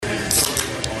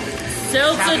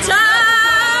Seltzer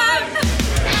time!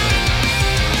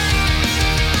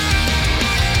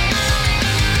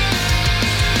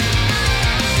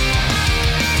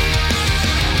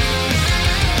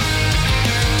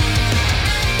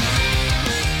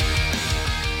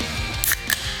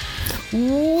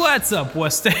 What's up,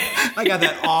 Worcester? I got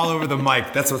that all over the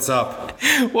mic. That's what's up.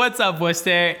 What's up,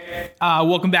 Worcester?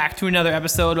 Welcome back to another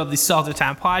episode of the Seltzer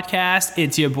Time Podcast.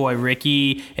 It's your boy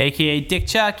Ricky, aka Dick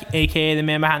Chuck, aka the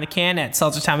man behind the can at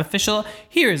Seltzer Time Official.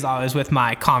 Here as always with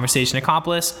my conversation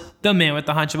accomplice, the man with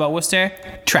the hunch about Worcester,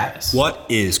 Travis. What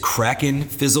is cracking,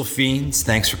 Fizzle Fiends?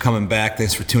 Thanks for coming back.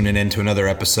 Thanks for tuning in to another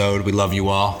episode. We love you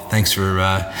all. Thanks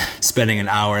for spending an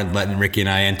hour and letting Ricky and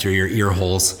I enter your ear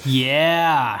holes.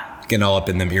 Yeah. Getting all up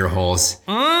in them ear holes.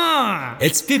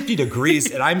 It's 50 degrees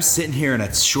and I'm sitting here in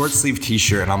a short sleeve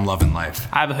t-shirt and I'm loving life.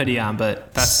 I have a hoodie on,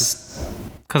 but that's just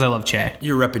because I love Che.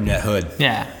 You're repping that hood.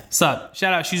 Yeah. What's up?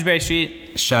 Shout out Shrewsbury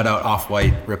Street. Shout out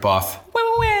Off-White, Rip-Off.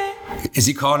 Is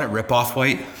he calling it Rip-Off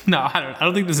White? No, I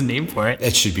don't think there's a name for it.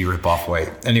 It should be Rip-Off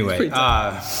White. Anyway.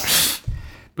 But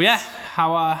yeah,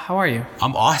 how are you?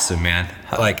 I'm awesome, man.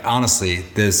 Like, honestly,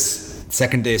 this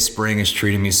second day of spring is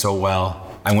treating me so well.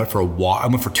 I went for a walk. I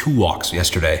went for 2 walks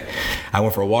yesterday. I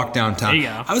went for a walk downtown. There you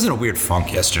go. I was in a weird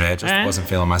funk yesterday. I just wasn't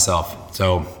feeling myself.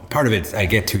 So part of it, I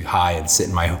get too high and sit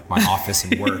in my office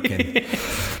and work. And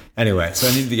anyway, so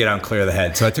I needed to get out and clear the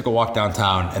head. So I took a walk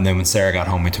downtown, and then when Sarah got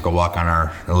home, we took a walk on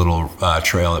our little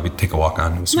trail that we take a walk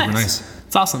on. It was super nice.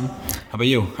 It's awesome. How about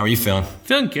you? How are you feeling?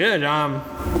 Feeling good.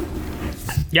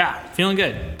 Yeah, feeling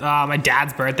good. My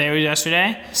dad's birthday was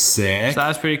yesterday. Sick. So that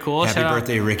was pretty cool. Happy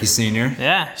birthday, Ricky Sr.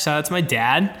 Yeah, shout out to my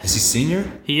dad. Is he senior?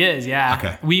 He is, yeah.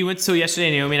 Okay. We went, so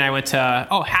yesterday, Naomi and I went to,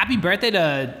 happy birthday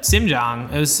to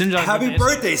Simjong. It was Simjong's Happy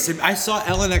birthday, Sim. I saw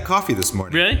Ellen at coffee this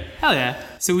morning. Really? Hell yeah.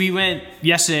 So we went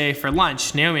yesterday for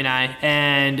lunch, Naomi and I,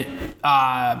 and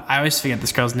I always forget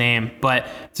this girl's name, but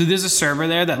so there's a server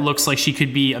there that looks like she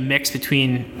could be a mix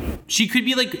between, she could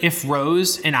be like if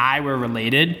Rose and I were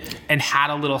related and had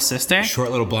a little sister.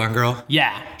 Short little blonde girl?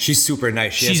 Yeah. She's super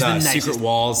nice. She has a Secret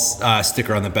Walls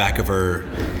sticker on the back of her.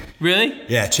 Really?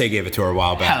 Yeah, Che gave it to her a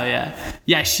while back. Hell yeah.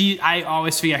 Yeah, I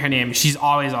always forget her name. She's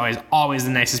always the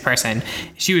nicest person.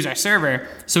 She was our server,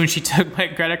 so when she took my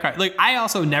credit card, like I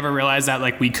also never realized that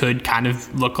like we could kind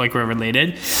of look like we're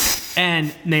related.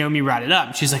 And Naomi brought it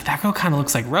up. She's like, that girl kind of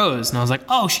looks like Rose. And I was like,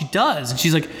 oh, she does. And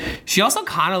she's like, she also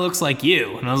kind of looks like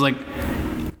you. And I was like,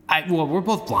 well, we're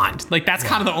both blonde. Like, that's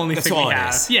kind of the only thing we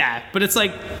have. Yeah, but it's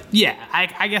like, yeah,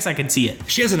 I guess I can see it.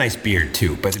 She has a nice beard,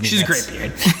 too. But I mean, she's a great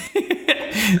beard.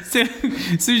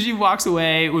 So she walks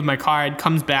away with my card,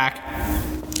 comes back,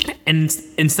 and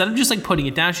instead of just like putting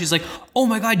it down, she's like, oh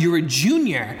my God, you're a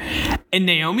junior. And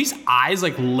Naomi's eyes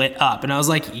like lit up. And I was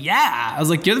like, yeah. I was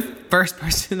like, you're the first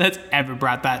person that's ever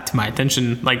brought that to my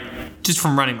attention, like just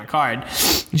from running my card.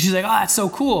 And she's like, oh, that's so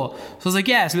cool. So I was like,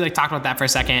 yeah. So we like talked about that for a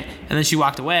second. And then she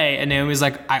walked away. And Naomi's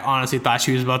like, I honestly thought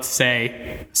she was about to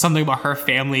say something about her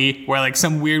family where like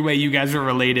some weird way you guys were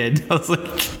related. I was like,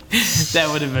 that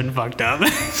would have been fucked up.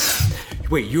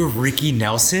 Wait, you're Ricky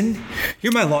Nelson?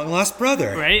 You're my long lost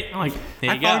brother. Right? I'm like,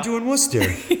 there you go. I found you in Worcester.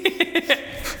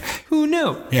 Who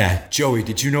knew? Yeah, Joey,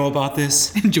 did you know about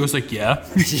this? And Joe's like, yeah.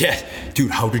 Yeah.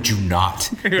 Dude, how did you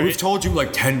not? Right. We've told you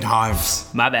like 10 times.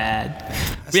 My bad.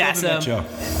 Yeah, so. Joe.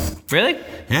 Really?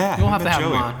 Yeah. We'll have to have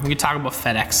him on. We can talk about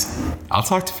FedEx. I'll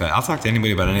talk to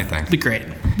anybody about anything. Be great.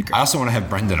 I also want to have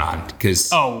Brendan on because.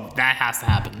 Oh, that has to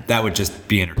happen. That would just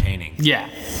be entertaining. Yeah.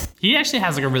 He actually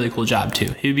has like a really cool job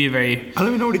too. He would be a very. I don't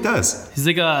even know what he does. He's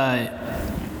like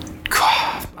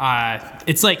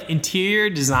it's like interior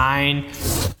design,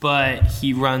 but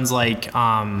he runs like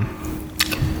not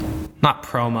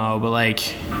promo, but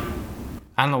like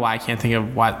I don't know why I can't think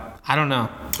of what. I don't know.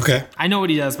 Okay. I know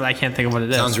what he does, but I can't think of what it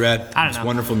is. Sounds rad. I don't know. It's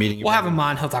wonderful meeting you. We'll have him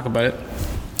on. He'll talk about it.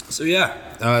 So yeah,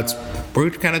 we're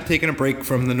kind of taking a break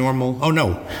from the normal. Oh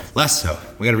no, less so.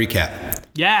 We got to recap.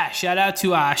 Yeah, shout out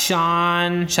to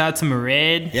Sean. Shout out to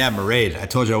Maraid. Yeah, Maraid. I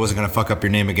told you I wasn't gonna fuck up your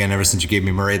name again ever since you gave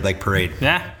me Maraid like parade.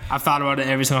 Yeah, I've thought about it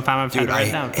every single time I've tried to write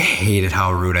it down. I hated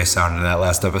how rude I sounded in that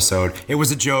last episode. It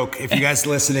was a joke. If you guys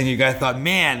listening, you guys thought,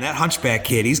 man, that hunchback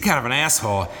kid, he's kind of an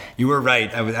asshole. You were right.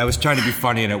 I was trying to be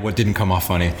funny and it didn't come off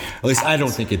funny. At least I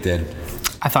don't think it did.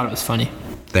 I thought it was funny.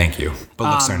 Thank you.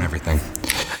 But looks aren't everything.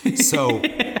 So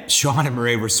Sean and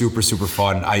Maraid were super, super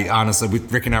fun. I honestly,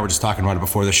 Rick and I were just talking about it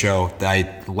before the show.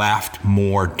 I laughed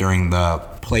more during the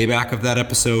playback of that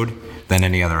episode than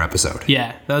any other episode.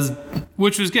 Yeah,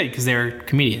 which was good because they were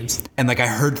comedians. And like I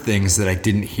heard things that I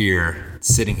didn't hear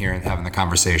sitting here and having the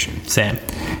conversation. Same.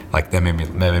 Like that made me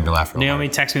laugh. Naomi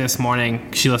texted me this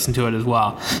morning. She listened to it as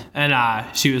well, and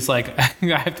she was like,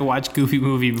 "I have to watch Goofy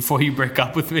movie before you break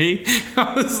up with me."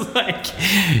 I was like,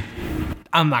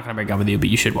 "I'm not gonna break up with you, but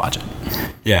you should watch it."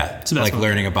 Yeah, like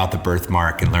learning about the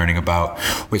birthmark and learning about.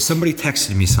 Wait, somebody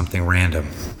texted me something random.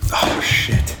 Oh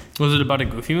shit. Was it about a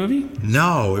Goofy movie?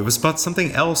 No, it was about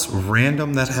something else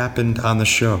random that happened on the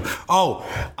show. Oh,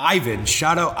 Ivan.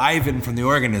 Shout out Ivan from The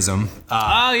Organism.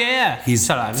 Oh, yeah. He's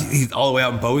all the way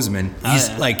out in Bozeman. He's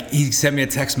he sent me a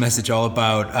text message all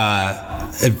about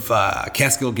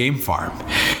Catskill Game Farm.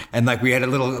 And like we had a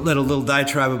little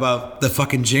diatribe about the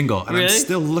fucking jingle. And really? I'm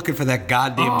still looking for that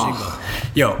goddamn jingle.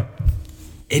 Yo.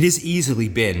 It has easily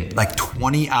been like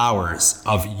 20 hours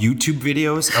of YouTube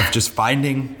videos of just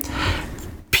finding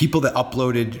people that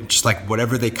uploaded just like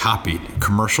whatever they copied,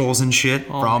 commercials and shit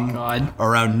from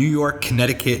around New York,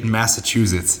 Connecticut, and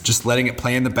Massachusetts, just letting it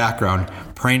play in the background,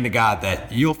 praying to God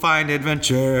that you'll find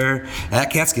adventure at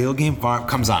Catskill Game Farm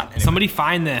comes on. Anyway. Somebody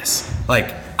find this.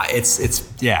 Like,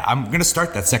 I'm going to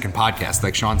start that second podcast,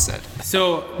 like Sean said.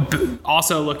 So,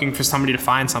 also looking for somebody to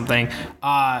find something.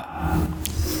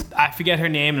 I forget her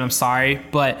name, and I'm sorry,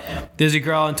 but there's a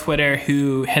girl on Twitter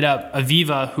who hit up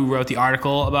Aviva, who wrote the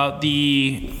article about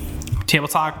the Table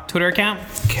Talk Twitter account.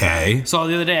 Okay. So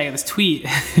the other day I got this tweet,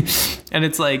 and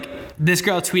it's like, this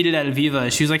girl tweeted at Aviva,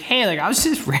 and she was like, hey, like I was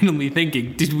just randomly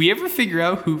thinking, did we ever figure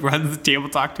out who runs the Table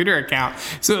Talk Twitter account?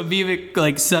 So Aviva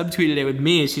like subtweeted it with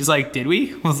me, and she's like, did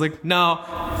we? I was like, no,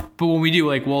 but when we do,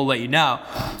 like, we'll let you know.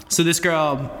 So this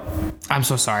girl, I'm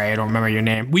so sorry, I don't remember your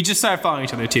name. We just started following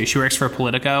each other too. She works for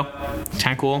Politico.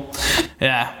 Kind of cool.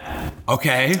 Yeah.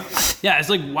 Okay. Yeah, it's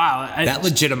like, wow. That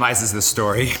legitimizes the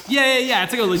story. Yeah.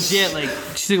 It's like a legit, like,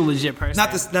 she's like a legit person.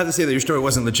 Not to say that your story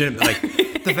wasn't legitimate, like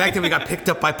the fact that we got picked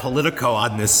up by Politico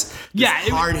on this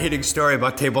hard-hitting story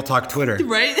about Table Talk Twitter.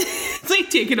 Right? It's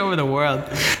like taking over the world.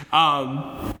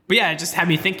 But yeah, it just had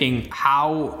me thinking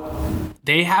how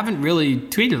they haven't really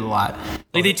tweeted a lot.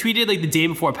 Like they tweeted like the day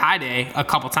before Pi Day a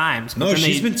couple times. No,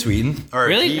 she's been tweeting.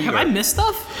 Really? Have I missed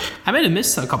stuff? I might have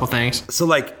missed a couple things. So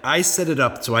like I set it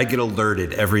up so I get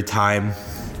alerted every time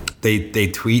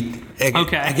they tweet.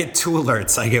 I get two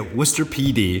alerts. I get Worcester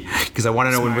PD because I want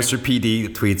to know when Worcester PD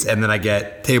tweets, and then I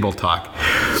get Table Talk.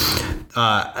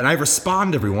 And I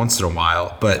respond every once in a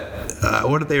while, but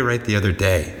what did they write the other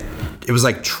day? It was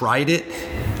like, tried it.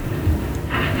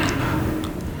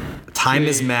 Time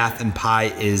is math and pi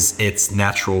is its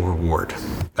natural reward.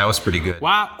 That was pretty good.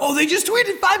 Wow. Oh, they just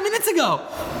tweeted 5 minutes ago.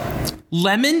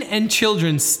 Lemon and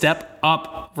children step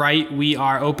up, right? We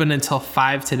are open until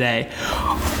 5 today.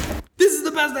 This is the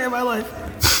best day of my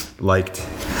life. Liked.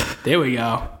 There we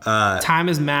go. Time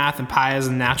is math and pi is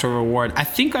a natural reward. I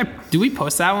think did we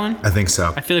post that one? I think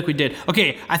so. I feel like we did.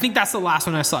 Okay, I think that's the last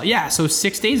one I saw. Yeah, so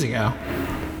 6 days ago.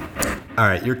 All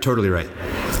right, you're totally right.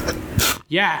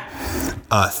 Yeah.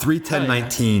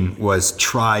 31019 was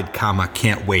tried,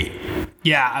 can't wait.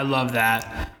 Yeah, I love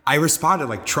that. I responded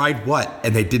like, tried what?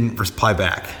 And they didn't reply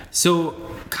back. So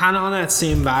kind of on that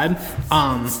same vibe.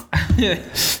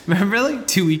 Remember like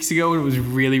 2 weeks ago when it was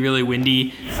really, really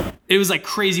windy? It was like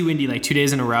crazy windy, like 2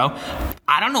 days in a row.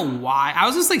 I don't know why. I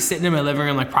was just like sitting in my living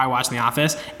room, like probably watching The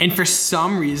Office. And for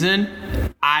some reason,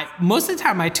 most of the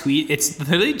time I tweet, it's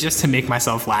literally just to make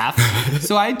myself laugh.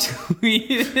 So I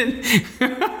tweeted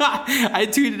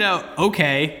out,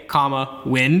 okay,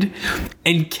 wind.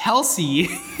 And Kelsey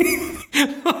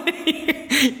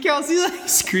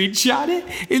screenshot it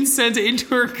and sent it into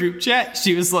her group chat.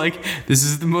 She was like, this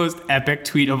is the most epic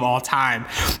tweet of all time.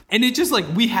 And it just like,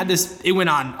 we had this, it went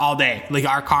on all day. Like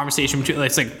our conversation between,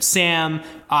 it's like Sam,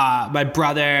 my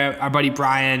brother, our buddy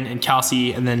Brian, and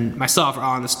Kelsey, and then myself are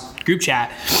all in this group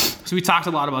chat. So we talked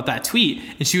a lot about that tweet,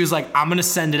 and she was like, I'm gonna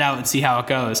send it out and see how it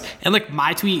goes. And like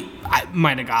my tweet, I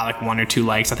might have got like 1 or 2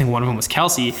 likes. I think one of them was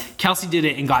Kelsey. Kelsey did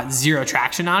it and got 0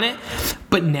 traction on it.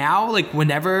 But now, like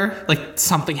whenever like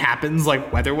something happens,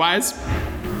 like weather-wise,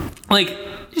 like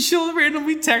she'll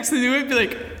randomly text into it and be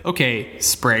like, okay,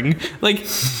 spring. Like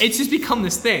it's just become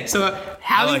this thing. So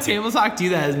having Table Talk do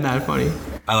that is mad funny.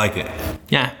 I like it.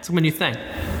 Yeah, it's a new thing.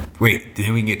 Wait,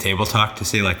 then we can get Table Talk to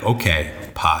say like, okay,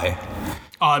 pi.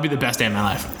 Oh, that'd be the best day of my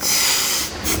life.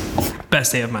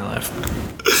 Best day of my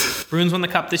life. Bruins won the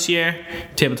cup this year.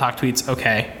 Table Talk tweets,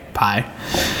 okay, pi.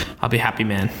 I'll be happy,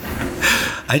 man.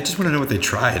 I just want to know what they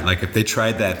tried. Like if they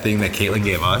tried that thing that Caitlin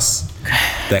gave us,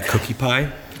 that cookie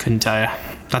pie. Couldn't tell you.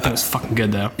 That thing was fucking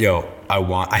good though. Yo,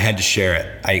 I had to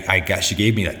share it. She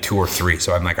gave me like 2 or 3,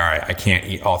 so I'm like, all right, I can't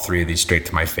eat all 3 of these straight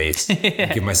to my face.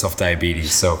 Give myself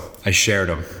diabetes, so I shared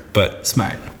them. But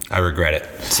smart. I regret it.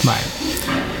 Smart.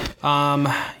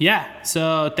 Yeah.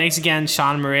 So thanks again,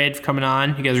 Sean and Mairead, for coming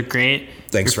on. You guys are great.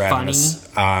 Thanks You're for having funny.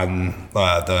 us on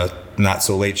the Not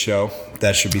So Late show.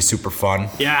 That should be super fun.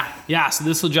 Yeah. So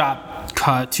this will drop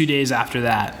 2 days after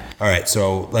that. All right,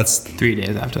 so let's 3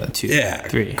 days after that. 2. Yeah.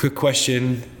 3. Quick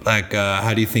question, like,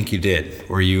 how do you think you did?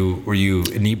 Were you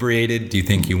inebriated? Do you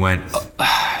think you went?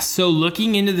 So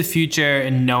looking into the future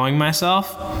and knowing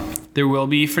myself, there will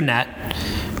be Fernet.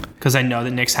 Because I know that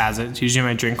Nick's has it. It's usually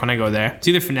my drink when I go there. It's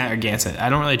either Fernet or Gansett. I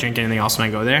don't really drink anything else when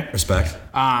I go there. Respect.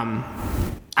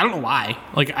 I don't know why.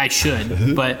 Like, I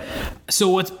should. But, so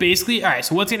what's basically... All right,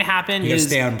 so what's going to happen You gotta is...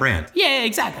 stay on brand. Yeah,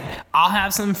 exactly. I'll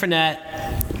have some Fernet.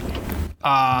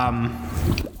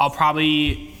 I'll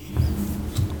probably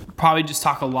just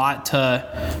talk a lot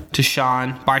to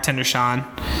Sean, bartender Sean.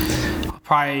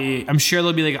 I'm sure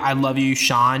there'll be like, "I love you,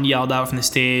 Sean," yelled out from the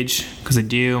stage, because I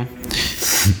do.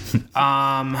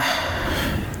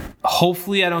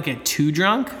 Hopefully I don't get too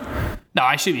drunk. No,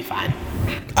 I should be fine.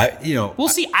 We'll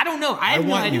see. I don't know. I have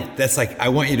no idea. I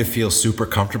want you to feel super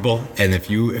comfortable, and if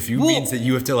you means that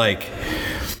you have to like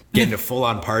get into full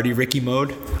on party Ricky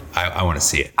mode, I want to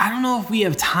see it. I don't know if we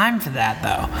have time for that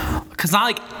though, because not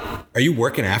like. Are you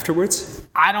working afterwards?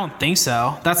 I don't think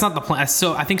so. That's not the plan.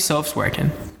 So I think Soph's working.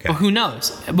 Okay. But who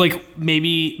knows? Like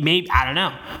maybe I don't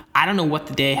know. I don't know what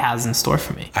the day has in store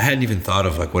for me. I hadn't even thought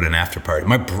of like what an after party.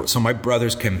 My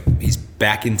brother's he's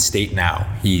back in state now.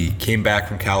 He came back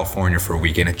from California for a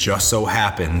weekend. It just so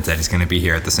happens that he's going to be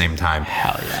here at the same time.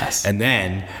 Hell yes. And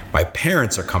then my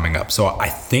parents are coming up, so I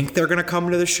think they're going to come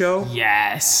to the show.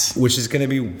 Yes. Which is going to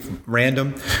be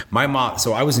random. My mom.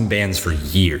 So I was in bands for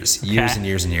years and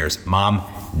years and years. Mom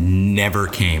never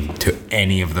came to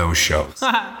any of those shows.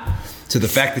 So the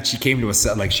fact that she came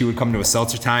to she would come to a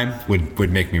seltzer time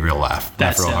would make me real laugh.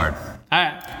 That's real it. hard. All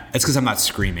right. It's because I'm not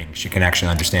screaming. She can actually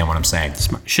understand what I'm saying.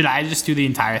 Smart. Should I just do the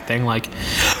entire thing like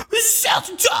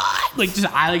seltzer time? Like just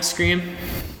I like scream?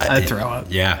 I'd throw up.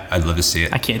 Yeah, I'd love to see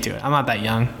it. I can't do it. I'm not that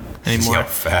young anymore. Yeah,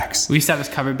 facts. We used to have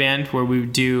this cover band where we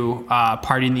would do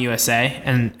Party in the USA,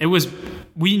 and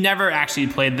we never actually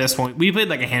played this one. We played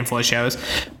like a handful of shows,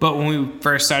 but when we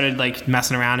first started like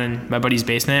messing around in my buddy's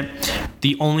basement,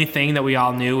 the only thing that we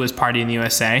all knew was Party in the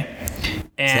USA.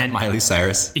 And Is that Miley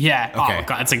Cyrus? Yeah. Okay. Oh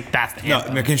god, it's like that's the anthem.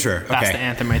 No, making sure. That's Okay. the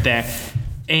anthem right there.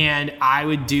 And I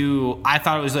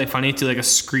thought it was really funny to do like a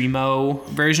screamo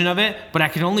version of it, but I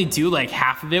could only do like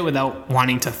half of it without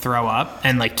wanting to throw up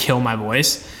and like kill my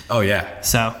voice. Oh yeah.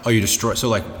 So. Oh, you destroy. So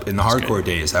like in the hardcore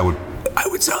days, I would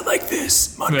sound like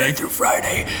this Monday Right. through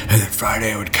Friday, and then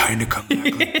Friday I would kind of come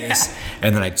back like this,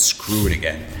 and then I'd screw it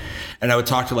again. And I would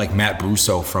talk to like Matt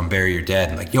Brusso from Bury Your Dead,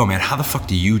 and like, yo man, how the fuck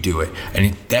do you do it?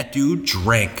 And that dude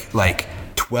drank like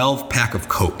 12 pack of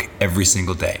Coke every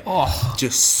single day. Oh.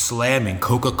 Just slamming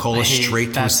Coca-Cola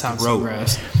straight to his That sounds throat. so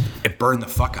gross. It burned the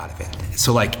fuck out of it.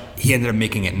 So like he ended up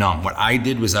making it numb. What I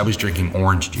did was I was drinking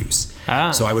orange juice.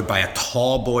 Ah. So I would buy a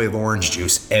tall boy of orange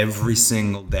juice every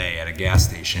single day at a gas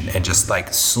station and just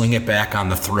like sling it back on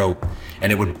the throat,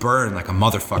 and it would burn like a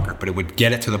motherfucker, but it would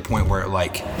get it to the point where it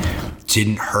like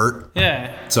didn't hurt.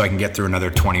 Yeah. So I can get through another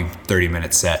 20-30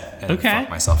 minute set and Okay. fuck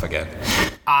myself again.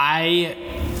 I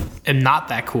am not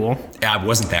that cool. I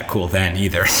wasn't that cool then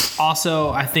either. Also,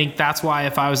 I think that's why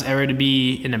if I was ever to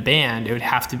be in a band, it would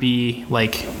have to be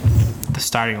like the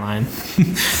starting line.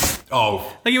 Oh,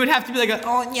 Like it would have to be like,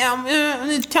 oh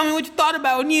yeah, tell me what you thought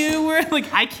about when you were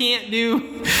like, I can't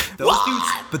do.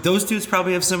 those dudes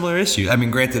probably have similar issues. I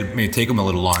mean, granted, it may take them a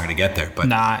little longer to get there, but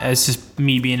Nah, it's just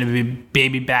me being a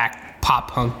baby back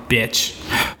pop punk bitch.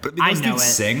 But I those know dudes it.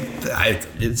 sing.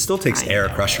 It still takes air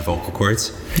across your vocal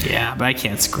cords. Yeah, but I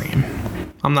can't scream.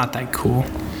 I'm not that cool.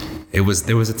 There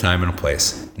was a time and a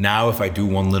place. Now, if I do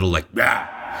one little like,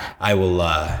 I will.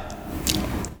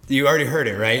 You already heard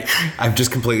it, right? I've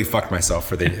just completely fucked myself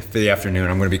for the afternoon.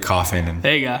 I'm gonna be coughing and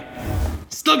There you go.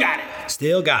 Still got it.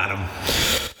 still got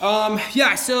him.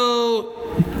 Yeah, so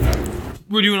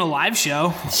we're doing a live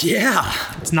show. Yeah.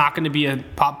 It's not going to be a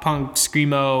pop punk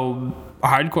screamo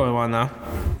hardcore one though.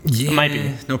 Yeah. It might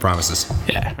be. No promises.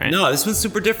 Yeah, right. No, this one's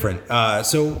super different.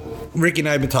 So Ricky and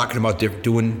I have been talking about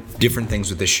doing different things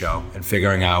with this show and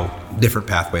figuring out different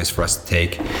pathways for us to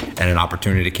take. And an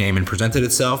opportunity came and presented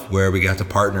itself where we got to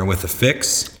partner with The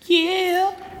Fix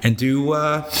Yeah. and do,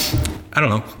 I don't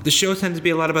know, the show tends to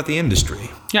be a lot about the industry.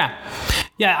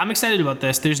 Yeah, I'm excited about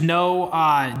this. There's no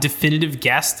definitive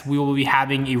guest. We will be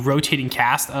having a rotating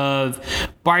cast of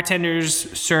bartenders,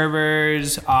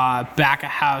 servers, back of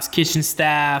house, kitchen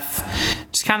staff,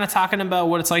 just kind of talking about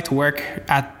what it's like to work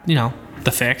at,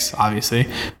 The Fix, obviously.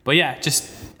 But yeah, just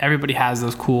everybody has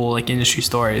those cool like industry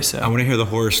stories. So I want to hear the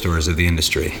horror stories of the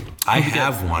industry. I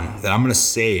have one that I'm going to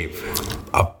save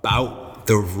about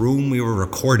the room we were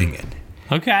recording in.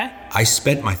 Okay. I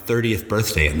spent my 30th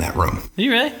birthday in that room. Are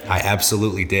you really? I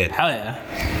absolutely did. Hell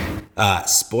yeah.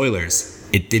 Spoilers,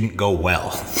 it didn't go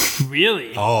well.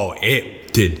 Really? Oh,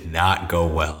 it did not go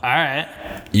well. All right.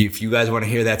 If you guys want to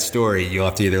hear that story, you'll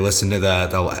have to either listen to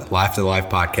the Live to the Live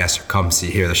podcast or come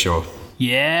hear the show.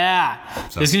 Yeah.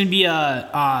 So. There's going to be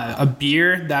a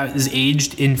beer that is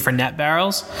aged in Fernet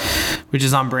barrels, which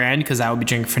is on brand because I will be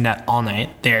drinking Fernet all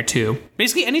night there too.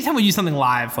 Basically, anytime we do something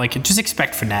live, like just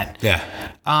expect Fernet. Yeah.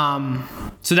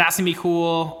 So that's going to be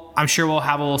cool. I'm sure we'll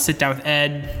have a little sit down with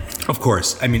Ed. Of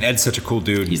course. I mean, Ed's such a cool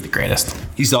dude. He's the greatest.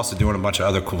 He's also doing a bunch of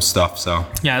other cool stuff, so.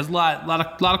 Yeah, there's a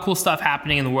lot of cool stuff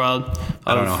happening in the world.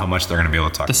 I don't know how much they're going to be able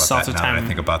to talk about that now that I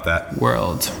think about that.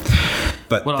 World.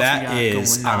 But that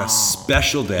is on a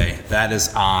special day. That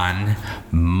is on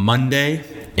Monday,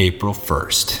 April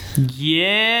 1st.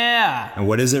 Yeah. And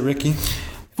what is it, Ricky?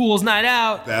 Fool's Night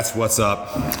Out. That's what's up.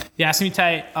 Yeah, it's gonna be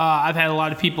tight. I've had a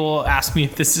lot of people ask me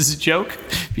if this is a joke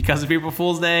because of April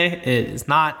Fool's Day. It is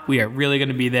not. We are really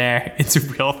gonna be there. It's a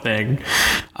real thing.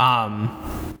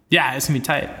 Yeah, it's gonna be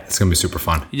tight. It's gonna be super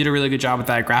fun. You did a really good job with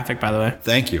that graphic, by the way.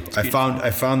 Thank you. I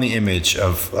found the image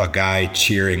of a guy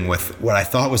cheering with what I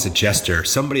thought was a jester.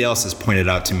 Somebody else has pointed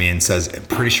out to me and says, I'm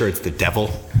pretty sure it's the devil.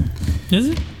 Is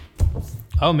it?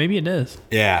 Oh, maybe it is.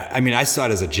 Yeah, I mean, I saw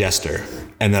it as a jester,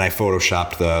 and then I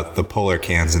photoshopped the polar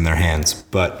cans in their hands.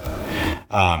 But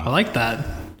I like that.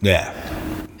 Yeah,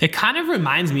 it kind of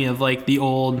reminds me of like the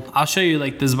old. I'll show you.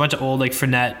 Like, there's a bunch of old like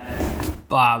Fernet,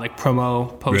 like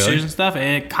promo posters Really? and stuff.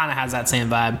 And it kind of has that same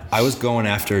vibe. I was going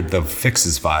after the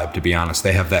Fixes vibe, to be honest.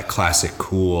 They have that classic,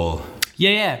 cool,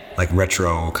 Yeah. like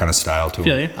retro kind of style to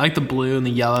Feel it. you. I like the blue and the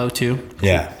yellow too.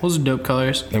 Yeah, Those are dope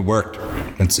colors. it worked.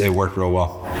 It worked real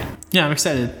well. Yeah, I'm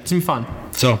excited. It's gonna be fun.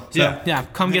 So Yeah.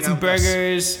 Come get some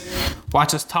burgers.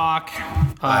 Watch us talk.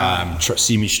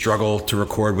 See me struggle to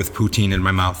record with poutine in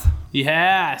my mouth.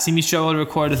 Yeah. See me struggle to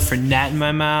record with Fernet in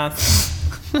my mouth.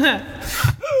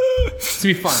 It's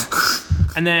gonna be fun.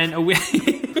 And then a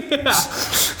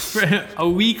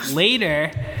week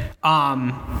later,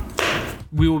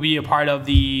 we will be a part of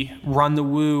the Run the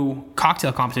Woo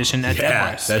cocktail competition at Dead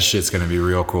Horse. That shit's gonna be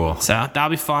real cool. So that'll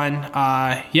be fun.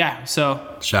 So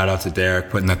Shout out to Derek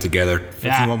putting that together. If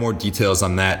you want more details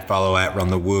on that, follow at Run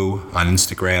the Woo on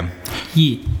Instagram.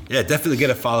 Yeah, definitely get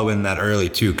a follow in that early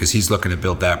too, because he's looking to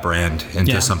build that brand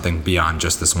into something beyond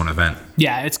just this one event.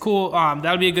 Yeah, it's cool.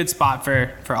 That'll be a good spot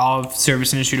for all of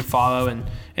service industry to follow and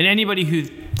anybody who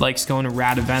likes going to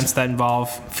rad events that involve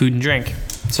food and drink.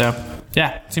 So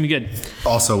yeah, it's gonna be good.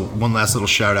 Also, one last little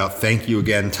shout out. Thank you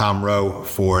again, Tom Rowe,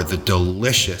 for the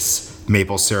delicious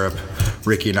maple syrup.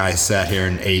 Ricky and I sat here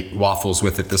and ate waffles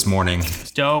with it this morning.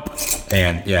 It's dope.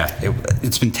 And yeah,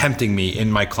 it's been tempting me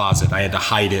in my closet. I had to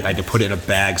hide it. I had to put it in a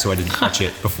bag so I didn't touch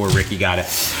it before Ricky got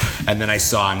it. And then I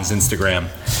saw on his Instagram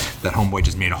that homeboy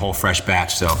just made a whole fresh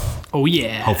batch. So oh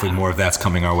yeah, hopefully more of that's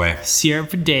coming our way.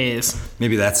 Syrup for days.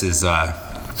 Maybe that's his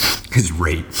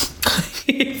rate.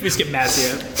 Just get mad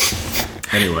syrup.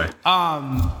 Anyway.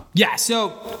 Yeah, so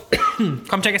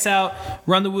come check us out.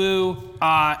 Run the Woo,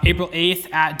 April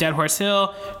 8th at Dead Horse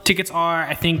Hill. Tickets are,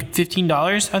 I think,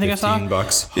 $15. I think I saw. $15.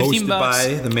 $15 Hosted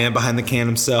by the man behind the can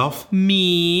himself.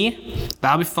 Me.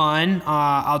 That'll be fun.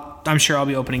 I'm sure I'll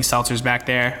be opening seltzers back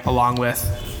there, along with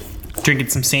drinking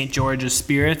some St. George's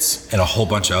spirits. And a whole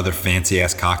bunch of other fancy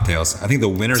ass cocktails. I think the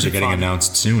winners are getting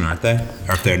announced soon, aren't they?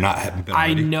 Or if they're not, haven't been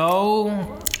already. I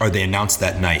know. Or they announced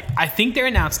that night. I think they're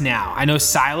announced now. I know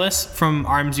Silas from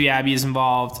Armsby Abbey is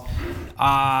involved.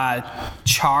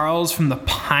 Charles from The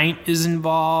Pint is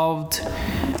involved.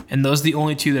 And those are the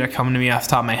only two that are coming to me off the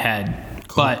top of my head.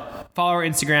 Cool. But follow our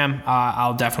Instagram.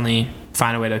 I'll definitely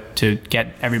find a way to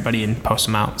get everybody and post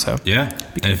them out. So yeah.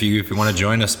 And if you want to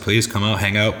join us, please come out,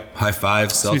 hang out, high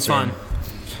five, seltzer. It's fun.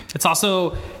 It's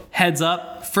also, heads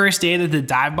up, first day that the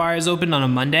dive bar is open on a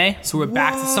Monday. So we're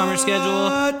back to summer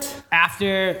schedule.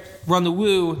 After Run the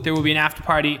Woo, there will be an after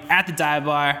party at the dive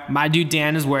bar. My dude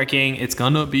Dan is working. It's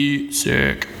gonna be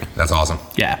sick. That's awesome.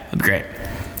 Yeah, it'll be great.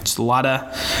 Just a lot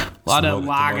of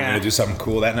lager. We're gonna do something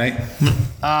cool that night.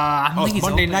 I don't think it's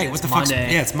Monday night. What the fuck?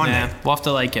 Yeah, it's Monday. Yeah, we'll have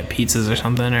to like get pizzas or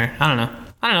something, or I don't know.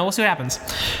 We'll see what happens.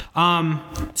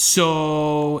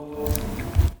 So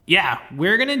yeah,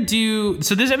 we're gonna do.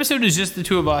 So this episode is just the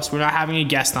two of us. We're not having a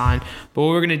guest on. But what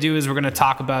we're gonna do is we're gonna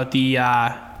talk about the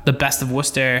the Best of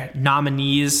Worcester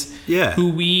nominees. Yeah.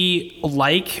 Who we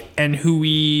like and who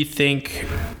we think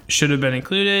should have been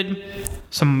included.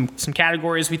 Some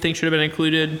categories we think should have been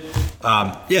included.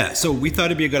 So we thought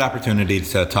it'd be a good opportunity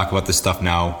to talk about this stuff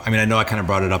now. I mean, I know I kind of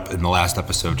brought it up in the last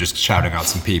episode, just shouting out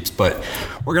some peeps, but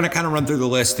we're going to kind of run through the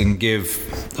list and give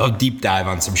a deep dive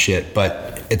on some shit,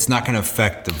 but it's not going to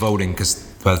affect the voting because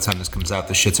by the time this comes out,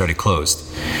 the shit's already closed.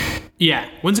 Yeah.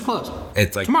 When's it close?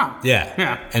 It's like tomorrow.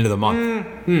 Yeah. End of the month.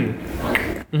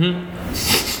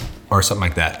 Or something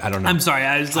like that. I don't know. I'm sorry.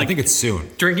 I think it's soon.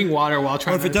 Drinking water while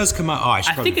trying Or if it does come out, I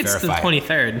should probably verify. I think it's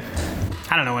the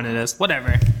 23rd. I don't know when it is.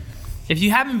 Whatever. If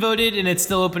you haven't voted and it's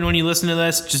still open when you listen to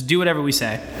this, just do whatever we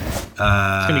say. It's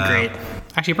going to be great.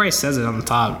 Actually, it probably says it on the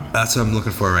top. That's what I'm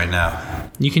looking for right now.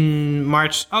 You can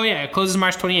March. Oh, yeah. It closes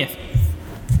March 28th.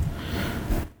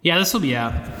 Yeah, this will be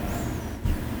out.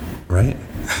 Right?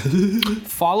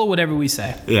 Follow whatever we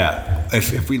say. Yeah.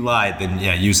 If we lied, then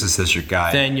use this as your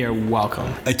guide. Then you're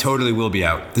welcome. I totally will be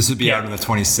out. This would be out on the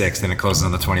 26th and it closes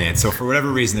on the 28th. So for whatever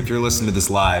reason, if you're listening to this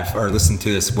live or listen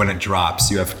to this when it drops,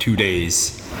 you have 2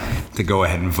 days to go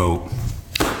ahead and vote.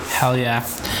 Hell yeah.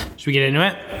 Should we get into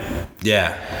it?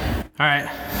 Yeah. All right.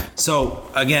 So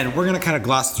again, we're going to kind of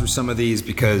gloss through some of these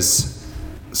because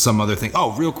some other thing.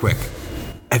 Oh, real quick.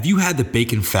 Have you had the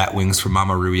bacon fat wings from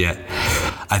Mama Ru yet?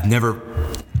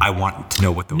 I want to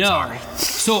know what those are.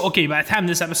 So, okay, by the time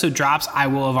this episode drops, I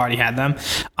will have already had them.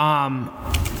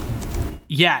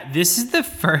 This is the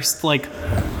first, like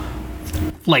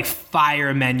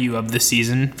fire menu of the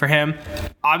season for him.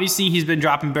 Obviously, he's been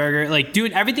dropping burger. Like,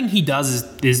 doing everything he does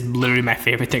is literally my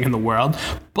favorite thing in the world.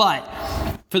 But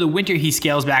for the winter, he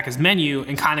scales back his menu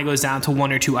and kind of goes down to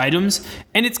 1 or 2 items.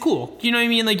 And it's cool. You know what I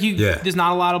mean? Like, there's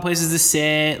not a lot of places to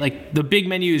sit. Like, the big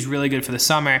menu is really good for the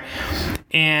summer.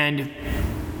 And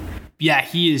yeah,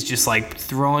 he is just like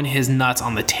throwing his nuts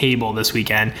on the table this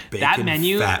weekend. Bacon that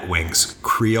menu, fat wings,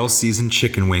 Creole seasoned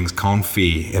chicken wings,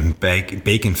 confit, and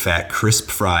bacon fat,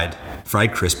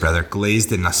 fried crisp,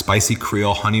 glazed in a spicy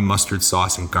Creole honey mustard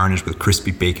sauce and garnished with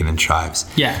crispy bacon and chives.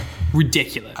 Yeah,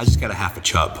 ridiculous. I just got a half a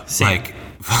chub. Same. Like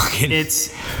fucking.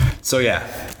 It's so yeah.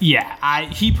 Yeah,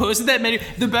 he posted that menu.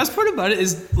 The best part about it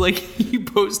is like he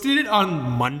posted it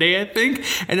on Monday, I think,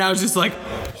 and I was just like,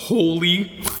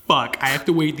 holy fuck! I have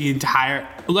to wait the entire.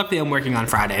 Luckily, I'm working on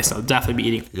Friday, so I'll definitely be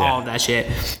eating all of that shit.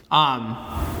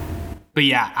 But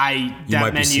yeah, you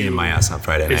might be seeing my ass on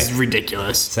Friday night. It's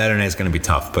ridiculous. Saturday night's gonna be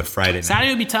tough, but Friday night. Saturday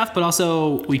would be tough, but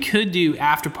also we could do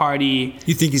after party.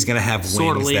 You think he's gonna have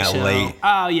wings that late?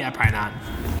 Oh yeah, probably not.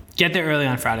 Get there early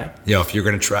on Friday. Yo, if you're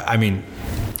gonna try, I mean,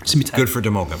 good for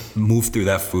Demoga. Move through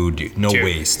that food, dude. No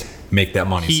waste. Make that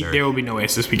money, sir. There will be no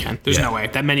waste this weekend. There's no way.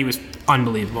 That menu was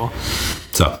unbelievable.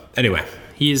 So anyway,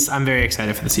 I'm very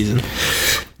excited for the season.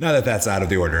 Now that that's out of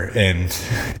the order and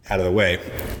out of the way,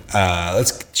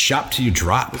 let's shop till you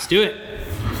drop. Let's do it.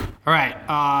 All right,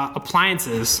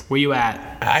 appliances. Where you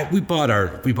at? We bought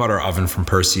our oven from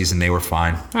Percy's and they were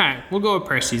fine. All right, we'll go with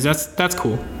Percy's. That's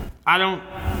cool.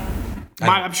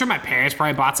 I'm sure my parents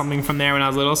probably bought something from there when I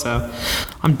was little, so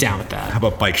I'm down with that. How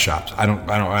about bike shops? I don't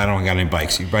got any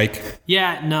bikes. You bike?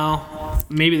 Yeah, no.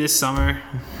 Maybe this summer.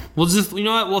 We'll just, you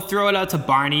know what? We'll throw it out to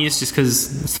Barney's just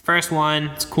because it's the first one.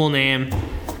 It's a cool name.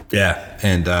 Yeah,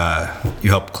 and you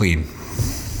help clean.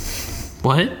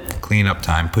 What? Clean up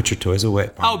time. Put your toys away.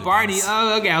 Barney.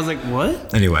 Oh, okay. I was like,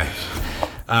 what? Anyway,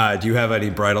 do you have any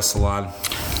bridal salon?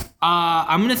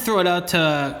 I'm gonna throw it out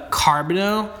to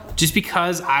Carbonneau just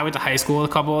because I went to high school with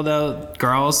a couple of the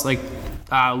girls, like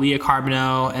Leah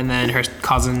Carbonneau and then her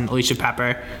cousin Alicia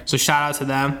Pepper. So shout out to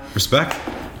them. Respect.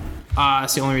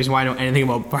 That's the only reason why I know anything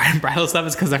about bridal stuff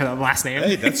is because of their last name.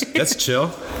 Hey, that's chill.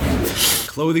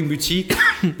 Clothing boutique.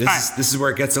 This is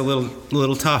where it gets a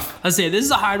little tough. I'll say this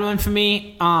is a hard one for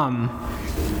me.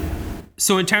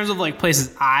 So in terms of like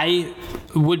places I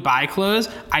would buy clothes,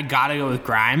 I gotta go with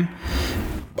Grime.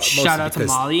 Shout out to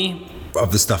Molly.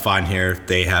 Of the stuff on here,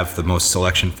 they have the most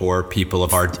selection for people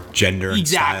of our gender and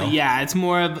style. Yeah. It's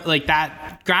more of like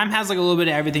that. Grime has like a little bit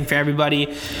of everything for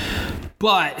everybody.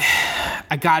 But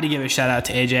I got to give a shout out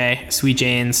to AJ, Sweet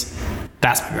Jane's.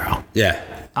 That's my girl. Yeah.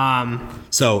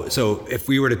 So if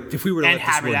we were to and let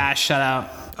Haberdash, shout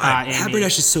out.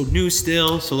 Haberdash is so new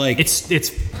still, so like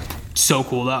it's so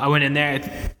cool though. I went in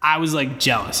there, I was like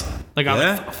jealous. Like I was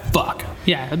like, fuck.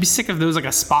 Yeah, I'd be sick if there was like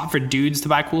a spot for dudes to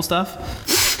buy cool stuff.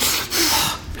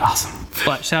 Awesome.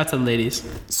 But shout out to the ladies.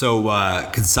 So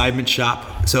consignment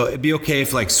shop. So it'd be okay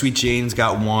if like Sweet Jane's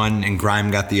got one and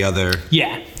Grime got the other.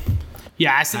 Yeah.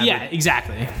 Yeah, I said, yeah,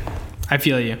 exactly. I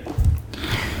feel you.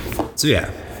 So yeah,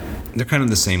 they're kind of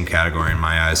the same category in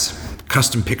my eyes.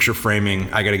 Custom picture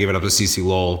framing, I got to give it up to CC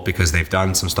Lowell because they've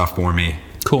done some stuff for me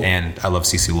Cool. And I love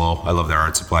CC Lowell. I love their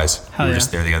art supplies. Hell We were yeah.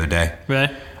 just there the other day. Really?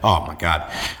 Oh my God.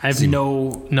 I have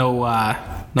no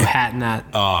hat in that.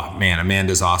 Oh man,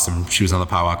 Amanda's awesome. She was on the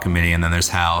powwow committee, and then there's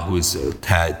Hal, who's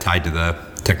tied to the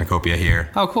Technocopia here.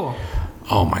 Oh, cool.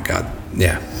 Oh my God.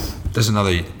 Yeah. There's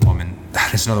another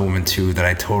woman too that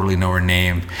I totally know her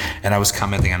name, and I was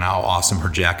commenting on how awesome her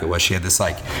jacket was. She had this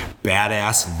like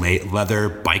badass leather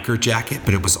biker jacket,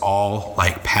 but it was all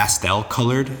like pastel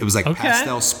colored. It was like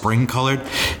pastel spring colored.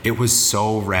 It was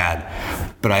so rad,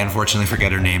 but I unfortunately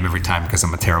forget her name every time because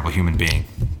I'm a terrible human being.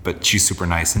 But she's super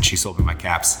nice, and she sold me my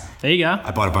caps. There you go.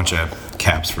 I bought a bunch of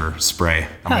caps for spray.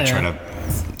 I'm Hell gonna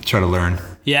try to learn.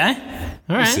 Yeah?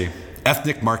 All right. Let's see.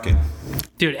 Ethnic market.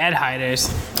 Dude, Ed Hiders.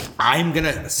 I'm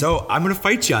gonna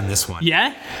fight you on this one.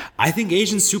 Yeah? I think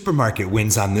Asian Supermarket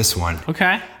wins on this one.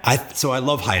 Okay. I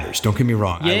love Hiders. Don't get me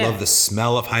wrong. Yeah. I love the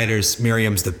smell of Hiders.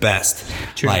 Miriam's the best.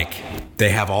 True. Like they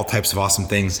have all types of awesome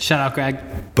things. Shout out, Greg.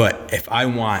 But if I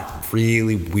want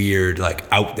really weird, like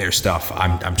out there stuff,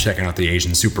 I'm checking out the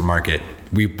Asian Supermarket.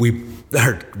 We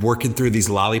are working through these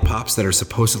lollipops that are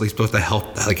supposed to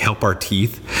help our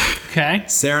teeth. Okay.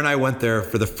 Sarah and I went there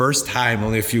for the first time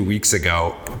only a few weeks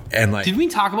ago, and like, Did we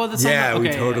talk about this? yeah, Okay,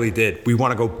 we totally did. We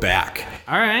want to go back.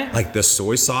 All right. Like the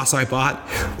soy sauce I bought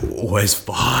was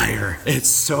fire. It's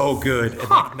so good. And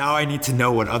like, now I need to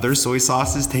know what other soy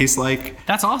sauces taste like.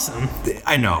 That's awesome.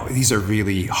 I know these are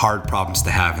really hard problems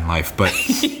to have in life, but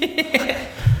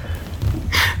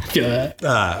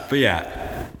but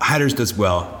yeah, Hatters does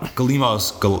well.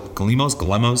 Gallimos.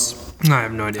 I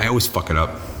have no idea. I always fuck it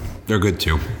up. They're good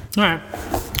too. All right.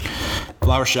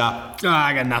 Flower shop.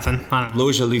 I got nothing. I don't know.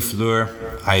 Loge Jolie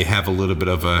Fleur. I have a little bit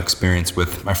of experience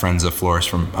with my friends, a florist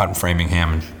from out in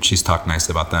Framingham, and she's talked nice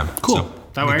about them. Cool. So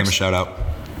That give them works. a shout out.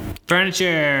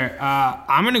 Furniture.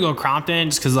 I'm going to go Crompton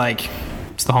just because, like,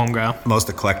 it's the home grow. Most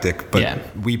eclectic, but Yeah.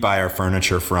 we buy our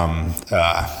furniture from,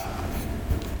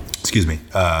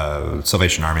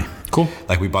 Salvation Army. Cool.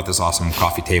 Like we bought this awesome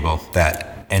coffee table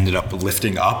that ended up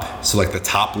lifting up. So like the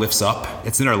top lifts up.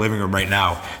 It's in our living room right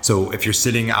now. So if you're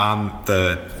sitting on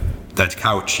that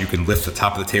couch, you can lift the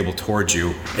top of the table towards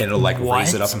you and it'll like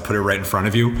raise it up and put it right in front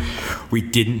of you. We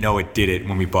didn't know it did it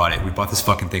when we bought it. We bought this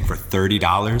fucking thing for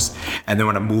 $30. And then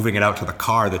when I'm moving it out to the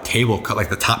car, the table, like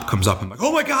the top comes up. I'm like,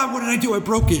 oh my God, what did I do? I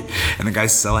broke it. And the guy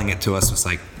selling it to us was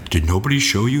like, did nobody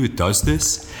show you it does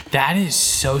this? That is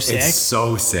so sick. It's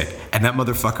so sick. And that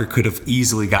motherfucker could have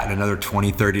easily gotten another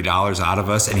 $20, $30 out of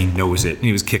us, and he knows it. And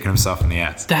he was kicking himself in the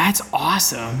ass. That's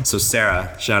awesome. So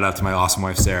Sarah, shout out to my awesome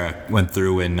wife Sarah, went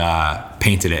through and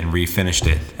painted it and refinished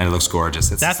it, and it looks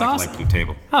gorgeous. It's That's like awesome. a light blue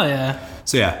table. Oh, yeah.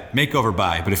 So yeah, makeover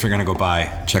buy. But if you're gonna go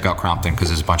buy, check out Crompton because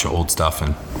there's a bunch of old stuff.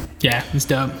 And Yeah, it's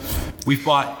dope. we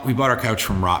bought our couch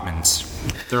from Rotman's.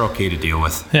 They're okay to deal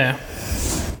with. Yeah.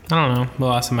 I don't know the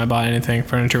last time I bought anything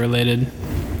furniture related.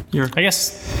 I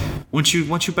guess. Once you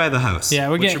buy the house, Yeah,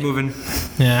 once you're moving,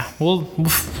 Yeah. We'll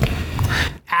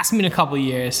ask me in a couple of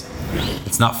years.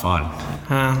 it's not fun.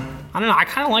 I don't know. I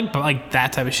kind of like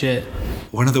that type of shit.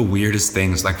 One of the weirdest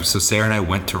things, like, so Sarah and I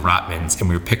went to Rotman's and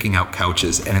we were picking out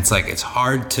couches, and it's like, it's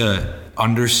hard to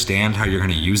understand how you're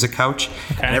going to use a couch.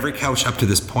 Okay. And every couch up to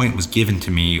this point was given to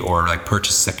me or like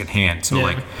purchased secondhand. So Yeah.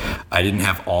 like, I didn't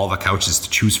have all the couches to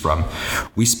choose from.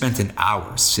 We spent an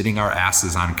hour sitting our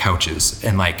asses on couches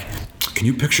and like, can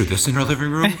you picture this in our living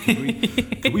room?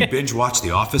 Can we binge watch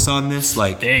The Office on this?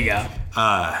 Like, There you go.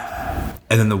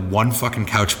 and then the one fucking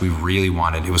couch we really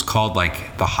wanted, it was called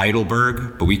like the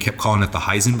Heidelberg, but we kept calling it the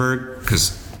Heisenberg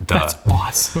because That's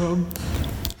awesome.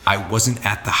 I wasn't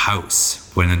at the house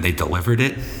when they delivered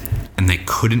it, and they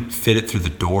couldn't fit it through the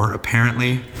door,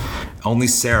 apparently. Only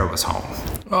Sarah was home.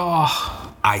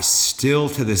 Oh, I still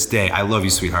to this day, I love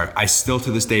you, sweetheart. I still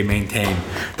to this day maintain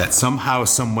that somehow,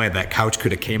 some way, that couch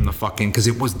could have came the fucking, because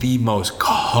it was the most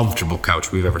comfortable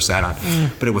couch we've ever sat on,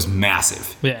 but it was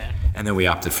massive. yeah. And then we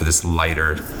opted for this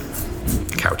lighter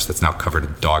couch that's now covered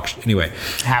in dog shit. Anyway,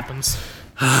 Happens.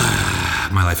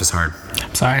 my life is hard.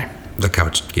 I'm sorry. The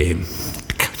couch game.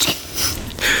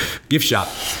 Gift shop.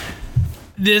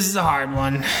 This is a hard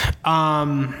one.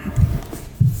 All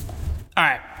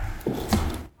right.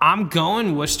 I'm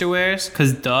going Worcester wares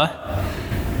because duh.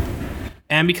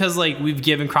 And because like we've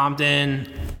given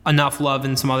Crompton enough love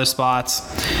in some other spots.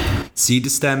 Seed to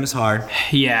stem is hard.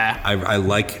 Yeah. I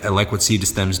like what Seed to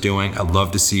Stem's doing. I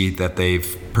love to see that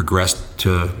they've progressed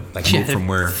to like move from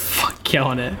where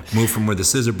killing it. the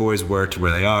Scissor Boys were to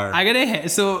where they are. I got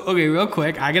real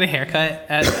quick. I got a haircut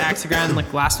at Axagon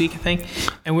like last week, I think,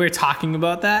 and we were talking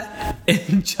about that.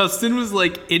 And Justin was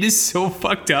like, it is so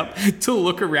fucked up to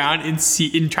look around and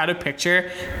see and try to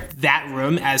picture that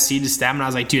room as Seed to STEM. And I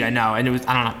was like, dude, I know. And it was,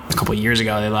 I don't know, a couple of years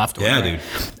ago they left. Yeah, dude.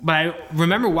 But I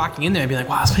remember walking in there and being like,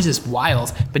 wow, this place is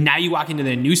wild. But now you walk into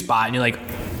their new spot and you're like,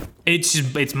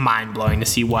 it's mind blowing to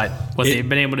see what they've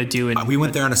been able to do. And we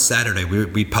went there on a Saturday.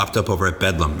 We popped up over at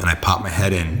Bedlam, and I popped my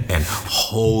head in, and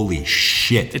holy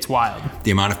shit, it's wild.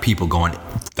 The amount of people going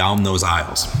down those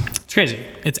aisles. It's crazy.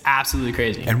 It's absolutely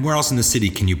crazy. And where else in the city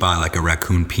can you buy like a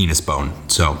raccoon penis bone?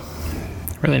 So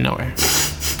really nowhere.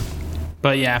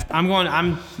 But yeah,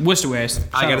 I'm Worcester Wares.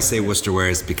 I gotta say Worcester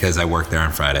Wares because I work there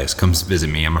on Fridays. Come visit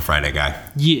me. I'm a Friday guy.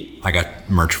 Yeah. I got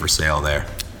merch for sale there.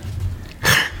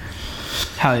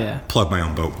 Hell yeah. Plug my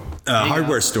own boat.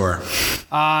 Hardware store.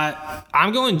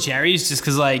 I'm going Jerry's just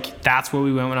because, like, that's where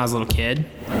we went when I was a little kid.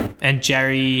 And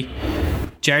Jerry's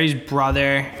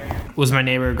brother was my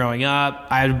neighbor growing up.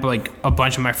 I had, like, a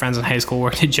bunch of my friends in high school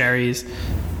worked at Jerry's.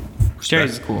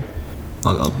 Jerry's is cool.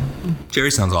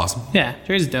 Jerry sounds awesome. Yeah,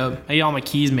 Jerry's is dope. I get all my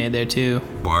keys made there, too.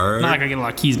 Word. Not like I get a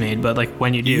lot of keys made, but, like,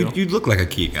 when you do. You look like a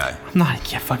key guy. I'm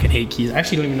not. I fucking hate keys. I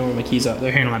actually don't even know where my keys are.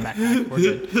 They're hanging on my backpack.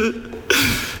 We're good.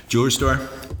 Jewelry store?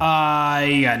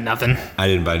 You got nothing. I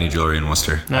didn't buy any jewelry in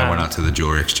Worcester. Nah. I went out to the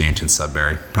jewelry exchange in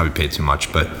Sudbury. Probably paid too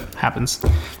much, but happens.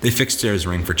 They fixed Sarah's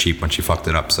ring for cheap when she fucked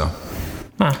it up, so.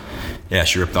 Huh. Yeah,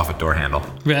 she ripped off a door handle.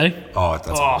 Really? Oh, that's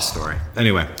a whole story.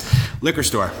 Anyway, liquor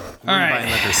store. All right.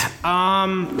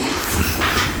 I'm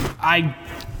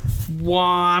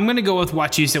gonna go with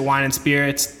Wachusett Wine and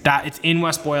Spirits. That it's in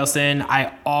West Boylston.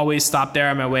 I always stop there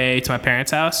on my way to my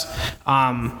parents' house.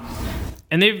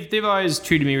 And they've always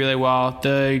treated me really well.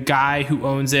 The guy who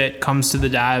owns it comes to the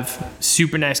dive.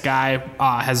 Super nice guy.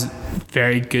 Has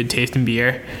very good taste in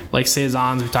beer. Like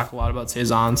saisons. We talk a lot about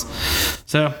saisons.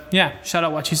 So yeah, shout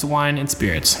out Wachusett Wine and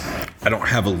Spirits. I don't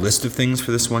have a list of things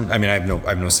for this one. I mean, I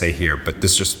have no say here, but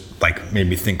this just like made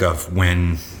me think of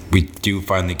when we do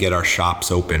finally get our shops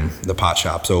open, the pot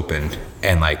shops open,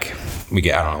 and like we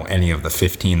get, I don't know, any of the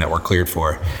 15 that we're cleared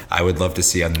for. I would love to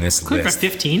see on this cleared list.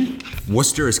 Cleared for 15?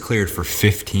 Worcester is cleared for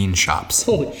 15 shops.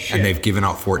 Holy shit. And they've given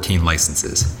out 14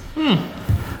 licenses.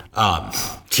 Yeah.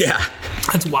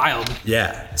 That's wild.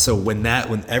 Yeah. So when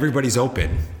everybody's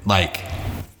open, like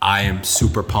I am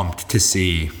super pumped to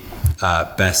see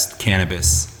best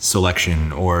cannabis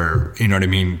selection, or you know what I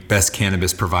mean, best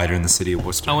cannabis provider in the city of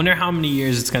Worcester. I wonder how many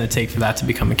years it's going to take for that to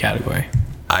become a category.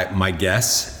 My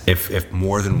guess, if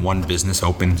more than one business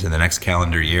opens in the next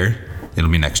calendar year, it'll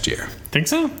be next year. Think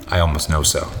so? I almost know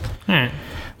so. All right.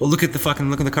 Well, look at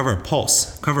the cover of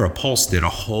Pulse. Cover of Pulse did a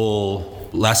whole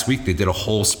last week. They did a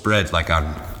whole spread like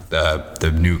on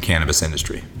the new cannabis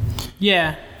industry.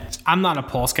 Yeah, I'm not a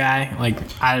Pulse guy. Like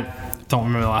I don't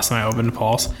remember the last time I opened a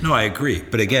Pulse. No, I agree.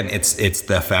 But again, it's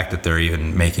the fact that they're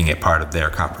even making it part of their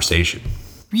conversation.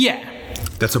 Yeah.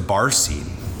 That's a bar scene.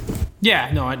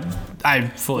 Yeah, no, I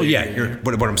fully agree.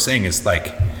 What I'm saying is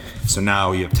like, so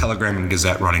now you have Telegram and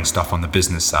Gazette running stuff on the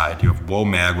business side. You have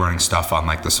WOMAG running stuff on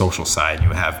like the social side. You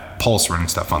have Pulse running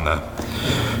stuff on the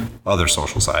other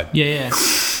social side. Yeah.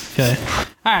 Okay.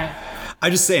 All right.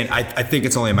 I'm just saying, I think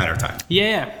it's only a matter of time.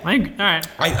 Yeah. All right.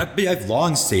 I've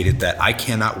long stated that I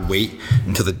cannot wait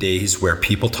until the days where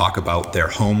people talk about their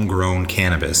homegrown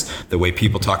cannabis the way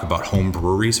people talk about home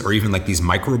breweries or even like these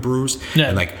microbrews. Yeah.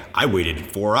 And like, I waited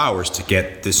 4 hours to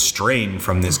get this strain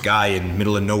from this guy in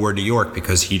middle of nowhere, New York,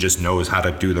 because he just knows how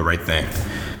to do the right thing.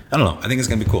 I don't know. I think it's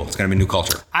going to be cool. It's going to be a new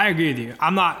culture. I agree with you.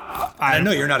 I'm not... I know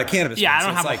you're not a cannabis Yeah, fan, I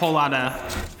don't have a whole lot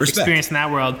of experience in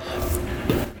that world.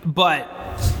 But...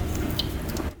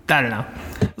 I don't know.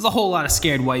 There's a whole lot of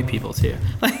scared white people too.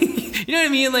 Like, you know what I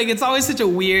mean? Like, it's always such a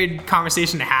weird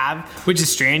conversation to have, which is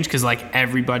strange because like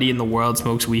everybody in the world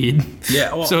smokes weed.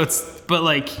 Yeah. Well, so but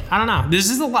like, I don't know. This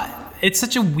is a lot. It's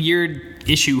such a weird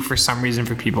issue for some reason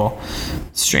for people.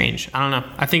 It's strange. I don't know.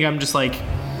 I think I'm just like,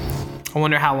 I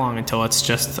wonder how long until it's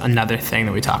just another thing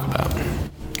that we talk about.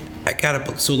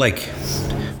 So like,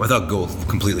 without going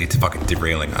completely to fucking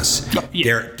derailing us,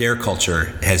 their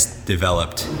culture has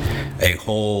developed a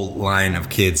whole line of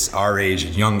kids our age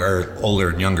and younger, older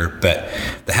and younger, but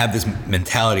they have this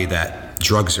mentality that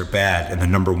drugs are bad and the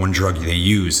number one drug they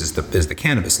use is the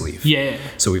cannabis leaf. Yeah.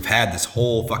 So we've had this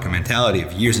whole fucking mentality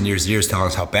of years and years and years telling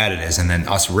us how bad it is, and then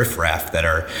us riffraff that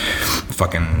are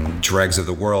fucking dregs of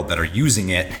the world that are using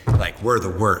it like we're the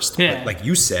worst. Yeah. But like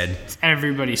you said,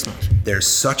 everybody smokes. There's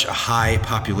such a high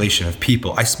population of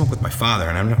people. I smoke with my father,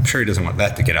 and I'm sure he doesn't want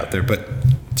that to get out there, but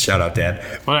shout out, Dad.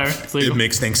 Whatever. It's legal. It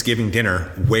makes Thanksgiving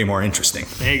dinner way more interesting.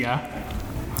 There you go.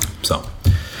 So,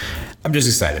 I'm just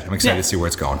excited. I'm excited to see where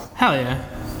it's going. Hell yeah.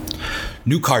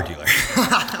 New car dealer.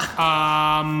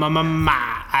 I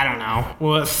I don't know.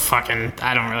 Well,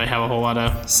 I don't really have a whole lot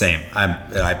of. Same. I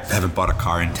haven't bought a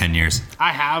car in 10 years.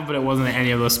 I have, but it wasn't at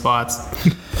any of those spots.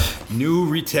 New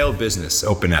retail business,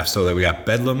 Open F. So that we got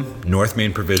Bedlam, North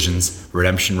Main Provisions,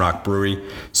 Redemption Rock Brewery,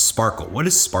 Sparkle. What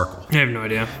is Sparkle? I have no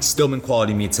idea. Stillman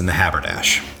Quality Meats and the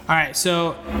Haberdash. All right,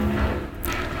 so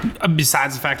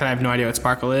besides the fact that I have no idea what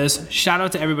Sparkle is, shout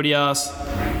out to everybody else.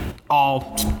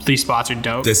 All these spots are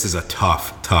dope. This is a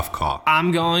tough call.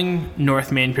 I'm going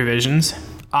North Main Provisions,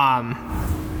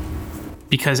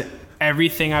 because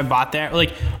everything I bought there,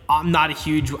 like, I'm not a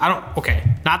huge, not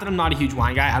that I'm not a huge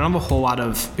wine guy. I don't have a whole lot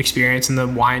of experience in the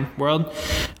wine world.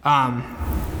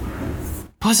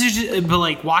 Plus, but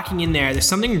like walking in there's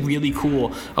something really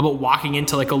cool about walking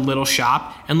into like a little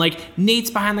shop and like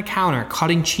Nate's behind the counter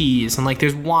cutting cheese and like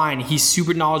there's wine. He's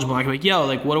super knowledgeable. Like yo,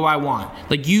 like what do I want?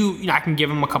 Like you know, I can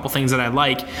give him a couple things that I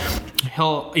like.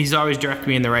 He's always directed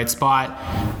me in the right spot.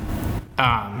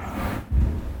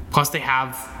 Plus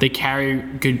they carry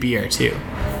good beer too.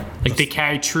 Like they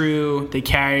carry True, they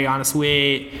carry Honest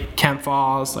Wheat, Kent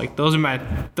Falls. Like those are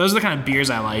the kind of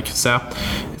beers I like. So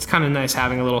it's kind of nice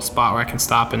having a little spot where I can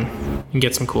stop and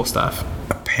get some cool stuff.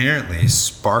 Apparently,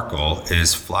 Sparkle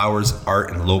is Flowers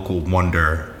Art and Local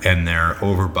Wonder, and they're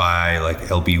over by like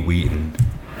LB Wheaton.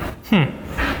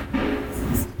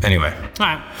 Anyway. All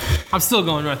right. I'm still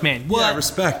going North Main. What? Yeah,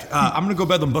 respect. I'm going to go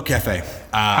Bedlam Book Cafe.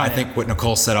 I think what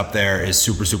Nicole set up there is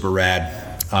super, super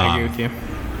rad. I agree with you.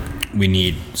 We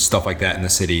need stuff like that in the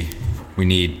city. We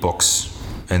need books.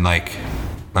 And like,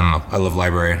 I don't know. I love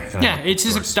library. Yeah, it's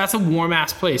just, that's a warm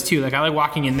ass place too. Like I like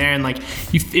walking in there and like,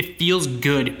 it feels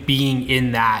good being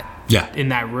in that. Yeah. In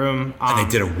that room. And they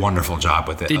did a wonderful job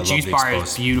with it. The juice bar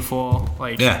is beautiful.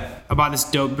 Like, yeah. I bought this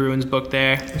dope Bruins book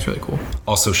there. It's really cool.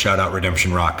 Also, shout out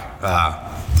Redemption Rock.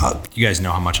 You guys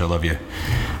know how much I love you.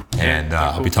 And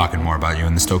I'll be talking more about you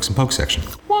in the Stokes and Pokes section.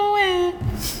 Where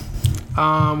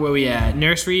we at?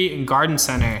 Nursery and Garden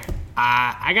Center.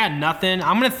 I got nothing.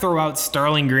 I'm going to throw out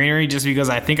Sterling Greenery just because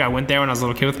I think I went there when I was a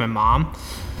little kid with my mom.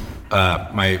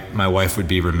 My wife would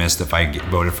be remiss if I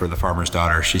voted for the farmer's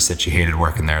daughter. She said she hated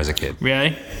working there as a kid.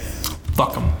 Really?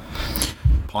 Fuck them.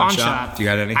 Pawn shop. Do you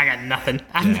got any? I got nothing.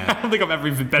 Yeah. I don't think I've ever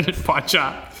even been at a pawn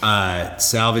shop.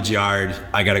 Salvage yard.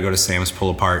 I got to go to Sam's Pull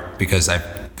Apart because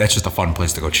that's just a fun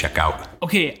place to go check out.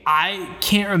 Okay, I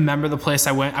can't remember the place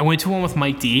I went. I went to one with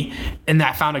Mike D, and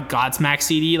I found a Godsmack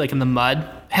CD like in the mud.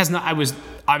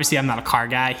 Obviously I'm not a car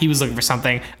guy. He was looking for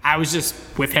something. I was just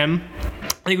with him. I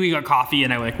think we got coffee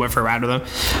and I like went for a ride with him.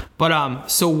 But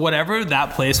so whatever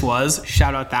that place was,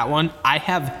 shout out that one. I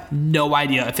have no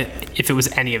idea if it was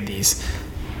any of these.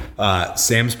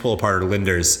 Sam's Pull Apart or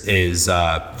Linder's is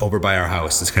over by our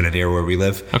house. It's kind of near where we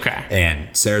live. Okay.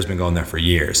 And Sarah's been going there for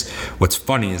years. What's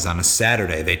funny is on a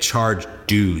Saturday they charge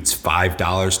dudes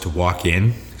 $5 to walk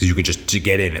in because you could just to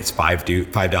get in. It's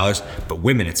 $5, but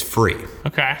women it's free.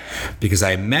 Okay. Because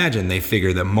I imagine they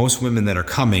figure that most women that are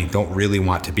coming don't really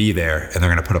want to be there, and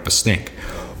they're going to put up a stink.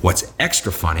 What's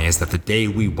extra funny is that the day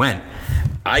we went,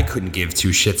 I couldn't give two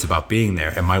shits about being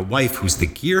there. And my wife, who's the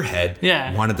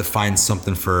gearhead, wanted to find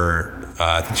something for,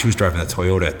 I think she was driving a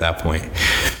Toyota at that point.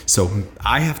 So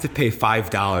I have to pay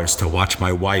 $5 to watch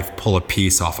my wife pull a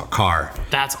piece off a car.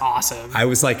 That's awesome. I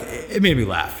was like, it made me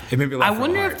laugh. I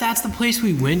wonder if that's the place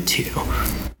we went to.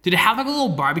 Did it have like a little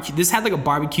barbecue? This had like a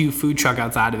barbecue food truck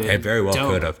outside of it. It very well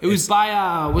could have. It was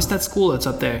by, what's that school that's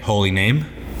up there? Holy Name?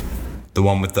 The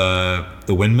one with the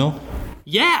windmill?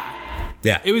 Yeah.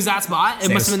 Yeah. It was that spot?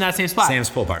 It must have been that same spot. Sam's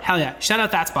Pull Apart. Hell yeah. Shout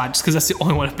out that spot just because that's the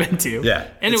only one I've been to. Yeah.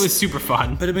 And it was super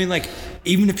fun. But I mean, like,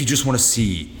 even if you just want to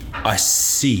see a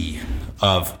sea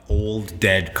of old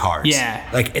dead cars. Yeah.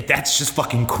 Like, that's just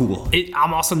fucking cool.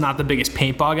 I'm also not the biggest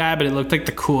paintball guy, but it looked like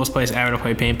the coolest place ever to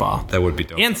play paintball. That would be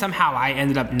dope. And somehow I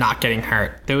ended up not getting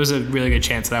hurt. There was a really good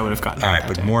chance that I would have gotten hurt. All right,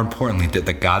 but more importantly, did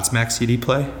the Godsmack CD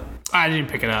play? I didn't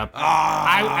pick it up.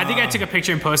 I think I took a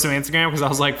picture and posted on Instagram because I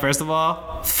was like, first of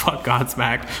all, fuck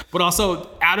Godsmack. But also,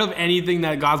 out of anything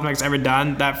that Godsmack's ever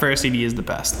done, that first CD is the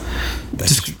best.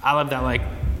 I love that, like,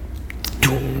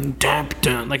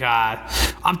 like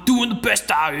I'm doing the best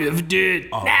I ever did.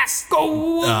 Let's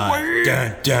go away.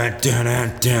 Get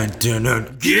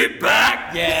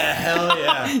back. Yeah, hell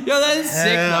yeah. Yo, that is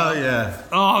sick. Hell yeah.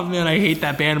 Oh man, I hate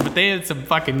that band, but they had some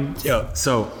fucking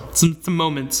some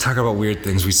moments. Talk about weird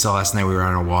things. We saw last night. We were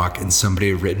on a walk and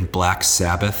somebody had written Black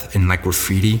Sabbath in like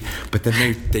graffiti, but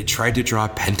then they tried to draw a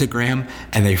pentagram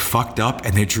and they fucked up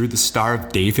and they drew the Star of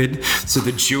David. So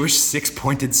the Jewish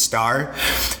 6-pointed star.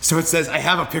 So it says, I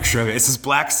have a picture of it. It says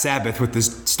Black Sabbath with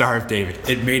this Star of David.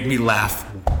 It made me laugh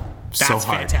so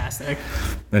hard. That's fantastic.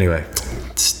 Anyway.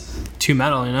 It's too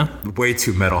metal, you know? Way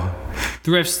too metal.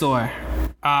 Thrift store.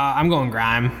 I'm going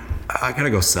Grime. I gotta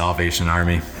go Salvation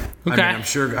Army. Okay. I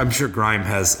mean, I'm sure Grime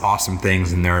has awesome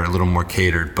things and they're a little more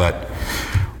catered, but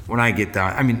when I get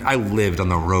down, I mean, I lived on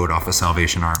the road off of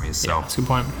Salvation Army, so. Yeah, that's a good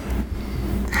point.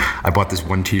 I bought this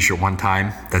one t-shirt one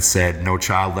time that said "No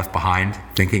Child Left Behind,"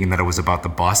 thinking that it was about the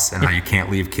bus and how you can't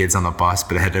leave kids on the bus,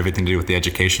 but it had everything to do with the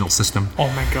educational system. Oh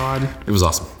my God. It was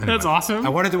awesome. Anyway, That's awesome. I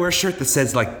wanted to wear a shirt that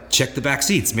says, like, check the back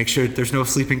seats, make sure there's no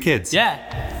sleeping kids.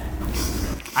 Yeah.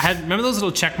 Remember those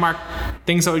little check mark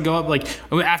things that would go up? Like,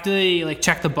 after they, like,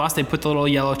 check the bus, they put the little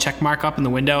yellow check mark up in the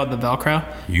window of the Velcro.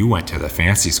 You went to the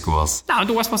fancy schools. No, I went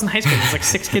to West Boston High School. There's like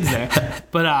 6 kids there.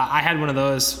 But I had one of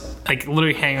those, like,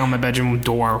 literally hanging on my bedroom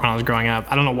door when I was growing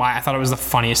up. I don't know why. I thought it was the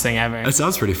funniest thing ever. That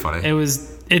sounds pretty funny.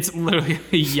 It's literally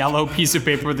a yellow piece of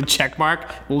paper with a check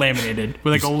mark laminated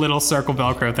with, like, a little circle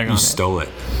Velcro thing on it. You stole it.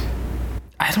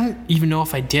 I don't even know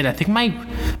if I did. I think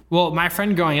my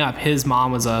friend growing up, his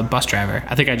mom was a bus driver.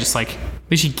 I think I just, like,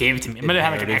 at least she gave it to me. I might have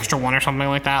had, like, an extra one or something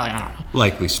like that. Like, I don't know.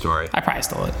 Likely story. I probably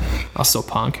stole it. I was so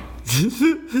punk.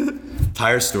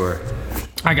 Tire store.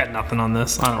 I got nothing on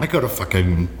this. I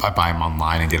buy them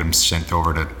online and get them sent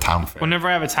over to town fair. Whenever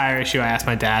I have a tire issue, I ask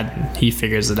my dad. He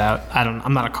figures it out.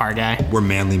 I'm not a car guy. We're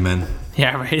manly men.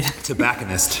 Yeah, right.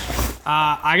 Tobacconist.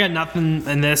 I got nothing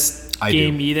in this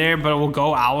game either, but we'll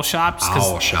go Owl Shop.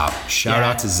 Owl Shop. Shout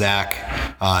out to Zach.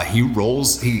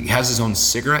 He has his own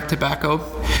cigarette tobacco.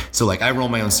 So, like, I roll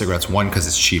my own cigarettes, one, because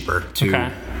it's cheaper. Two,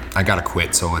 okay. I gotta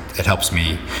quit, so it helps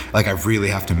me. Like, I really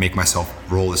have to make myself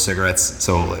roll the cigarettes.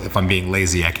 So if I'm being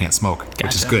lazy, I can't smoke,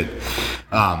 which is good.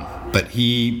 But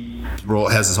he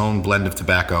has his own blend of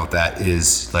tobacco that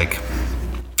is, like,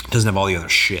 doesn't have all the other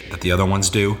shit that the other ones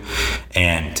do,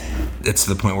 and it's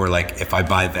to the point where, like, if I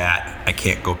buy that, I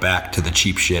can't go back to the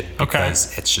cheap shit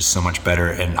because it's just so much better,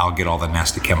 and I'll get all the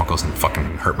nasty chemicals and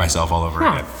fucking hurt myself all over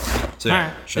again. So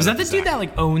yeah, right. Is that the dude that,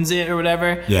 like, owns it or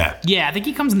whatever? Yeah. Yeah, I think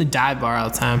he comes in the dive bar all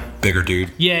the time. Bigger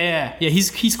dude. Yeah.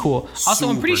 He's cool. Also,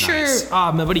 I'm pretty sure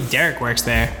my buddy Derek works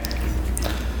there.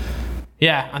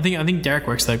 Yeah, I think Derek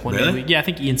works like one day a week. Yeah, I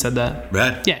think Ian said that.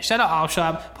 Rad. Yeah, shout out Owl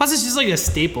Shop. Plus, it's just like a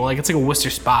staple. Like, it's like a Worcester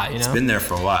spot, you know? It's been there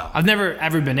for a while. I've never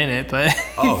ever been in it, but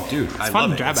oh, dude, I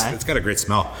love it. It's got a great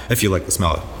smell. If you like the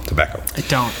smell of tobacco. I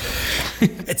don't.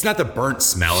 It's not the burnt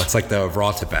smell. It's like the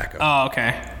raw tobacco. Oh,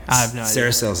 okay. I have no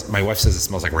idea. My wife says it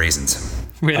smells like raisins.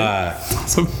 Really?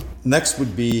 Next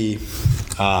would be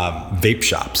vape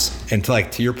shops. And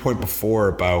to your point before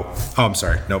about... Oh, I'm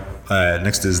sorry. Nope.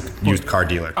 Next is used car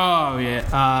dealer. Oh, yeah.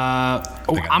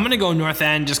 I'm going to go North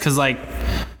End just because, like...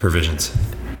 Provisions.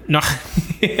 No.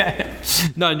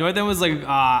 No, North End was like...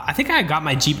 I think I got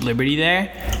my Jeep Liberty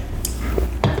there.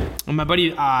 And my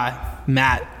buddy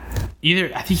Matt...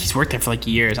 I think he's worked there for like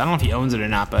years. I don't know if he owns it or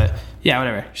not, but yeah,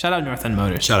 whatever. Shout out North End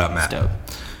Motors. Shout out Matt. Dope.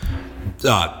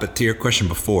 But to your question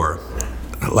before...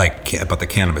 like about the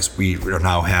cannabis, we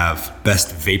now have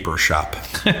best vapor shop.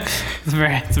 It's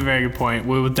a very good point.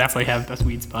 We will definitely have best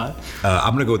weed spot.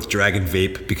 I'm gonna go with Dragon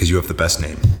Vape because you have the best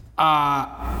name.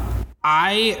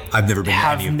 I've never been.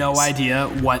 Have no idea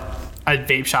what a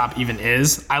vape shop even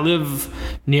is. I live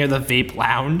near the vape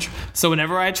lounge, so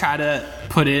whenever I try to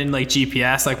put in like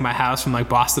GPS, like my house from like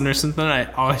Boston or something,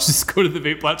 I always just go to the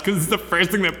vape lounge because it's the first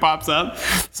thing that pops up.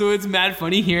 So it's mad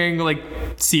funny hearing like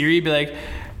Siri be like,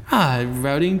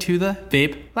 routing to the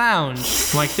vape lounge.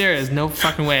 I'm like, there is no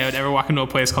fucking way I would ever walk into a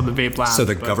place called the vape lounge. So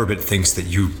the government thinks that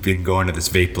you've been going to this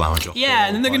vape lounge. Yeah,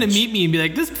 and then they're gonna meet me and be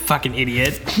like, this fucking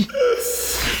idiot.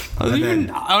 I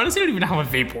honestly don't even know how a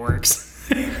vape works.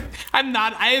 I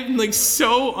am like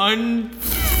so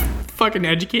fucking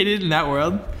educated in that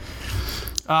world.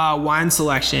 Wine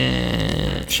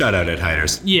selection. Shout out Ed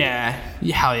Hiders. Yeah,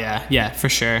 hell yeah. Yeah, for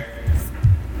sure.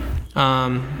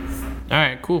 All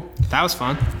right, cool. That was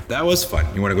fun.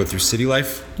 You want to go through city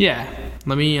life? Yeah.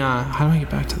 Let me, how do I get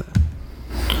back to that?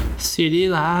 City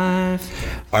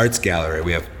life. Arts Gallery.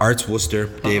 We have Arts Worcester,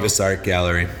 Davis Art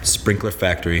Gallery, Sprinkler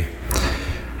Factory,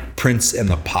 Prince and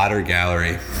the Potter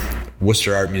Gallery,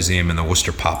 Worcester Art Museum, and the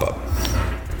Worcester Pop-Up.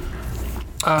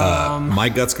 My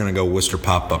gut's going to go Worcester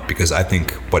Pop-Up because I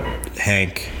think what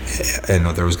Hank and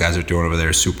those guys are doing over there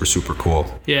is super, super cool.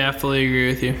 Yeah, I fully agree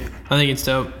with you. I think it's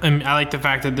dope. I like the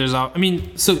fact that there's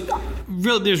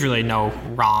there's really no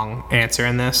wrong answer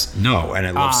in this. No, and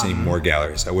I love seeing more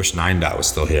galleries. I wish 9 Dot was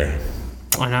still here.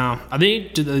 I know. Are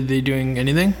they doing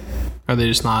anything? Or are they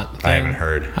just not a thing? I haven't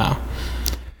heard. Oh.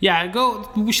 Yeah,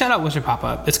 shout out Worcester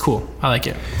Pop-Up. It's cool. I like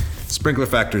it. Sprinkler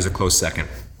Factory is a close second.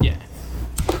 Yeah.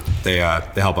 They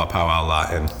help out Powwow a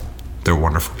lot, and they're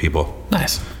wonderful people.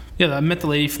 Nice. Yeah, I met the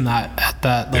lady from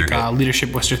that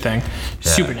leadership Worcester thing.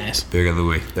 Super nice. Big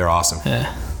Louie. They're awesome.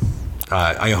 Yeah.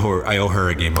 I owe her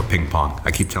a game of ping pong.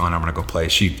 I keep telling her I'm gonna go play.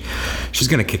 She's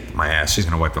gonna kick my ass. She's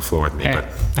gonna wipe the floor with me. Hey, But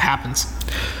it happens.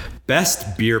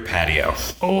 best beer patio.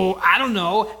 Oh, I don't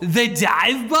know. The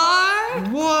dive bar?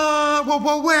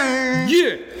 Whoa, where?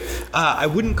 Yeah. I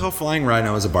wouldn't call Flying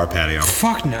Rhino as a bar patio.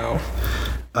 Fuck no.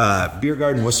 Beer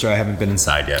Garden Worcester, I haven't been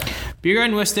inside yet. Beer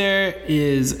Garden Worcester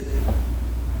is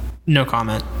no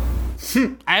comment.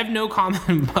 I have no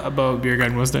comment about Beer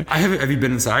Garden Worcester. Have you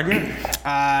been inside yet?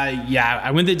 Yeah,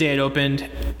 I went the day it opened.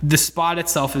 The spot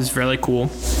itself is really cool.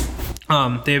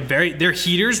 Their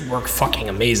heaters work fucking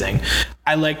amazing.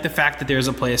 I like the fact that there's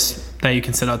a place that you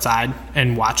can sit outside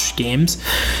and watch games.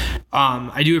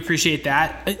 I do appreciate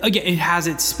that. Again, it has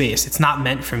its space. It's not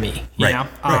meant for me, you know?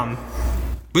 Right.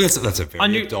 Well, that's a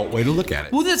very adult way to look at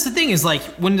it. Well, that's the thing is like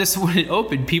when it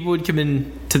opened, people would come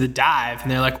in to the dive and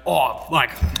they're like, "Oh, like,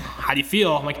 how do you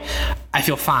feel?" I'm like, "I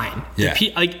feel fine." Yeah.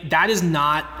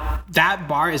 That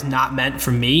bar is not meant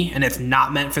for me, and it's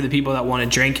not meant for the people that want to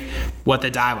drink what the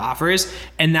dive offers,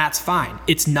 and that's fine.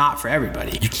 It's not for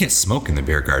everybody. You can't smoke in the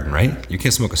beer garden, right? You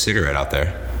can't smoke a cigarette out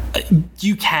there.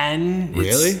 You can.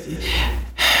 Really?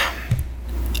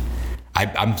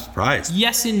 I'm surprised.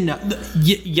 Yes and no.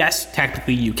 Yes,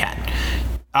 technically you can.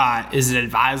 Is it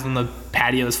advised when the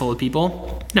patio is full of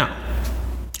people? No.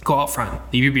 Go out front.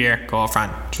 Leave your beer. Go out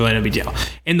front. It's really no big deal.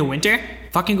 In the winter,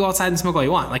 fucking go outside and smoke all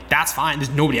you want. Like, that's fine. There's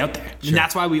nobody out there. Sure. And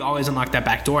that's why we always unlock that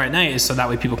back door at night, is so that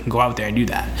way people can go out there and do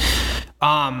that.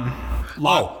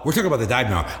 We're talking about the dive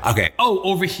now. Okay. Oh,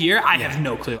 over here, I have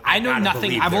no clue. I know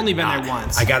nothing. I've only been there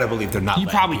once. I gotta believe they're not. You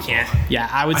probably can't. Yeah,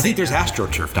 I think there's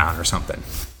AstroTurf down or something.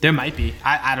 There might be.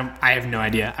 I have no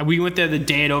idea. We went there the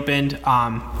day it opened.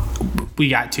 We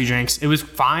got 2 drinks. It was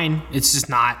fine. It's just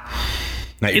not.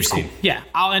 It's cool. Yeah,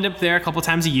 I'll end up there a couple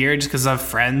times a year just because I have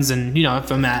friends, and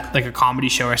if I'm at like a comedy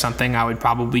show or something, I would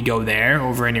probably go there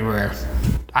over anywhere.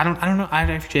 I don't know. I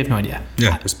actually have no idea.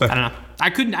 Yeah, respect. I don't know.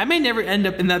 I may never end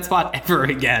up in that spot ever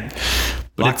again.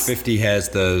 Block 50 has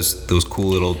those cool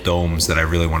little domes that I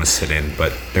really want to sit in,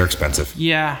 but they're expensive.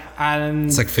 Yeah.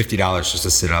 It's like $50 just to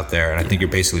sit out there, and I think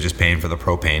you're basically just paying for the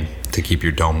propane to keep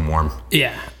your dome warm.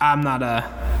 Yeah, I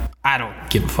don't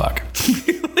give a fuck.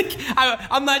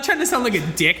 I'm not trying to sound like a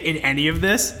dick in any of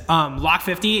this. Lock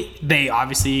 50, they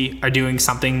obviously are doing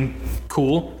something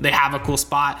cool. They have a cool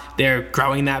spot. They're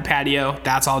growing that patio.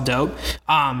 That's all dope.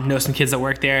 Know some kids that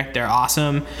work there. They're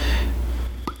awesome.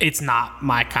 It's not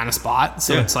my kind of spot,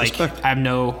 so it's like respect. I have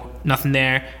nothing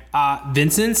there.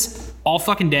 Vincent's all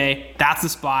fucking day. That's the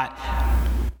spot.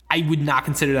 I would not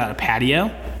consider that a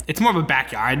patio. It's more of a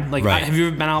backyard. Like, right. Have you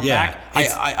ever been out back?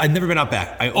 I've never been out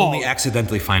back. I only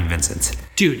accidentally find Vincent's.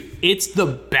 Dude, it's the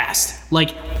best. Like,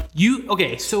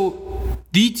 so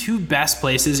the 2 best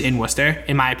places in Worcester,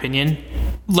 in my opinion,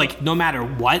 like, no matter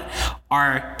what,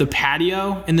 are the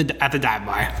patio and at the dive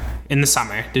bar in the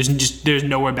summer. There's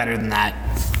nowhere better than that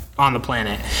on the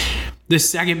planet. The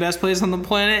second best place on the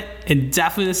planet, and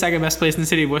definitely the second best place in the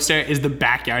city of Worcester, is the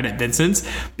backyard at Vincent's,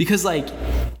 because like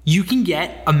you can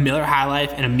get a Miller High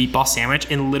Life and a meatball sandwich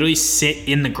and literally sit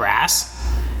in the grass,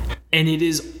 and it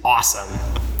is awesome.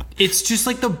 It's just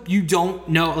like you don't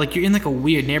know, like you're in like a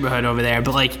weird neighborhood over there,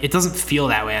 but like it doesn't feel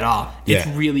that way at all. It's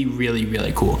really, really,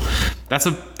 really cool. That's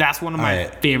one of my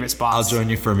favorite spots. I'll join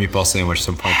you for a meatball sandwich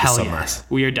some point this summer. Yes.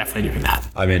 We are definitely doing that.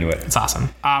 I'm into it. It's awesome.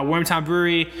 Wormtown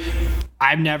Brewery.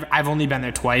 I've only been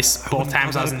there twice. Both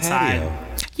times I was inside. Patio.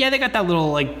 Yeah, they got that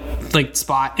little like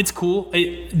spot. It's cool.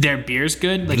 Their beer's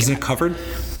good. Like, isn't it covered?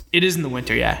 It is in the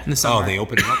winter, yeah. In the summer. Oh, they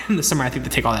open it up? In the summer, I think they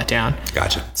take all that down.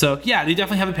 Gotcha. So, yeah, they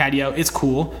definitely have a patio. It's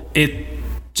cool. It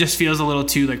just feels a little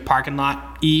too, like, parking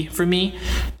lot-y for me.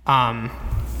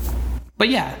 But,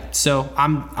 yeah, so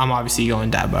I'm obviously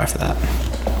going dive bar for that.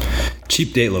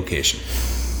 Cheap date location.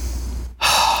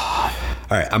 All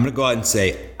right, I'm going to go out and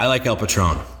say I like El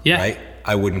Patron. Yeah. Right?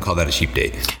 I wouldn't call that a cheap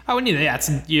date. I wouldn't either. Yeah,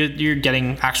 you're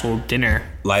getting actual dinner.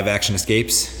 Live action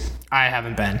escapes. I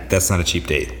haven't been. That's not a cheap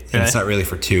date. Really? And it's not really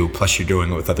for 2, plus you're doing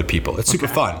it with other people. It's super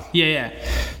fun. Yeah.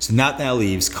 So that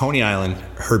leaves Coney Island,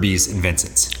 Herbie's, and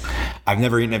Vincent's. I've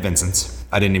never eaten at Vincent's.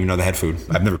 I didn't even know they had food.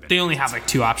 I've never been. They only have like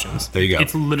 2 options. There you go.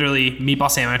 It's literally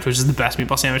meatball sandwich, which is the best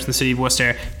meatball sandwich in the city of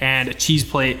Worcester, and a cheese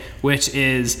plate, which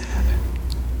is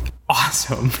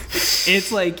awesome.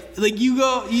 It's like you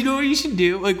go, you know what you should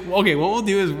do? Like, okay, what we'll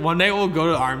do is one night we'll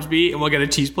go to Armsby and we'll get a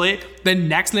cheese plate. Then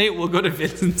next night we'll go to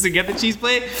Vincent's and get the cheese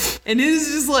plate. And it is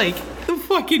just like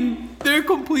they're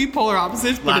complete polar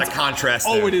opposites. A lot of contrast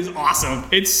there. Oh, it is awesome.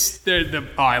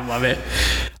 I love it.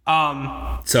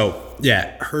 So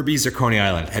yeah, Herbie's or Coney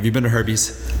Island. Have you been to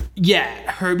Herbie's? Yeah,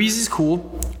 Herbie's is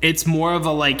cool. It's more of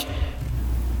a like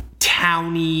town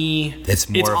county. It's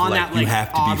more of on like that, you have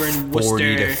to Auburn, be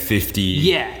 40 Worcester. to 50.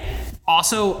 Yeah.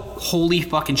 Also, holy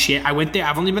fucking shit! I went there.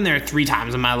 I've only been there 3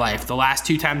 times in my life. The last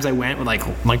 2 times I went were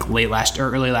like late last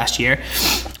or early last year,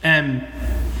 and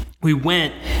we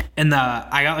went and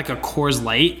I got like a Coors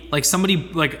Light. Like somebody,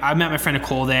 like I met my friend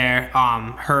Nicole there.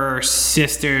 Her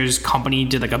sister's company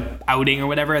did like a outing or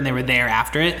whatever, and they were there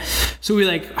after it. So we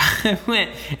like I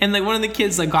went and like one of the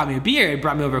kids like got me a beer. It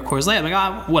brought me over a Coors Light. I'm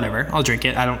like, whatever, I'll drink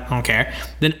it. I don't care.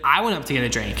 Then I went up to get a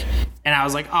drink. And I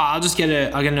was like, I'll get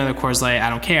another Coors Light.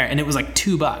 I don't care. And it was like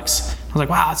 $2. I was like,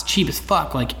 wow, it's cheap as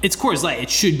fuck. Like, it's Coors Light.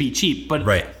 It should be cheap. But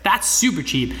that's super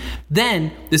cheap.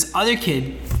 Then this other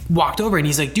kid walked over and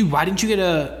he's like, dude, why didn't you get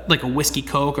a whiskey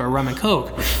Coke or a rum and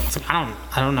Coke? I was like,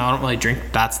 I don't know. I don't really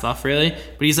drink that stuff really.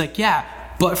 But he's like, yeah,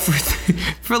 but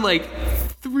for like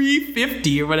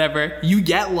 $3.50 or whatever, you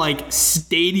get like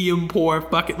stadium pour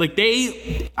fucking, like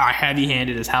they are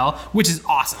heavy-handed as hell, which is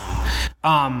awesome.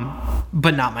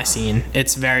 But not my scene.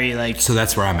 It's very like, so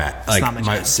that's where I'm at.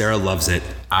 Like Sarah loves it.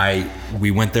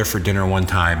 We went there for dinner one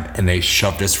time and they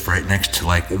shoved us right next to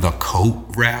like the coat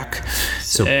rack.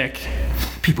 Sick. So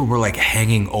people were like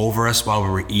hanging over us while we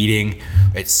were eating.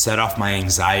 It set off my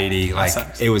anxiety. Like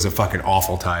it was a fucking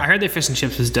awful time. I heard their fish and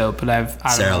chips was dope, but I don't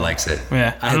Sarah know. likes it.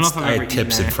 Yeah, I don't know if I've ever had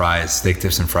tips eaten and fries, steak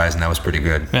tips and fries, and that was pretty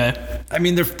good. Yeah. I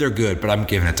mean, they're good, but I'm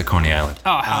giving it to Coney Island.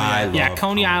 Oh hell yeah! I Yeah, love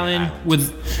Coney Island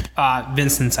with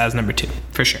Vincent's as number 2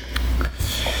 for sure.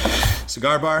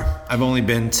 Cigar bar. I've only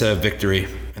been to Victory,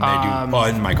 and they do.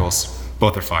 And Michael's.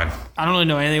 Both are fine. I don't really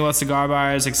know anything about cigar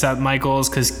bars except Michael's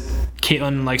because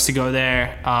Caitlin likes to go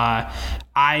there.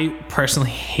 I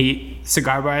personally hate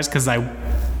cigar bars because I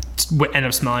end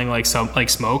up smelling like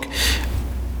smoke,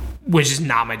 which is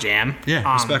not my jam.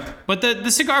 Yeah, respect. But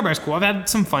the cigar bar is cool. I've had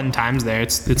some fun times there.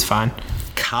 It's fun.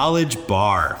 College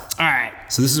bar. All right.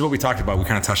 So this is what we talked about. We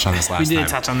kind of touched on this last time. We did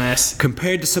touch on this.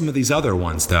 Compared to some of these other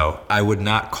ones, though, I would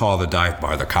not call the dive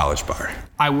bar the college bar.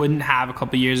 I wouldn't have a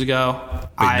couple years ago.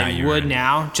 I would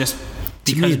now just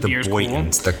because beer's cool.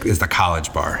 Is the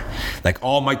college bar. Like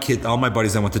all my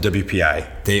buddies that went to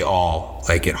WPI, they all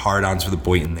like get hard-ons for the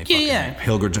Boynton. They fucking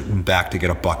pilgrim back to get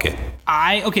a bucket.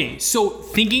 So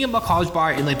thinking about college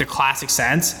bar in like the classic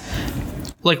sense,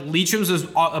 like Leitrim's was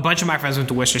a bunch of my friends went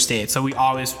to Worcester State, so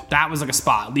that was like a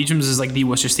spot. Leitrim's is like the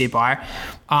Worcester State bar,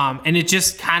 and it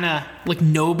just kind of like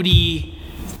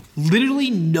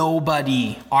literally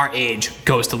nobody our age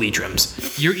goes to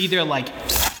Leitrim's. You're either like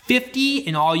 50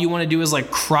 and all you want to do is like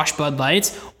crush Bud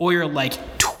Lights, or you're like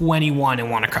 21 and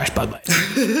want to crush Bud Lights.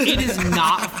 It is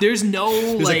not. There's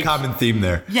a common theme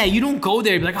there. Yeah, you don't go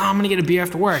there and be like, I'm gonna get a beer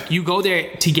after work. You go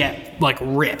there to get like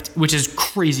ripped, which is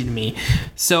crazy to me.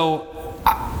 So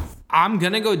I'm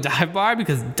gonna go dive bar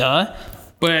because duh.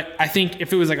 But I think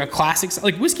if it was like a classic,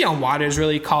 like Whiskey on Water is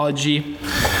really college-y.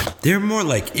 They're more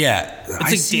like,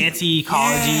 it's dancey,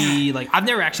 college-y. Yeah. Like I've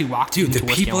never actually walked. Dude, the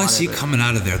people I see coming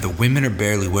out of there, the women are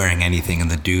barely wearing anything,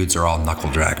 and the dudes are all knuckle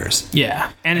draggers.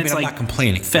 Yeah, and it's like I'm not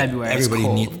complaining. February. Everybody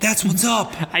needs. That's what's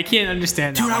up. I can't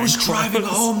understand. Dude, I was driving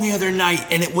home the other night,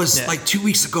 and it was like 2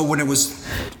 weeks ago when it was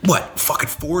fucking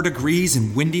 4 degrees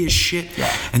and windy as shit.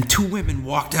 Yeah. And 2 women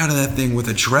walked out of that thing with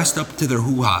a dressed up to their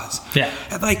hoo-has. Yeah.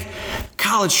 And like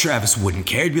college Travis wouldn't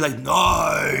care. He'd be like,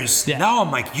 nice. Yeah. Now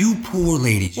I'm like, you poor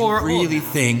ladies. You really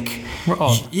think we're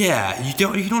old. Yeah, you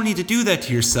don't need to do that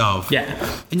to yourself. Yeah.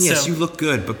 And yes, you look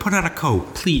good, but put on a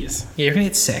coat. Please. Yeah, you're gonna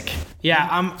get sick. Yeah,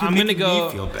 I'm gonna go.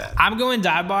 Me feel bad. I'm going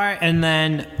dive bar, and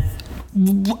then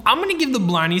I'm gonna give the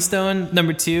Blarney Stone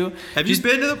number 2. Have you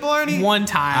been to the Blarney? One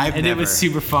time, I've never. It was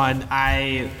super fun.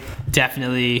 I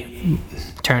definitely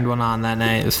turned one on that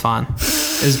night. It was fun.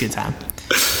 It was a good time.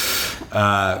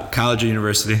 College or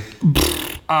university?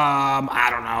 I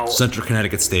don't know. Central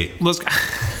Connecticut State. Let's go.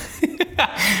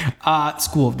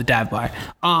 School of the dive bar.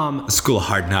 School of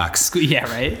Hard Knocks. Yeah,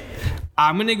 right.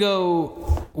 I'm gonna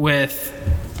go with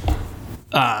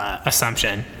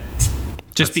Assumption.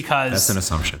 Just because that's an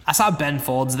assumption. I saw Ben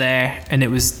Folds there and it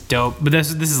was dope. But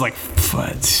this is like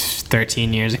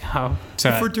 13 years ago. So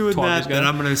if we're doing that, then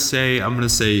I'm gonna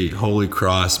say Holy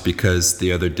Cross because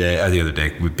the other day,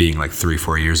 being like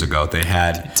 3-4 years ago, they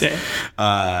had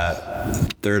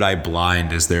Third Eye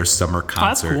Blind as their summer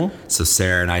concert. Oh, that's cool. So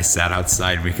Sarah and I sat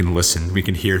outside and we can listen. We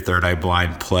can hear Third Eye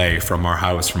Blind play from our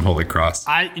house from Holy Cross.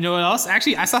 You know what else?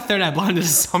 Actually, I saw Third Eye Blind at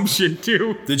Assumption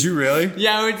too. Did you really?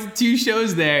 Yeah, I went to 2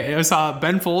 shows there. And I saw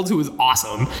Ben Folds, who was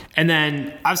awesome. And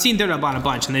then I've seen Third Eye Blind a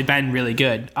bunch and they've been really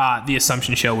good. The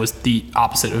Assumption show was the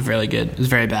opposite of really good. It was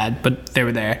very bad, but they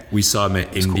were there. We saw them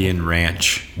at Indian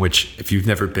Ranch, which if you've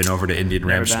never been over to Indian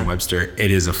Ranch in Webster,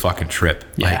 it is a fucking trip.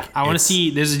 Yeah, I want to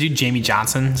see. There's a dude, Jamie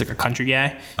Johnson. He's like a country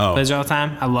guy. Plays there all the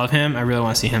time. I love him. I really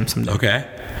want to see him someday. Okay.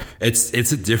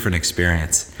 It's a different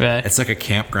experience. Right. It's like a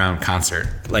campground concert.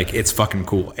 Like, it's fucking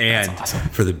cool. And awesome.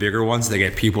 for the bigger ones, they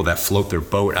get people that float their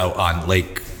boat out on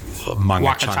Lake Manga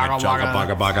Changa Jaga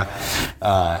Baga Baga.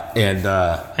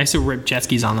 I used to rip jet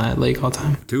skis on that lake all the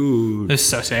time. Dude. It was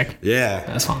so sick. Yeah.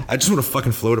 That's fun. I just want to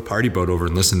fucking float a party boat over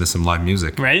and listen to some live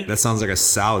music. Right? That sounds like a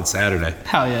solid Saturday.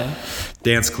 Hell yeah.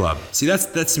 Dance club. See, that's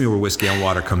to me where Whiskey on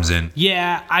Water comes in.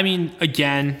 Yeah, I mean,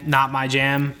 again, not my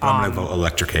jam. I'm going to vote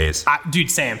Electric Haze. Dude,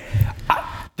 same.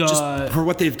 Just for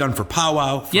what they've done for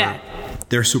Powwow.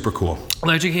 They're super cool.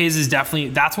 Electric Haze is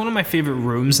that's one of my favorite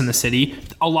rooms in the city.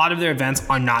 A lot of their events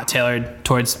are not tailored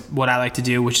towards what I like to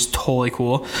do, which is totally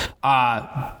cool.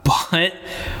 But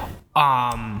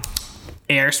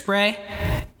Airspray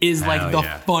is like the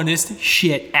funnest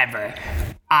shit ever.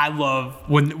 I love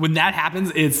when that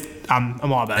happens. I'm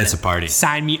all about it. It's a party.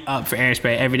 Sign me up for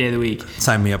Airspray every day of the week.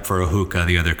 Sign me up for a hookah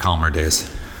the other calmer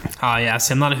days. Oh yeah,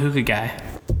 see, I'm not a hookah guy.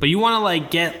 But you want to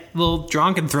like get a little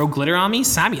drunk and throw glitter on me?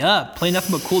 Sign me up. Play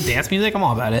nothing but cool dance music. I'm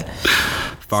all about it.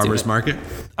 Farmers Market.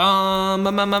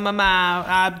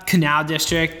 Canal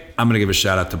District. I'm gonna give a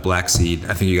shout out to Black Seed.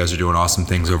 I think you guys are doing awesome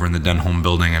things over in the Denholm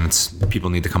building, and people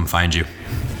need to come find you.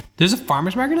 There's a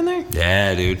farmers market in there?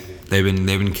 Yeah, dude. They've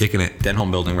been kicking it.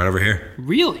 Denholm building right over here.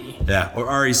 Really? Yeah, or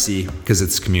REC because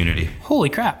it's community. Holy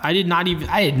crap! I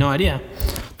had no idea.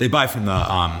 They buy from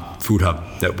the food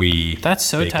hub that we. That's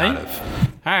so tight.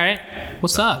 All right,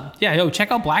 what's up? Yeah,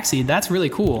 check out Black Seed. That's really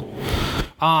cool.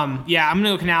 Yeah, I'm gonna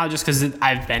go Canal just because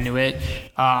I've been to it.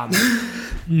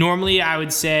 Normally, I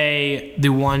would say the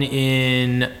one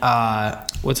in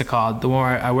what's it called? The one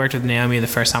where I worked with Naomi the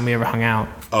first time we ever hung out.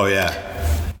 Oh yeah.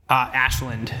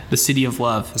 Ashland, the City of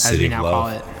Love, as we now call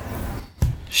it.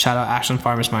 Shout out Ashland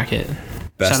Farmers Market.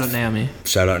 Shout out Naomi.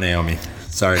 Shout out Naomi.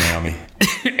 Sorry, Naomi.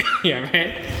 Yeah,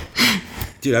 right.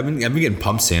 Dude, I've been getting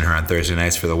pumped seeing her on Thursday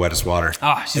nights for the wettest water.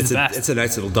 Oh, she's the best. It's a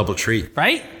nice little double treat.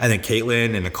 Right? I think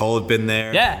Caitlin and Nicole have been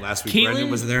there. Yeah. Last week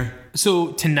Brendan was there.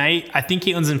 So tonight, I think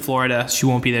Caitlin's in Florida. She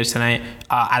won't be there tonight.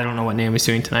 I don't know what Naomi's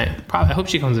doing tonight. Probably. I hope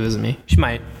she comes to visit me. She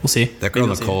might. We'll see. That girl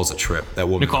Nicole's a trip. That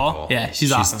woman Nicole? Yeah,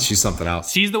 she's awesome. She's something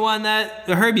else. She's the one the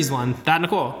Herbie's one. That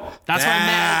Nicole. That's why I'm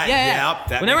mad. Yeah.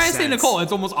 Yep, whenever I say Nicole,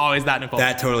 it's almost always that Nicole.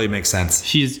 That totally makes sense.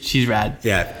 She's rad.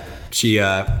 Yeah. She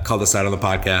called us out on the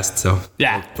podcast, so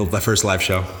yeah, the first live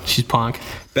show. She's punk.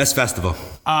 Best festival.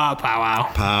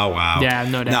 Powwow. Yeah,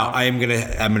 no doubt. Now I'm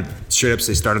gonna straight up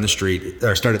say start on the street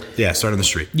or start on the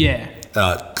street. Yeah.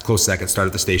 Close second. Start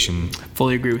at the station.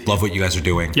 Fully agree with you. Love what you guys are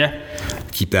doing. Yeah.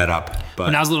 Keep that up. But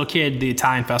when I was a little kid, the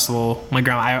Italian festival,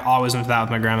 I always went to that with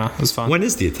my grandma. It was fun. When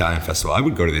is the Italian festival? I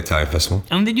would go to the Italian festival.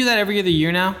 Don't they do that every other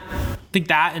year now? I think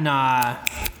that and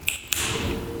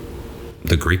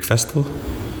the Greek festival.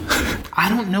 I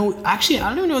don't know. Actually, I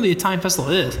don't even know what the Italian festival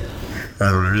is.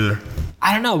 I don't know either.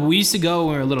 I don't know. We used to go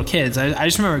when we were little kids. I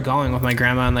just remember going with my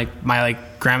grandma and my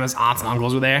grandma's aunts and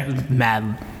uncles were there. It was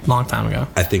mad long time ago.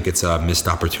 I think it's a missed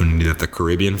opportunity that the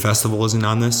Caribbean Festival isn't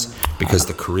on this because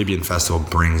the Caribbean Festival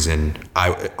brings in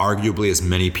arguably as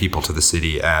many people to the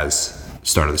city as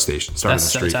Start of the Station. Start of the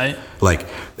Street. That's so tight. Like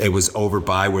it was over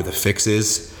by where the Fix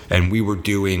is, and we were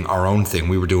doing our own thing.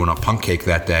 We were doing a punk cake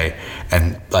that day,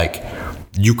 and like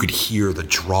you could hear the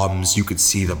drums, you could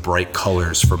see the bright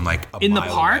colors from like in the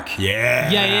park. Away.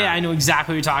 Yeah, I know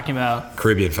exactly what you're talking about.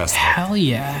 Caribbean Festival. Hell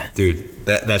yeah, dude,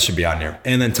 that should be on there.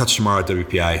 And then Touch Tomorrow at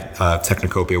WPI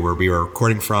Technocopia, where we were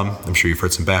recording from. I'm sure you've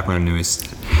heard some background noise.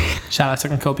 Shout out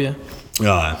Technocopia.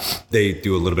 They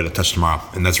do a little bit of Touch Tomorrow,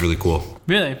 and that's really cool.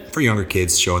 Really? For younger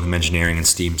kids, showing them engineering and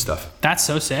STEAM stuff. That's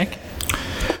so sick.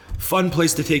 Fun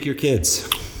place to take your kids.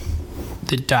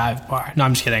 The dive bar. No,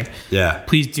 I'm just kidding. Yeah.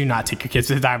 Please do not take your kids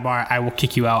to the dive bar. I will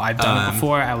kick you out. I've done it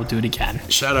before. I will do it again.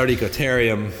 Shout out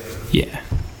Ecotarium. Yeah.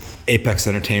 Apex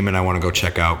Entertainment, I want to go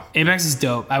check out. Apex is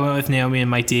dope. I went with Naomi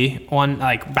and Mike D.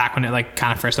 Back when it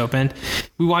kind of first opened.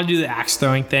 We wanted to do the axe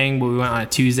throwing thing, but we went on a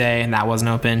Tuesday and that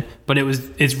wasn't open. But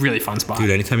it's really fun spot. Dude,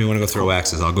 anytime you want to go throw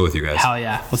axes, I'll go with you guys. Hell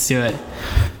yeah, let's do it.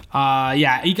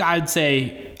 I'd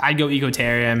say I'd go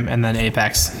Ecotarium and then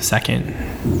Apex second.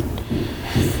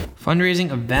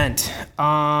 Fundraising event.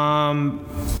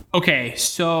 Okay,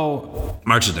 so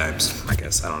March of Dimes, I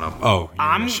guess. I don't know. Oh,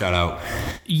 I'm shout out.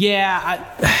 Yeah.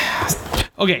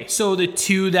 Okay, so the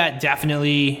two that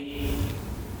definitely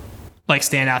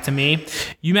stand out to me,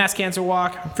 UMass Cancer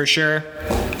Walk for sure.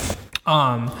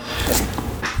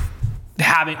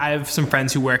 I have some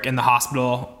friends who work in the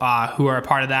hospital who are a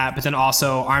part of that, but then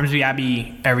also Armsby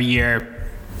Abbey every year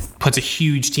puts a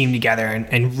huge team together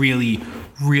and really,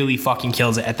 really fucking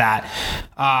kills it at that.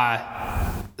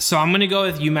 So I'm gonna go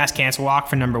with UMass Cancer Walk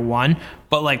for number 1,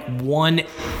 but like one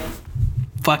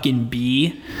fucking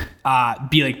Be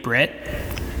Like Brit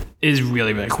is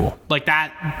really, really cool. Like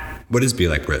that. What is Be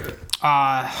Like Brit?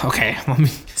 Okay. Let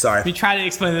me try to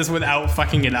explain this without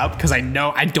fucking it up, because I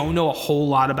don't know a whole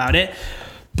lot about it.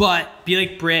 But Be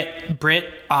Like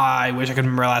Brit, I wish I could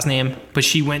remember her last name, but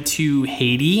she went to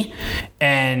Haiti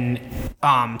and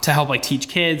to help like teach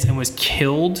kids, and was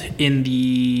killed in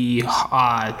the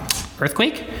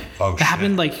earthquake. Oh, that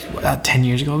happened like 10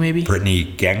 years ago, maybe. Brittany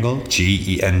Gengel,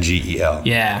 Gengel.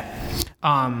 Yeah.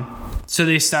 So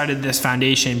they started this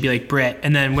foundation, Be Like Brit,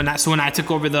 and then when I took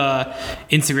over the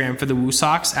Instagram for the Woo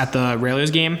Sox at the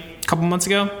Railers game a couple months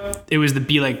ago, it was the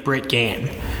Be Like Brit game.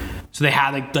 So they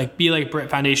had like Be Like Brit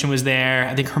Foundation was there.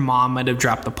 I think her mom might have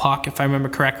dropped the puck, if I remember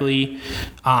correctly.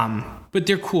 But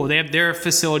they're cool. Their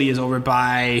facility is over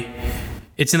by,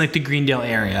 it's in like the Greendale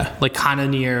area, like kind of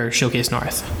near Showcase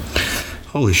North.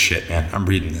 Holy shit, man. I'm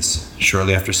reading this.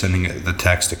 Shortly after sending the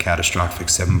text, a catastrophic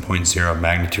 7.0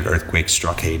 magnitude earthquake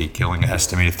struck Haiti, killing an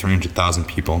estimated 300,000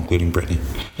 people, including Brittany.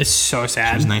 It's so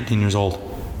sad. She was 19 years old.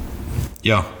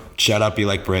 Yo, shout out Be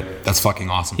Like Brit. That's fucking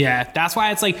awesome. Yeah, that's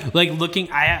why it's like looking,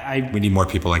 we need more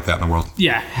people like that in the world.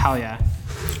 Yeah, hell yeah.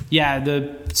 Yeah,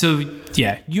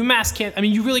 UMass can't, I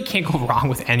mean, you really can't go wrong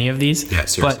with any of these. Yeah,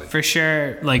 seriously. But for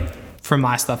sure, like, for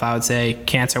my stuff, I would say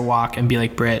Cancer Walk and Be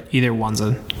Like Brit. Either one's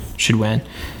should win.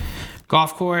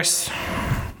 Golf course.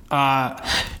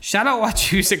 Shout out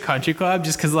Wachusett Country Club,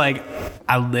 just because, like,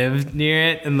 I lived near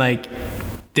it, and, like,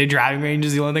 their driving range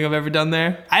is the only thing I've ever done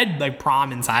there. I had, like,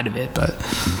 prom inside of it, but...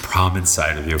 Prom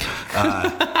inside of you.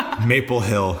 Maple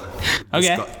Hill.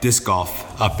 Okay. Disc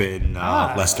golf up in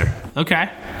Leicester. Okay.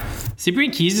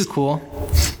 Cyprian Keys is cool.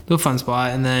 Little fun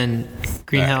spot. And then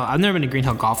Green Hill. I've never been to Green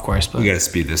Hill Golf Course, but... We got to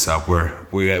speed this up.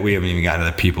 We haven't even gotten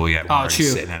to the people yet. We're true.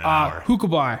 Sitting at an hour. Hookah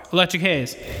Bar. Electric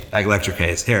Haze. Like Electric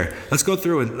Haze. Here, let's go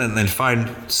through and then find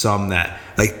some that...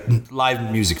 Like,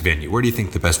 live music venue. Where do you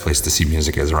think the best place to see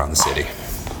music is around the city?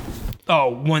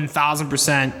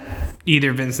 1,000%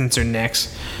 either Vincent's or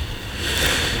Nick's.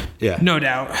 Yeah. No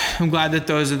doubt. I'm glad that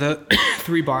those are the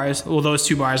 3 bars. Well, those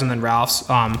 2 bars and then Ralph's.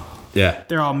 Yeah.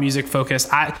 They're all music focused.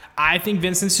 I think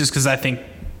Vincent's, just because I think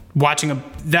watching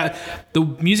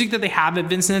the music that they have at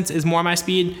Vincent's is more my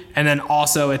speed, and then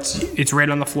also it's right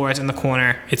on the floor, it's in the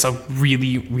corner. It's a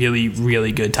really, really,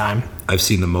 really good time. I've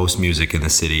seen the most music in the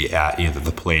city at either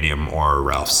the Palladium or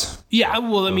Ralph's. Yeah,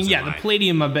 well, I mean, the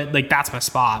Palladium, I bet, like, that's my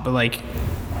spot, but like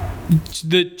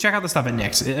check out the stuff at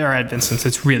Nick's or at Vincent's.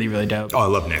 It's really, really dope. Oh, I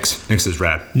love Nick's. Nick's is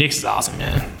rad. Nick's is awesome,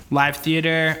 man. Live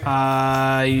theater.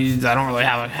 I don't really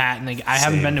have a hat, and I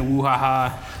haven't been to Woo Ha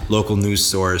Ha. Local news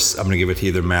source. I'm gonna give it to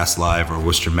either Mass Live or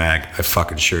Worcester Mag. I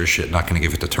fucking sure as shit not gonna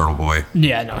give it to Turtle Boy.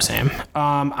 Yeah, no, same.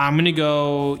 I'm gonna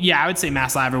go. Yeah, I would say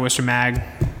Mass Live or Worcester Mag.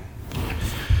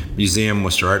 Museum,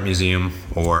 Worcester Art Museum,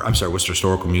 Worcester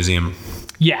Historical Museum.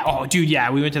 Yeah. Oh, dude. Yeah,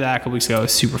 we went to that a couple weeks ago. It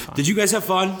was super fun. Did you guys have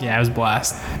fun? Yeah, it was a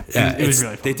blast. Yeah, it was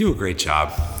really fun. They do a great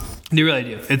job. They really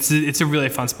do. It's a really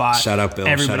fun spot. Shout out Bill.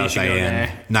 Everybody shout out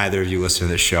Diane. Neither of you listen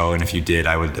to this show, and if you did,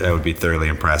 I would be thoroughly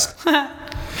impressed.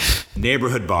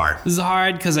 Neighborhood bar. This is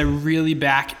hard because I really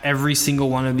back every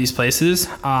single one of these places.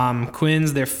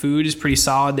 Quinn's, their food is pretty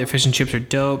solid. Their fish and chips are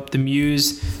dope. The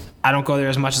Muse, I don't go there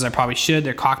as much as I probably should.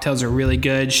 Their cocktails are really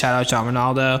good. Shout out John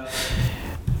Ronaldo.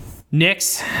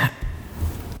 Nick's.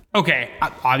 Okay,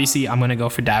 obviously I'm going to go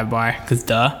for Dive Bar, because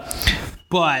duh.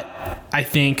 But I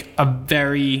think I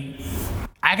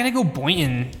got to go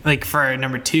Boynton, like, for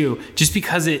number 2, just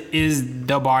because it is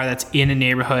the bar that's in a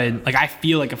neighborhood. Like, I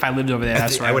feel like if I lived over there,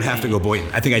 that's where I would have to go Boynton.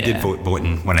 I think I did vote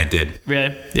Boynton when I did.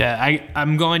 Really? Yeah,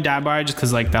 I'm going Dive Bar just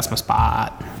because, like, that's my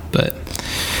spot. But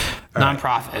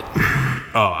nonprofit.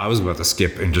 Oh, I was about to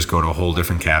skip and just go to a whole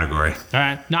different category. All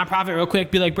right, nonprofit real quick.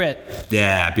 Be Like Brit.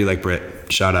 Yeah, Be Like Brit.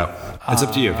 Shout out. It's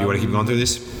up to you if you want to keep going through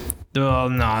this. Well,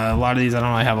 no, a lot of these I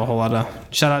don't really have a whole lot of.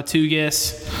 Shout out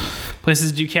Tugis.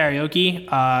 Places to do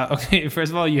karaoke. Okay,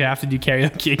 first of all, you have to do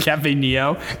karaoke at Cafe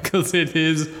Neo because it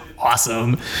is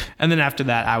awesome. And then after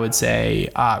that, I would say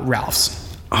Ralph's.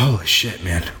 Oh shit,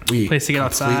 man! We place to get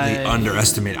completely outside.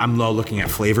 Underestimate. I'm low looking at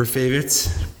flavor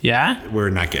favorites. Yeah, we're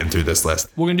not getting through this list.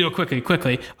 We're gonna do it quickly.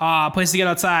 Place to get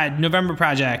outside. November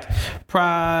Project.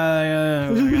 I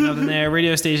got nothing there.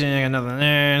 Radio station. I got nothing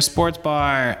there. Sports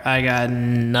bar. I got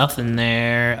nothing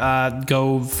there.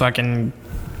 Go fucking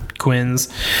Quinn's.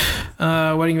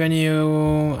 Wedding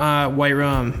venue, white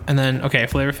rum. And then, okay,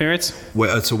 flavor favorites?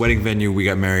 So wedding venue, we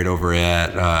got married over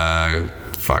at, I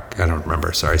don't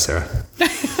remember. Sorry, Sarah.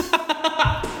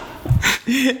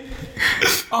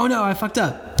 Oh no, I fucked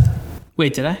up.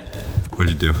 Wait, did I?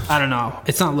 What'd you do? I don't know.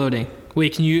 It's not loading.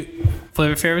 Wait, can you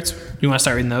flavor favorites? You want to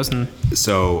start reading those? And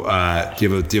So, do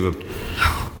you have a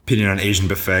opinion on Asian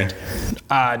buffet?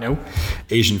 no.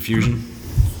 Asian fusion?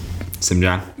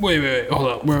 Simjang? Wait.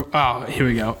 Hold up. Here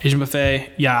we go. Asian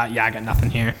buffet. Yeah. I got nothing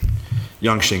here.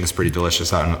 Yangshing is pretty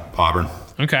delicious out in Auburn.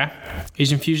 Okay.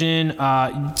 Asian fusion.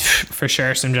 For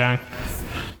sure. Simjang.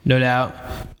 No doubt.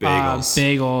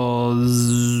 Bagels.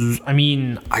 I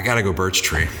mean, I gotta go Birch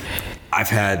Tree. I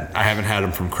haven't had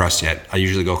them from crust yet. I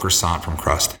usually go croissant from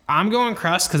crust. I'm going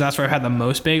crust because that's where I've had the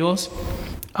most bagels.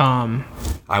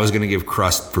 I was gonna give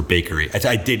crust for bakery.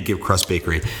 I did give crust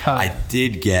bakery. I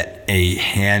did get a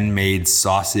handmade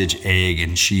sausage, egg,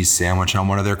 and cheese sandwich on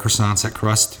one of their croissants at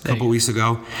Crust a couple weeks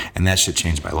ago, and that shit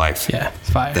changed my life. Yeah, it's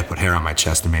fire. That put hair on my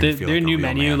chest and made me feel their like new a real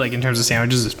menu, man. like in terms of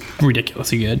sandwiches, is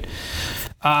ridiculously good.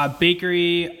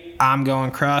 Bakery, I'm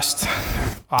going crust.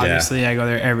 Obviously, I go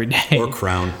there every day. Or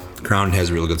Crown. Crown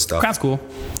has really good stuff. Crown's cool.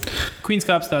 Queen's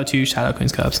Cups though too. Shout out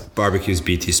Queen's Cups. Barbecue's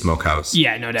BT Smokehouse.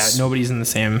 Yeah, no doubt. Nobody's in the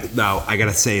same. Now I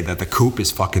gotta say that the coop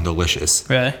is fucking delicious.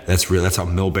 Really? That's how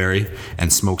Millberry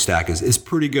and Smokestack is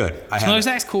pretty good.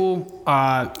 Smokestack's cool.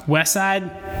 West Side,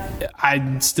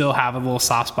 I still have a little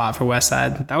soft spot for West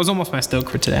Side. That was almost my stoke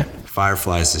for today.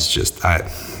 Fireflies is just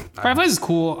Fireflies is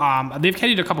cool. They've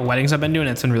carried a couple weddings I've been doing.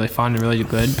 It's been really fun and really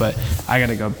good. But I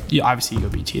gotta go. Obviously, you go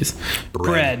BTS.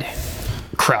 Bread.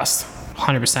 Crust.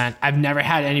 100%. I've never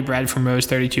had any bread from Rose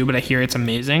 32, but I hear it's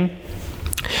amazing.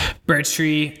 Birch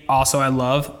Tree, also I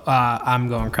love. I'm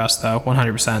going crust though,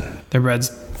 100%. Their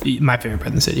bread's my favorite bread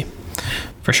in the city,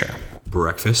 for sure.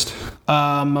 breakfast.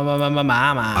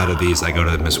 Mama. Out of these, I go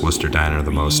to the Miss Worcester Diner the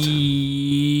most.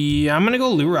 I'm gonna go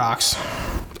Lou Rocks.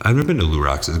 I've never been to Lou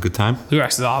Rocks. Is it a good time? Lou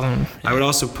Rocks is awesome. I would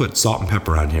also put salt and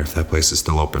pepper on here if that place is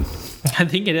still open. I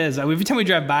think it is. Every time we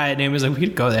drive by it, Naomi was like, we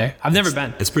could go there. I've never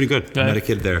been. It's pretty good. I met a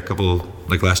kid there a couple,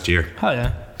 last year. Hell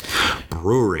yeah.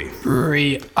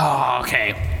 Brewery. Oh,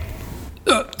 okay.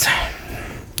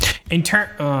 In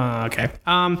terms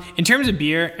of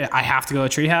beer, I have to go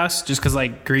to Treehouse just because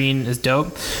green is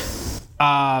dope.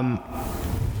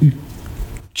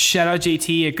 Shout out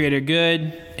JT at Greater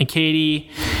Good and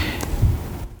Katie,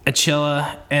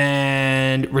 Achilla,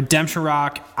 and Redemption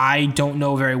Rock. I don't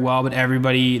know very well, but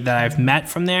everybody that I've met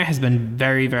from there has been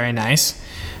very, very nice.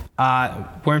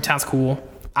 Wormtown's cool.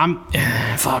 I'm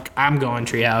going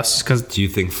Treehouse because. Do you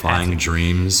think Flying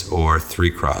Dreams or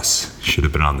Three Cross should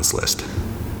have been on this list?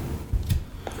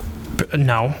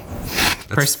 No.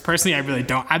 Personally, I really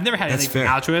don't. I've never had anything from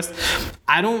Altruist.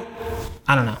 I don't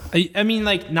know. I mean,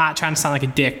 not trying to sound like a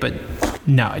dick, but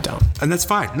no, I don't. And that's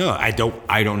fine. No, I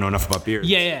don't know enough about beer.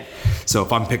 Yeah. So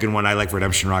if I'm picking one, I like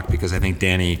Redemption Rock because I think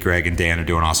Danny, Greg, and Dan are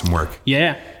doing awesome work.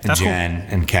 Yeah. And Jen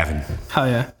and Kevin. Hell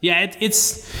yeah. Yeah,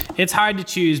 it's hard to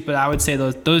choose, but I would say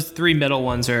those three middle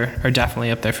ones are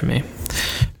definitely up there for me.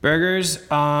 Burgers,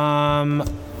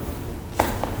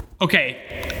 okay.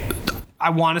 I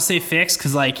want to say Fix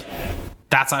because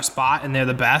that's our spot and they're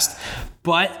the best,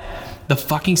 but the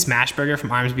fucking smash burger from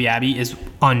Armsby Abbey is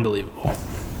unbelievable.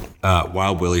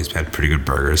 Wild Willie's had pretty good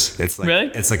burgers. It's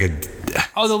really? It's like a.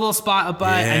 Oh, the little spot up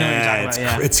by. Yeah, I know what you're talking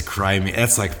about. Yeah, it's crimey.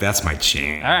 That's my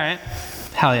jam. All right.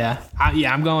 Hell yeah.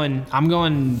 I'm going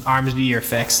Armsby or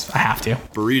Fix. I have to.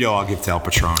 Burrito, I'll give to El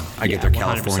Patron. I get their 100%.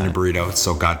 California burrito. It's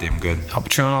so goddamn good. El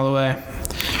Patron all the way.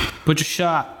 Butcher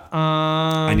Shot.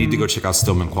 I need to go check out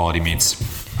Stillman Quality Meats.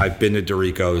 I've been to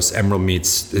Dorico's. Emerald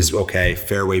Meats is okay.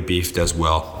 Fairway Beef does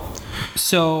well.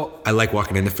 So I like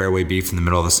walking into Fairway Beef in the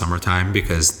middle of the summertime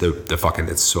because the fucking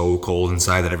it's so cold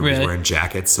inside that everybody's wearing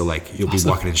jackets. So you'll be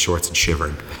walking in shorts and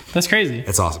shivering. That's crazy.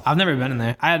 It's awesome. I've never been in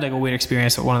there. I had a weird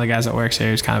experience with one of the guys that works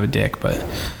there. He's kind of a dick, but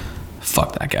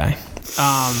fuck that guy.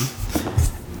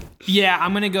 Yeah,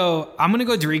 I'm gonna go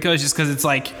Dorico's just because it's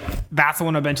that's the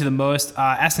one I've been to the most.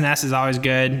 S&S is always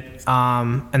good.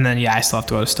 And then I still have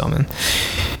to go to Stillman.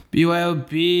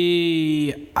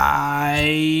 BYOB,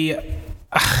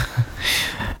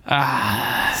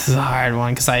 this is a hard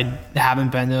one because I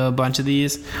haven't been to a bunch of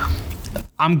these.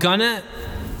 I'm gonna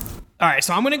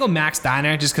go Max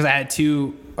Diner just because I had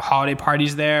 2 holiday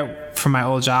parties there for my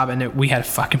old job and we had a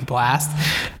fucking blast.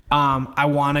 I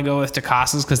want to go with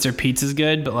DeCosta's because their pizza's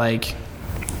good, but I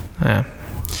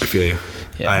feel you.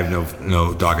 Yeah. I have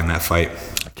no dog in that fight.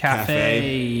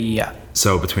 Cafe.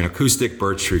 So between Acoustic,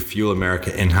 Birch Tree, Fuel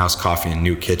America, In-House Coffee, and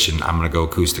New Kitchen, I'm gonna go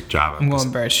Acoustic Java. I'm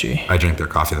going Birch Tree. I drink their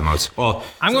coffee the most. Well,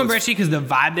 I'm going Birch Tree because the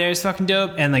vibe there is fucking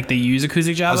dope, and like they use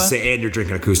Acoustic Java. I was gonna say, and you're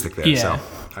drinking Acoustic there. Yeah. So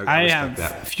I have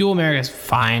that. Fuel America is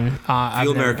fine.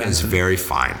 Fuel America is very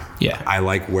fine. Yeah. I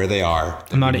like where they are.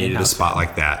 I'm not needed a in-house spot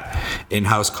like that.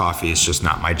 In-house coffee is just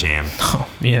not my jam. Oh,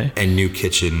 yeah. And New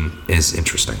Kitchen is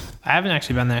interesting. I haven't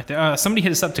actually been there. Somebody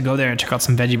hit us up to go there and check out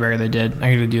some veggie burger they did.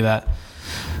 I gotta do that.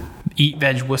 Eat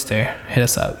Veg Worcester. Hit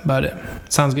us up about it.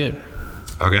 Sounds good.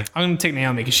 Okay. I'm gonna take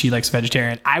Naomi because she likes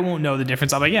vegetarian. I won't know the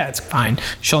difference. I'm like, yeah, it's fine.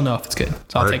 She'll know if it's good,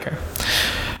 so I'll take her.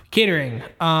 Catering.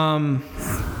 I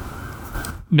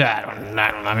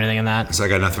don't have anything in that. So I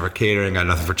got nothing for catering, got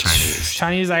nothing for Chinese.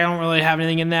 Chinese, I don't really have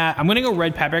anything in that. I'm gonna go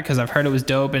red pepper because I've heard it was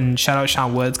dope, and shout out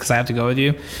Sean Woods because I have to go with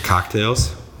you.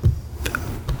 Cocktails.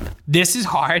 This is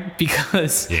hard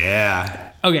because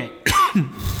okay.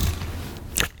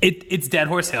 It's Dead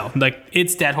Horse Hill. Like,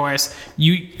 it's Dead Horse.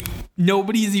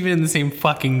 Nobody's even in the same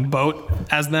fucking boat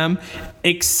as them,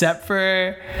 except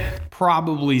for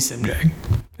probably Simjag.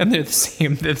 And they're the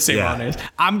same owners.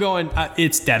 I'm going,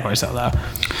 it's Dead Horse Hill, though.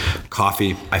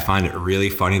 Coffee, I find it really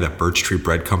funny that Birch Tree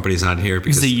Bread Company's on here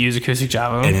because they use Acoustic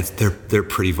Java. And they're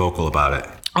pretty vocal about it.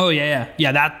 Oh, yeah.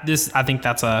 I think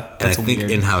that's weird.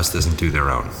 In-house doesn't do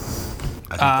their own.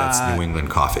 I think that's New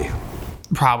England coffee.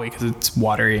 Probably because it's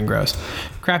watery and gross.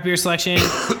 Craft beer selection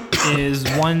is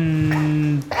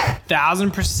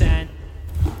 1,000%.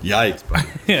 Yikes, buddy.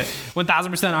 1,000%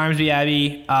 Armsby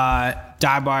Abbey.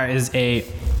 Dive Bar is a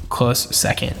close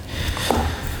second.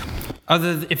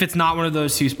 If it's not one of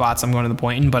those two spots, I'm going to the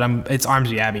Point, but it's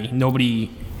Armsby Abbey.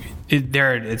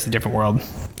 It's a different world.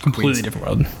 Completely different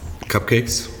world.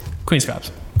 Cupcakes? Queen's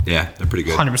Cups. Yeah, they're pretty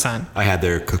good. 100%. I had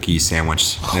their cookie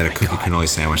sandwich. They had a cookie cannoli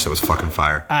sandwich that was fucking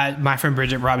fire. My friend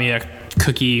Bridget brought me a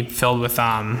cookie filled with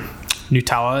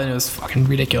Nutella, and it was fucking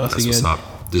ridiculously good. That's what's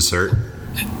up. Dessert?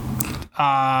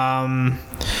 All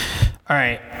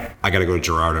right. I gotta go to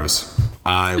Gerardo's.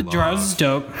 Gerardo's is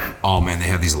dope. Oh man, they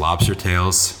have these lobster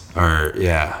tails. Oh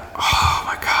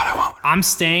my god, I want one. I'm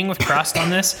staying with crust on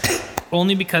this.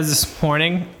 Only because this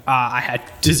morning I had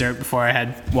dessert before I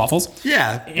had waffles.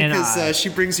 Yeah, because she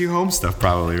brings you home stuff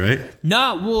probably, right?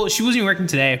 No, well, she wasn't even working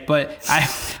today, but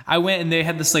I went and they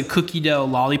had this like cookie dough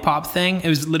lollipop thing. It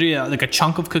was literally like a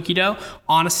chunk of cookie dough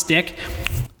on a stick,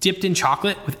 dipped in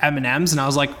chocolate with M&Ms, and I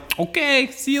was like, okay,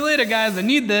 see you later, guys. I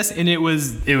need this, and it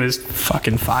was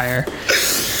fucking fire.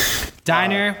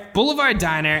 Diner, Boulevard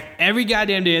Diner, every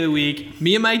goddamn day of the week.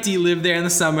 Me and Mike D lived there in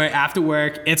the summer after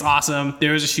work. It's awesome.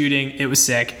 There was a shooting. It was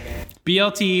sick.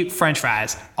 BLT French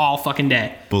fries all fucking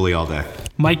day. Bully all day.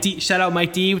 Mike D, shout out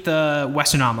Mike D with the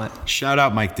Western omelet. Shout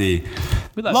out Mike D.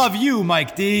 We love you,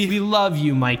 Mike D. We love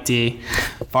you, Mike D.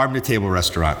 Farm to Table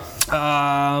Restaurant.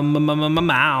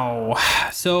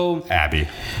 So Abby. I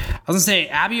was gonna say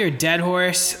Abby or Dead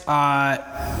Horse.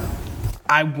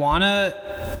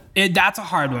 That's a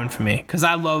hard one for me because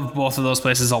I love both of those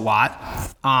places a lot.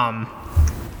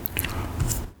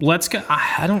 Let's go.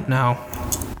 I don't know.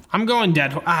 I'm going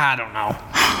Dead Horse. I don't know.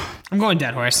 I'm going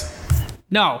Dead Horse.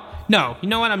 No. You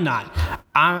know what? I'm not.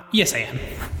 Yes, I am.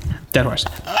 Dead Horse.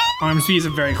 Armsby is a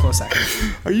very close second.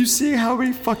 Are you seeing how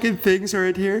many fucking things are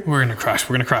in here? We're gonna crush.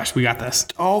 We got this.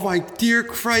 Oh my dear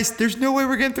Christ! There's no way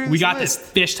we're getting through this. We got list.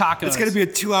 this. Fish tacos. It's gonna be a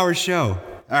 2-hour show.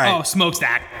 All right. Oh,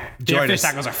 smokestack. Their fish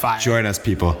tacos are fire. Join us,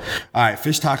 people. All right,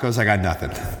 fish tacos. I got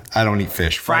nothing. I don't eat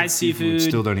fish. Fried seafood.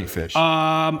 Still don't eat fish.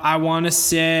 I want to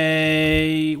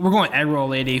say we're going egg roll,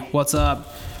 lady. What's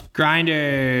up?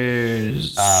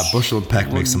 Grinders. Bushel and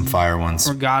Peck make some fire ones.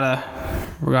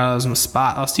 Regatta's my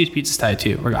spot. Oh, Steve's Pizza's tight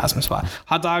too. Regatta's my spot.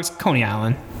 Hot dogs, Coney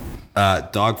Island.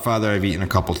 Dogfather I've eaten a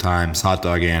couple times. Hot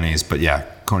dog Annie's, but yeah,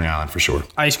 Coney Island for sure.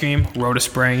 Ice cream, Rhoda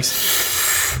Springs.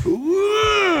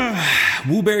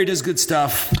 Wooberry does good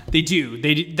stuff. They do.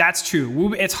 That's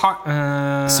true. It's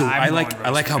hard. So I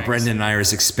like how Brendan and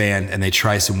Iris expand and they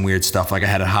try some weird stuff. Like I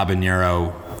had a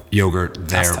habanero yogurt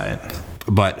there. That's tight.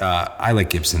 But I like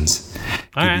Gibson's.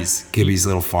 Gibby's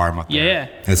little farm up there. Yeah.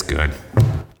 That's good.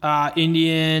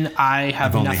 Indian,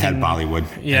 I've only had Bollywood.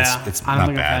 Yeah, it's I don't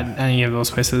think bad. I've had any of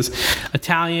those places.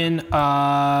 Italian,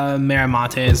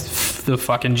 Miramonte is the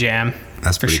fucking jam.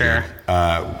 That's for sure.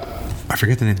 I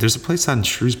forget the name. There's a place on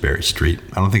Shrewsbury Street.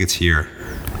 I don't think it's here.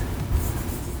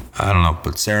 I don't know,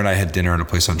 but Sarah and I had dinner at a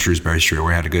place on Shrewsbury Street where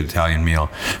we had a good Italian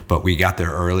meal, but we got there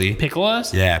early.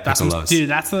 Piccolos? Yeah, Piccolos. Dude,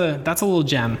 that's a little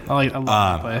gem. I love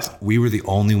that place. We were the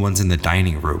only ones in the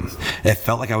dining room. It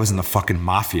felt like I was in the fucking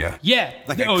mafia. Yeah.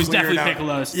 Like it was definitely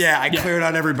Piccolos. Yeah, I cleared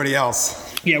out everybody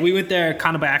else. Yeah, we went there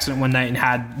kind of by accident one night and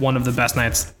had one of the best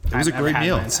nights. It was a great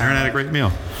meal. Sarah and I had a great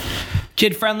meal.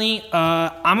 Kid friendly.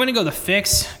 I'm gonna go the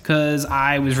Fix because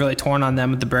I was really torn on them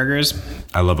with the burgers.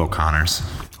 I love O'Connor's.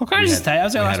 O'Connor's is tight. I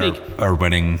was there last week. Our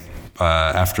wedding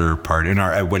after party, in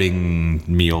our wedding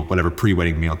meal, whatever,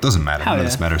 pre-wedding meal. It doesn't matter. None of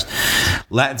this matters.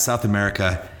 Latin South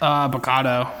America.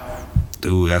 Bocado.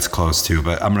 Ooh, that's close too,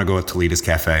 but I'm going to go with Toledo's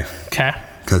Cafe. Okay.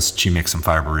 Because she makes some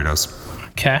fire burritos.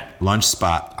 Okay. Lunch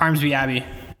spot. Armsby Abbey.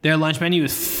 Their lunch menu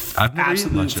is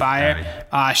absolute fire.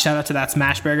 Shout out to that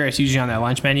smash burger. It's usually on their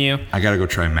lunch menu. I got to go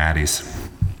try Maddie's.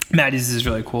 Maddie's is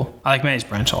really cool. I like Maddie's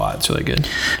brunch a lot. It's really good.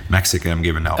 Mexican, I'm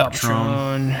giving El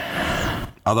Patron.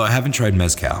 Although I haven't tried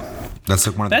Mezcal. That's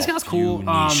like one of the Mezcal's cool.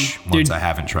 niche ones I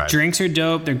haven't tried. Drinks are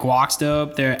dope. Their guac's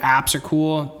dope. Their apps are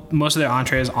cool. Most of their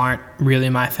entrees aren't really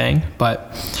my thing,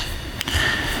 but...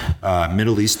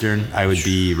 Middle Eastern, I would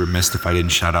be remiss if I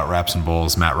didn't shout out Wraps and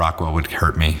Bowls. Matt Rockwell would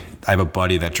hurt me. I have a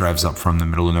buddy that drives up from the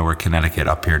middle of nowhere, Connecticut,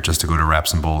 up here just to go to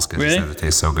Wraps and Bowls because he says it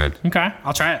tastes so good. Okay,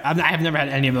 I'll try it. I have never had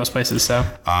any of those places, so.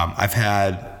 I've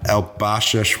had El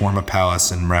Basha, Shawarma Palace,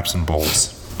 and Wraps and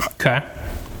Bowls. Okay.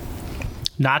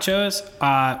 Nachos,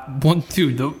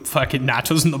 dude, the fucking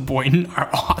nachos in the Boynton are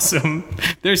awesome.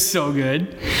 They're so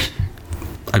good.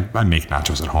 I make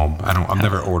nachos at home. I've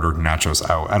never ordered nachos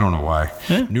out. I don't know why.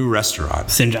 Yeah. New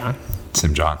restaurant. Sim John.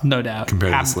 No doubt.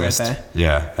 Compared to this list.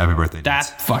 Yeah, happy birthday.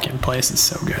 That fucking place is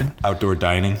so good. Outdoor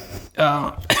dining.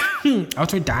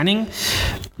 Outdoor dining?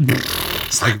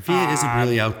 It's like Via isn't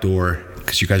really outdoor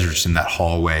because you guys are just in that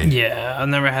hallway. Yeah, I've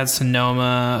never had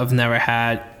Sonoma. I've never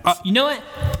had... you know what?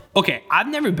 Okay, I've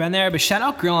never been there, but shout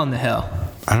out Grill on the Hill.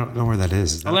 I don't know where that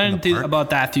is. I learned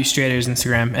about that through Strader's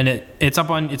Instagram, and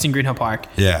it's in Green Hill Park.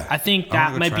 Yeah. I think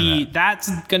that might be... That's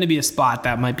going to be a spot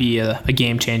that might be a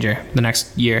game changer the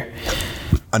next year.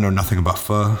 I know nothing about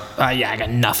pho. Yeah, I got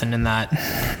nothing in that.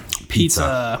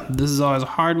 Pizza. This is always a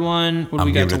hard one. What do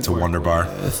we got? I'm giving it to Wonder Bar.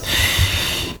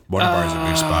 Wonder Bar is a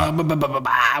good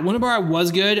spot. Wonder Bar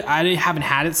was good. I haven't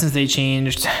had it since they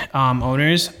changed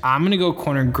owners. I'm going to go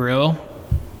Corner Grill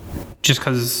just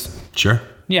because... Sure.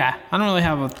 Yeah, I don't really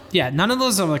have none of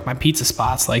those are like my pizza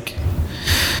spots, like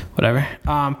whatever.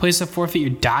 Place to forfeit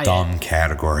your diet. Dumb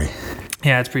category.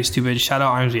 Yeah, it's pretty stupid. Shout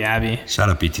out Armsby Abbey. Shout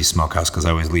out BT Smokehouse because I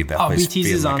always leave that place BT's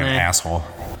feeling is like on an there. asshole.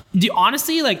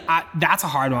 Honestly, like that's a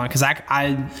hard one because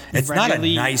it's not a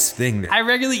nice thing. I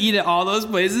regularly eat at all those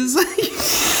places.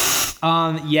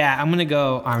 Yeah, I'm gonna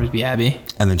go Armsby Abbey.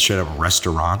 And then straight up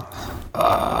restaurant.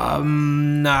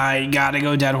 Nah, you gotta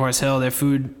go Dead Horse Hill. Their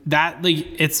food,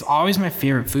 it's always my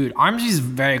favorite food. Armsby's a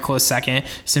very close second.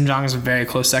 Sim Jong is a very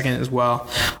close second as well.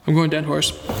 I'm going Dead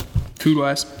Horse, food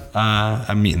wise.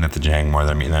 I'm eating at the Jang more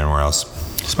than I'm eating anywhere else.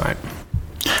 Smart.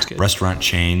 That's good. Restaurant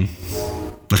chain.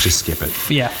 Let's just skip it.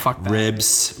 Yeah, fuck that.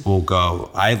 Ribs will go.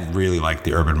 I really like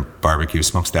the Urban Barbecue,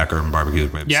 Smokestack Urban Barbecue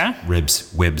ribs. Yeah?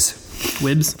 Wibs.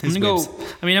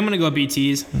 I'm gonna go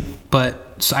BT's,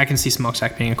 but so I can see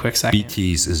Smokestack being a quick second.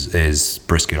 BT's is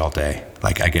brisket all day.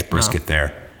 Like I get brisket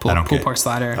there. I don't pull get pork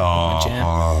slider.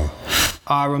 Oh.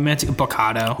 Romantic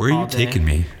Bocado. Where are you taking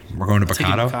me? We're going to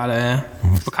Bocado? Bocado, yeah.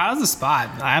 Bocado's the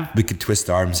spot. We could twist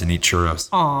arms and eat churros.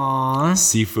 Aww.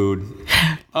 Seafood.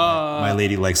 My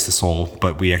lady likes the sole,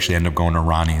 but we actually end up going to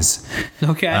Ronnie's.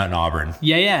 Okay. In Auburn.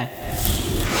 Yeah.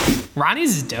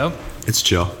 Ronnie's is dope. It's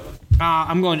chill.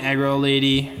 I'm going egg roll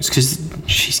lady because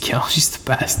she's kill. She's the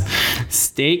best.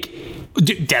 Steak.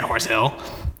 Dude, Dead Horse Hill.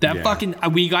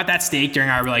 We got that steak during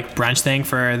our brunch thing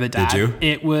for the dad. Did you?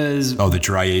 It was the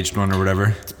dry aged one or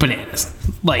whatever. Bananas.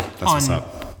 That's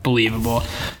unbelievable.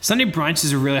 Sunday brunch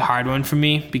is a really hard one for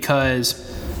me because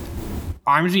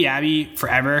Armsby Abbey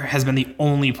forever has been the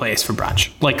only place for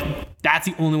brunch. That's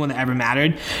the only one that ever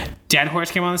mattered. Dead Horse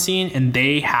came on the scene and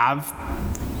they have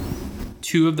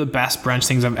two of the best brunch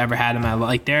things I've ever had in my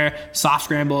life. Their soft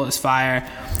scramble is fire.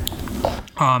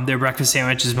 Their breakfast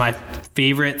sandwich is my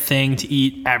favorite thing to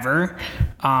eat ever.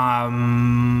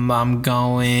 I'm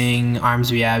going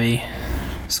Armsby Abbey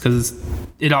just because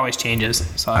it always changes.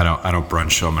 So I don't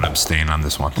brunch, so I'm gonna abstain on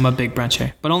this one. I'm a big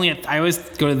bruncher, but I always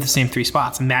go to the same three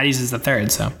spots, and Maddie's is the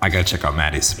third. So I gotta check out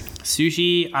Maddie's.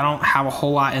 Sushi, I don't have a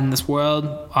whole lot in this world.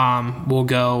 We'll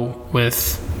go with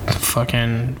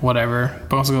fucking whatever.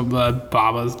 But also go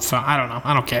Baba's. I don't know.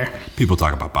 I don't care. People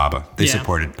talk about Baba. They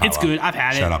supported Palo. It's good. I've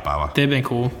had it. Shout out Baba. They've been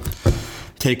cool.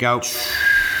 Takeout.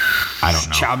 I don't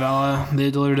know. Chow Bella. They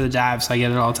deliver to the dive, so I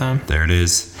get it all the time. There it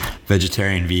is.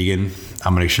 Vegetarian, vegan.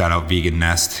 I'm going to shout out Vegan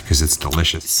Nest because it's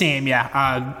delicious. Same, yeah.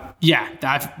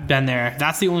 I've been there.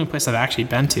 That's the only place I've actually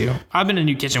been to. I've been to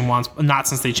New Kitchen once, but not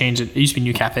since they changed it. It used to be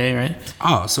New Cafe, right?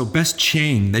 Oh, so best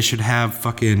chain. They should have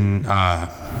fucking...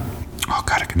 oh,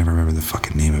 God, I can never remember the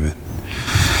fucking name of it.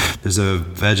 There's a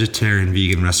vegetarian,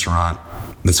 vegan restaurant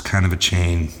that's kind of a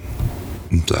chain.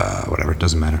 Whatever, it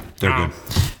doesn't matter. They're good.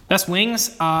 Best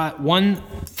wings,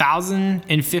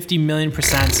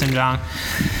 1,050,000,000% Simjang.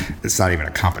 It's not even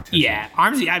a competition. Yeah,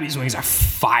 Armsby Abbey's wings are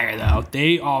fire though.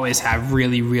 They always have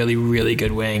really, really, really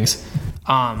good wings.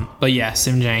 But yeah,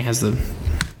 Simjang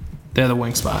they're the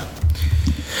wing spot.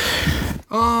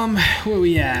 Where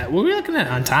we at? What are we looking at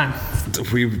on time?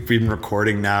 We've been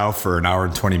recording now for an hour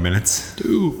and 20 minutes.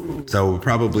 Ooh. So we're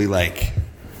probably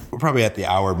at the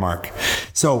hour mark.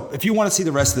 So if you want to see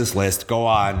the rest of this list, go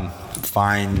on,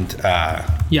 find...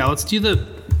 Yeah, let's do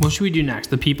what should we do next?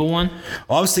 The people one?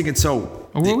 Well, I was thinking,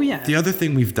 where are we at? The other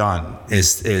thing we've done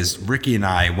is Ricky and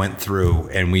I went through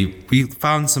and we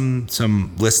found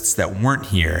some lists that weren't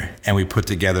here, and we put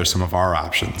together some of our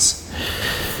options.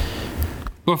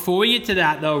 Before we get to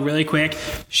that, though, really quick,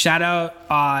 shout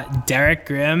out Derek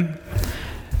Grimm.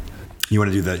 You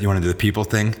want to do the people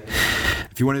thing?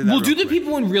 If you want to do that, we'll do the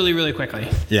people one really, really quickly.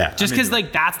 Yeah, just because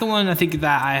that's the one I think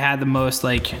that I had the most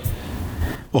Well,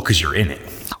 because you're in it.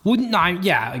 Well, no, I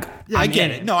get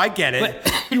it. No, I get it.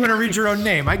 But you want to read your own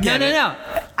name? I get it. No.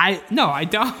 I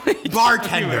don't.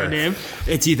 Bartender. Name.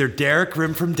 It's either Derek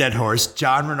Grimm from Dead Horse,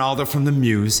 John Ronaldo from The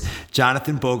Muse,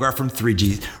 Jonathan Bogart from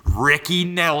 3Gs, Ricky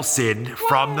Nelson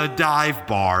from the Dive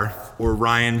Bar, or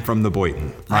Ryan from the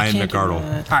Boynton. Ryan McArdle.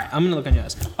 All right, I'm gonna look on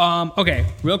yours. Okay,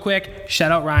 real quick,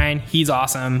 shout out Ryan. He's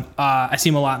awesome. I see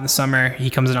him a lot in the summer.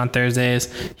 He comes in on Thursdays.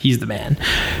 He's the man.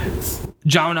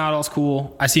 John Ronaldo's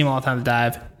cool. I see him all the time at the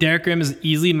dive. Derek Grimm is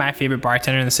easily my favorite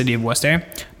bartender in the city of Worcester.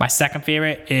 My second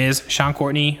favorite is Sean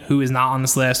Courtney, who is not on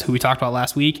this list, who we talked about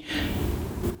last week.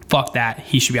 Fuck that.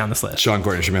 He should be on this list. Sean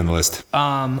Courtney should be on the list.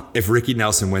 If Ricky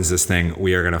Nelson wins this thing,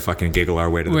 we are going to fucking giggle our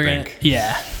way to the bank.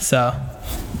 Yeah. So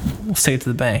let's take it to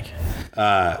the bank.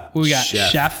 We got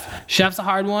Chef. Chef's a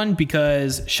hard one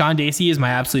because Sean Dacey is my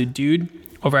absolute dude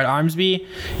over at Armsby,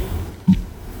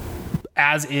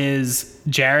 as is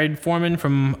Jared Foreman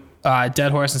from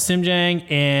Dead Horse and Simjang,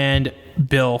 and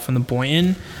Bill from the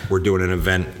Boynton. We're doing an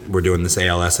event. We're doing this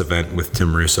ALS event with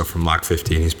Tim Russo from Lock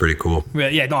 15. He's pretty cool.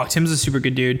 Yeah, no, Tim's a super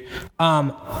good dude.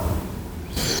 I'm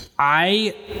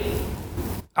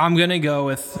gonna go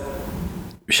with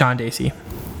Sean Dacey.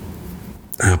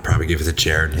 I'll probably give it to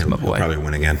Jared. He'll probably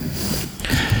win again.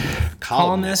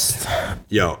 Columnist.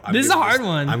 Yo, this is a hard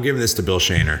one. I'm giving this to Bill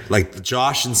Shaner. Like,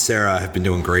 Josh and Sarah have been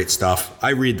doing great stuff.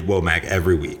 I read the WOMAG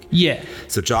every week. Yeah.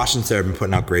 So Josh and Sarah have been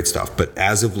putting out great stuff. But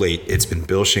as of late, it's been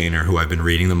Bill Shaner who I've been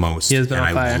reading the most. He has been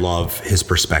on fire. I love his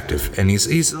perspective. And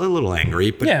he's a little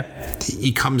angry, but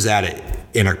he comes at it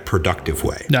in a productive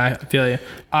way. No, I feel you.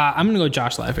 I'm going to go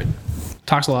Josh Lyford.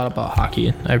 Talks a lot about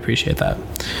hockey. I appreciate that.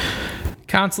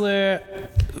 Counselor.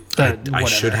 I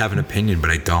should have an opinion, but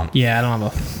I don't. Yeah, I don't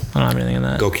have anything in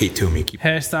that. Go Kate Toomey.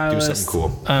 Hairstylist. Do something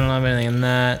cool. I don't have anything in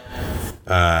that.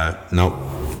 Nope.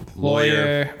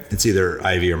 Lawyer. It's either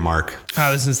Ivy or Mark.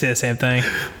 I was going to say the same thing.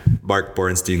 Mark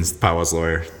Borenstein's Powell's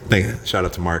lawyer. Shout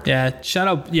out to Mark. Yeah, shout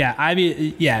out. Yeah,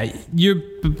 Ivy. Yeah, you're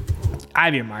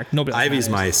Ivy or Mark. Nobody else Ivy's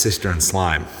matters. my sister in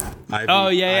slime. Ivy,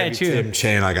 Ivy, true. true. Tim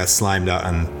Chan, I got slimed out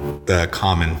on the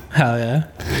common. Hell yeah.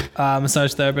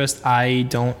 Massage therapist. I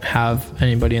don't have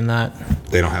anybody in that.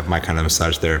 They don't have my kind of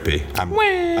massage therapy.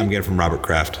 I'm getting from Robert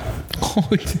Kraft. Oh,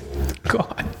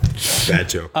 God. Bad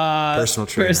joke. Personal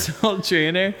trainer. Personal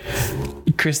trainer.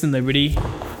 Kristen Liberty.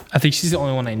 I think she's the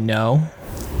only one I know.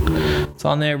 It's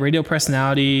on there. Radio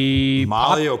personality.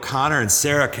 Molly O'Connor and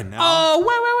Sarah Cannell. Oh, wait.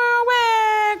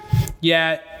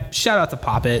 Yeah, shout out to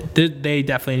Poppet. They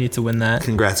definitely need to win that.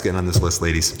 Congrats getting on this list,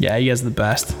 ladies. Yeah, you guys are the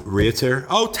best. Realtor.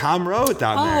 Oh, Tom Rowe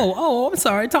down there. Oh, I'm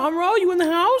sorry. Tom Rowe, you in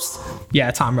the house?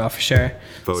 Yeah, Tom Rowe for sure.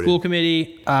 Voted. School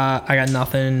committee, I got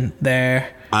nothing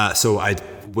there. So I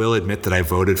will admit that I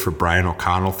voted for Brian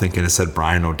O'Connell thinking it said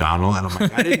Brian O'Donnell. And I'm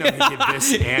like, I didn't know he did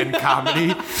this and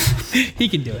comedy. He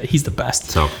can do it. He's the best.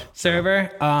 So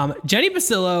Server. Jenny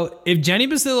Basillo. If Jenny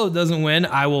Basillo doesn't win,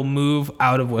 I will move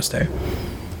out of Worcester.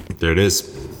 There it is.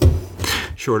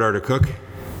 Short order cook.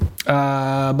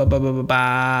 I'm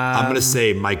going to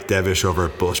say Mike Devish over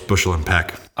at Bushel and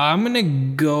Peck. I'm going to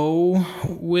go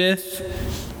with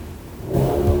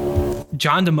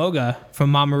John DeMoga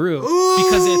from Mamaru.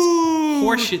 Because it's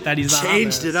horseshit that he's not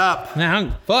changed it up.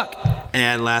 Nah, fuck.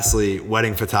 And lastly,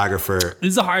 wedding photographer.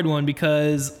 This is a hard one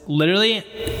because literally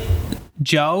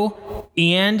Joe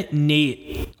and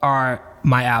Nate are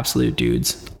my absolute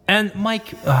dudes. And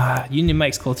Mike, Union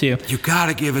Mike's cool too. You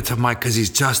gotta give it to Mike because he's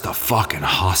just a fucking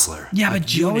hustler. Yeah, but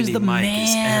Joe is the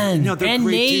man. They're and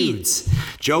great Nate. dudes.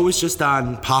 Joe was just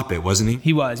on Pop It, wasn't he?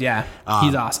 He was, yeah.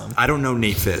 He's awesome. I don't know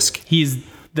Nate Fisk. He's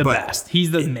the But best.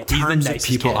 He's the in he's the terms nicest of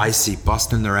people kid. I see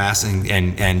busting their ass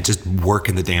and just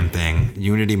working the damn thing,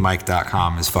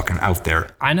 UnityMike.com is fucking out there.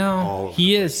 I know.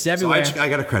 He is So everywhere. I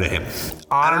got to credit him.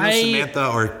 I don't know Samantha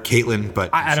or Caitlin,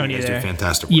 but I don't you guys either. do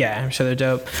fantastic work. Yeah, I'm sure they're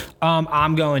dope.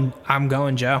 I'm going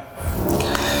Joe.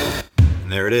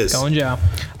 And there it is. Going Joe. All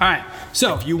right.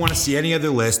 So If you want to see any other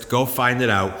list, go find it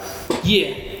out.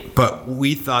 yeah. But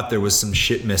we thought there was some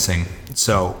shit missing.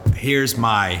 So here's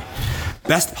my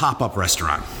best pop-up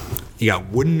restaurant. You got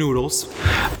Wooden Noodles,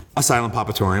 a silent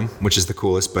Papatorium, which is the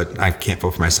coolest, but I can't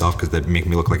vote for myself because that'd make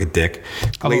me look like a dick.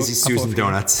 Lazy I'll vote Susan for you.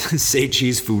 Donuts, Say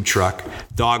Cheese Food Truck,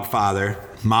 Dogfather,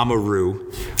 Mama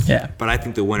Roo. Yeah. But I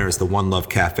think the winner is the One Love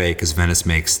Cafe because Venice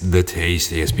makes the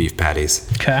tastiest beef patties.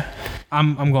 Okay.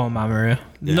 I'm going Mamaru.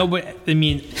 Yeah. No, but I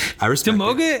mean, I respect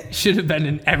Demoga should have been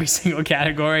in every single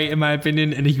category, in my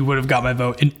opinion, and he would have got my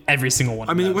vote in every single one.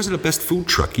 I mean, it wasn't a best food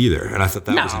truck either, and I thought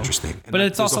that was No, interesting. And but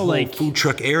it's there's a also whole like- food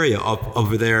truck area up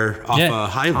over there off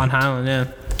Highland. On Highland, yeah.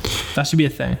 That should be a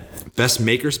thing. Best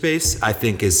makerspace, I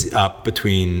think, is up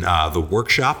between the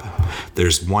workshop.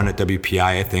 There's one at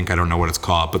WPI, I think. I don't know what it's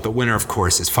called. But the winner, of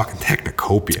course, is fucking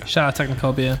Technocopia. Shout out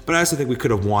Technocopia. But I also think we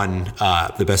could have won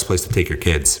the best place to take your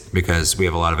kids because we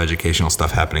have a lot of educational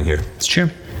stuff happening here. It's true.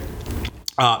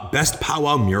 Best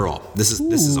powwow mural. This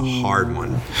is a hard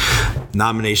one.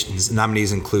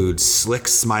 Nominees include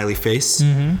Slick's Smiley Face,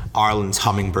 Arlen's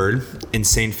Hummingbird,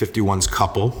 Insane 51's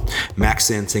Couple, Max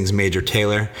Sansing's Major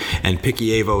Taylor, and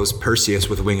Picky Avo's Perseus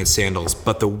with Winged Sandals.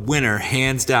 But the winner,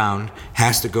 hands down,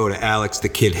 has to go to Alex the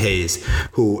Kid Hayes,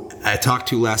 who I talked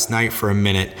to last night for a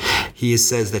minute. He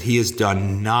says that he has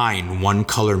done 9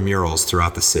 one-color murals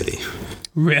throughout the city.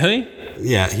 Really?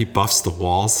 Yeah, he buffs the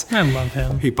walls. I love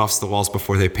him. He buffs the walls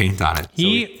before they paint on it.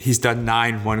 He's done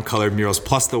 9 one-colored murals,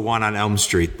 plus the one on Elm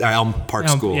Park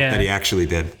School yeah. that he actually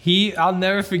did. I'll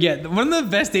never forget. One of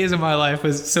the best days of my life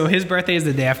was, so his birthday is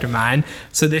the day after mine.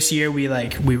 So this year we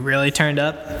really turned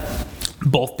up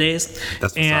both days.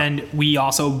 That's what's and we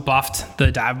also buffed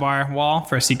the dive bar wall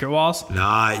for secret walls.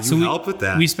 Nah, you help with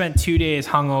that. We spent 2 days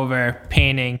hungover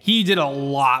painting. He did a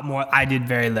lot more. I did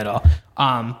very little.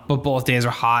 But both days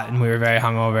were hot and we were very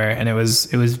hungover, and it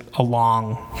was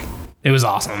awesome.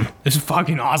 It was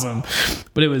fucking awesome.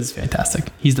 But it was fantastic.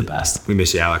 He's the best. We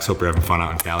miss you, Alex. Hope you're having fun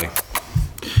out in Cali.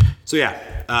 So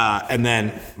yeah, and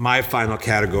then my final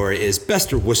category is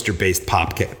Best Worcester-based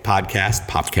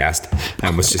podcast. I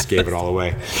almost just gave it all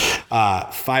away.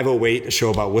 508, a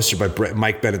show about Worcester by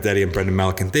Mike Benedetti and Brendan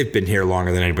Melican. They've been here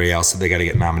longer than anybody else, so they got to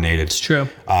get nominated. It's true.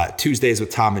 Tuesdays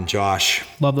with Tom and Josh.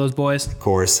 Love those boys. Of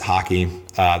course, hockey.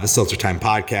 The Seltzer Time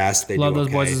podcast. They Love do those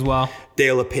okay. boys as well.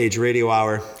 Dale LePage Radio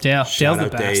Hour. Dale. Shout Dale's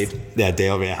out the best. Dave. Yeah,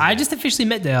 Dale. Yeah. I just officially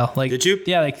met Dale. Did you?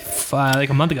 Yeah, like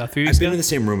a month ago, 3 weeks I've been ago. in the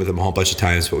same room with him a whole bunch of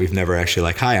times, but we've never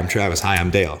actually hi, I'm Travis. Hi, I'm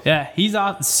Dale. Yeah, he's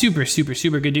super, super,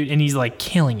 super good dude, and he's like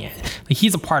killing it. Like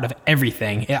he's a part of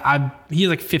everything. He has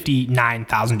like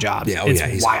 59,000 jobs. Yeah, it's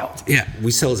he's wild. Yeah,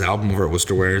 we sell his album over at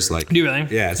Worcester Wares. Like, Do you really?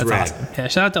 Yeah, it's That's rad. awesome. Yeah,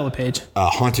 shout out to LePage.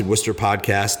 Haunted Worcester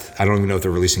podcast. I don't even know if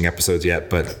they're releasing episodes yet,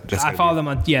 but I follow them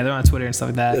on. Yeah, they're on Twitter and stuff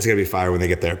like that. That's gonna be fire when they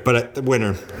get there. But the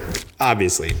winner,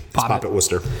 obviously, is Pop It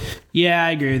Worcester. Yeah,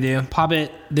 I agree with you. Pop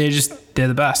It, they're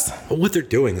the best. But what they're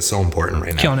doing is so important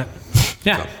right now. Killing it.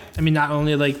 Yeah. So. I mean, not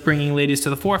only like bringing ladies to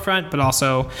the forefront, but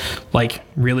also like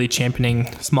really championing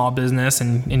small business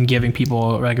and giving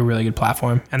people like a really good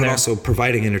platform. And But also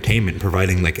providing entertainment,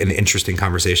 providing like an interesting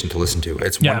conversation to listen to.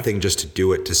 It's one thing just to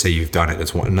do it, to say you've done it.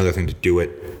 It's another thing to do it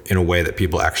in a way that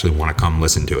people actually want to come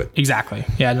listen to it. Exactly.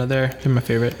 Yeah, no, they're my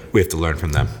favorite. We have to learn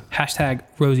from them. Hashtag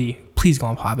Rosie, please go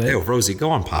on Pop It. Hey, Rosie, go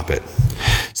on Pop It.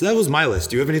 So that was my list.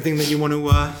 Do you have anything that you want to...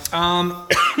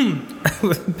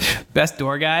 Best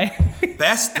door guy.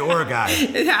 Best door guy.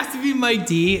 It has to be Mike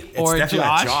D or It's definitely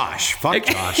Josh. Josh. Fuck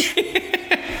Josh.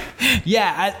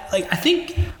 Yeah, I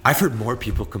think I've heard more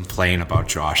people complain about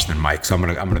Josh than Mike, so I'm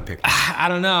gonna pick. I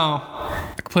don't know.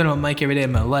 I complain about Mike every day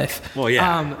of my life. Well,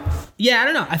 yeah. Yeah, I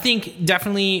don't know. I think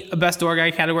definitely a best door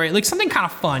guy category, like something kind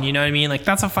of fun. You know what I mean? Like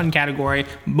that's a fun category.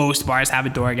 Most bars have a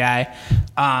door guy.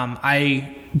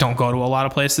 I don't go to a lot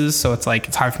of places, so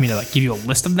it's hard for me to like give you a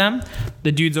list of them.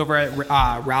 The dudes over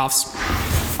at Ralph's,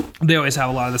 they always have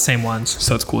a lot of the same ones,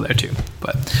 so it's cool there too.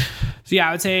 But so yeah,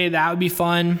 I would say that would be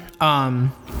fun.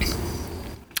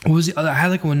 What was the other? I had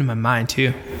like one in my mind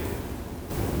too.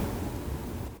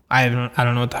 I don't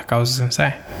know what the heck I was gonna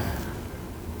say.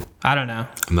 I don't know.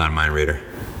 I'm not a mind reader.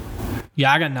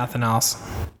 Yeah, I got nothing else.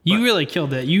 You really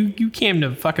killed it. You came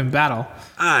to fucking battle.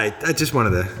 I just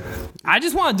wanted to. I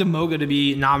just wanted Demoga to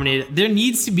be nominated. There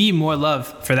needs to be more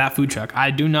love for that food truck.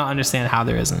 I do not understand how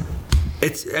there isn't.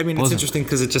 It's interesting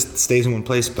because it just stays in one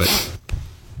place, but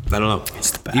I don't know.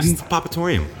 It's the best. Even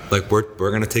Papatorium. Like, we're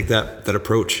going to take that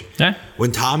approach. Yeah.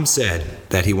 When Tom said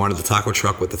that he wanted the taco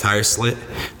truck with the tire slit,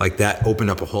 like, that opened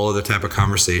up a whole other type of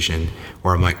conversation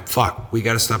where I'm like, fuck, we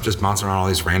got to stop just bouncing around all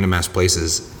these random ass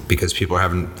places because people are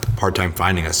having a hard time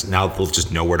finding us. Now they'll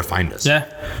just know where to find us.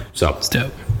 Yeah. So. It's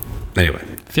dope. Anyway,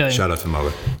 Feeling. shout out to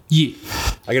Moga. Yeah.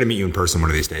 I got to meet you in person one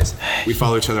of these days. We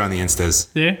follow each other on the Instas.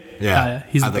 Yeah? Yeah.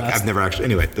 He's the best. I've never actually.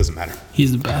 Anyway, it doesn't matter.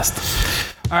 He's the best.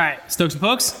 All right, Stokes and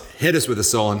Pokes. Hit us with a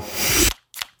Solon.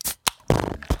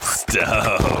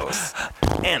 Stokes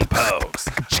and Pokes.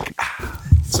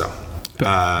 So,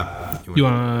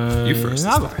 You first.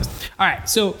 I'll go first. All right,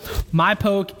 so my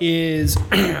poke is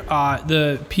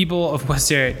the people of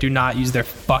Worcester do not use their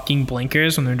fucking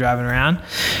blinkers when they're driving around.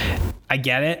 I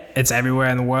get it. It's everywhere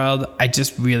in the world. I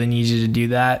just really need you to do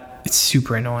that. It's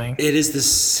super annoying. It is the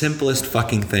simplest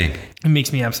fucking thing. It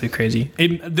makes me absolutely crazy.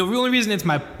 The only reason it's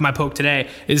my poke today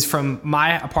is from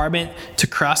my apartment to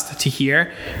Crust to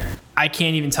here. I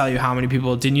can't even tell you how many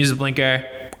people didn't use a blinker,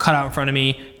 cut out in front of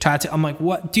me, I'm like,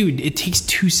 what? Dude, it takes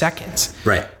 2 seconds.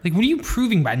 Right. Like, what are you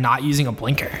proving by not using a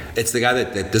blinker? It's the guy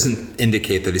that doesn't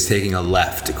indicate that he's taking a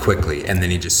left quickly, and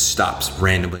then he just stops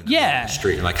randomly in the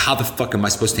street. You're like, how the fuck am I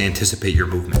supposed to anticipate your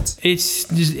movements? It's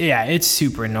just, it's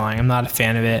super annoying. I'm not a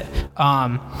fan of it.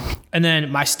 And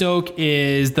then my stoke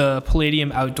is the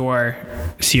Palladium Outdoor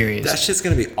Series. That shit's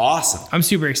gonna be awesome. I'm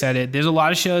super excited. There's a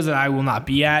lot of shows that I will not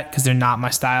be at because they're not my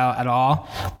style at all.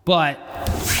 But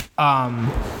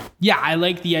yeah, I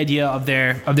like the idea of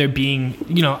there being,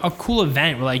 a cool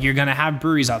event where like you're gonna have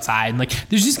breweries outside and like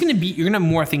there's just gonna be, you're gonna have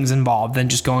more things involved than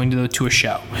just going to a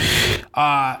show.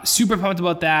 Super pumped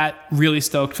about that. Really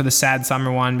stoked for the Sad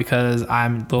Summer one because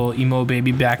I'm the little emo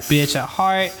baby back bitch at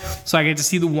heart. So I get to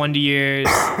see the Wonder Years,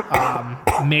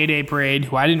 Mayday Parade,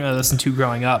 who I didn't really listen to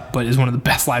growing up, but is one of the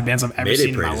best live bands I've ever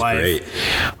seen in my life. Great.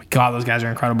 Oh my God, those guys are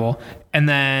incredible. And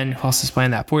then who else is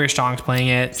playing that? 4 Year Strong's playing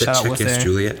it. Shout out Worcester. Yes,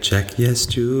 Juliet. Check yes,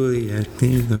 Juliet.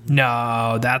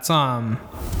 No, that's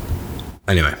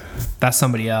Anyway, that's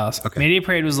somebody else. Okay. Mayday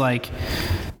Parade was like,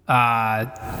 had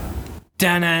a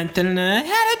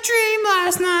dream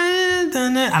last night. I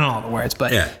don't know all the words,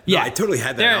 but yeah, no, I totally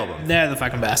had that album. They're the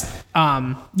fucking best.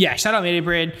 Yeah, shout out Mayday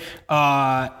Parade.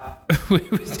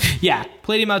 Yeah,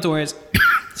 Palladium Outdoors.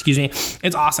 Excuse me.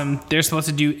 It's awesome. They're supposed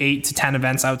to do 8 to 10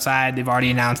 events outside. They've already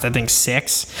announced, I think,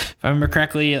 6. If I remember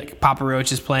correctly, like Papa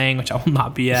Roach is playing, which I will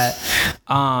not be at.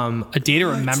 A Day to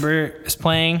Remember is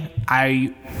playing.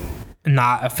 I'm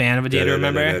not a fan of A Day to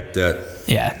Remember.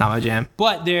 Yeah, not my jam.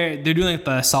 But they're doing like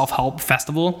the self-help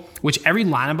festival, which every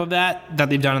lineup of that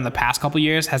they've done in the past couple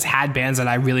years has had bands that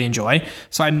I really enjoy.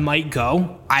 So I might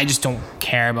go. I just don't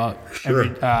care about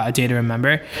A Day to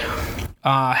Remember.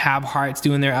 Have Hearts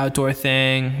doing their outdoor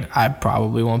thing. I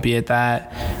probably won't be at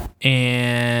that.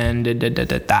 And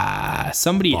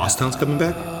somebody Boston's coming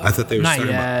back? I thought they were not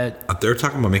yet. They were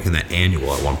talking about making that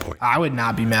annual at one point. I would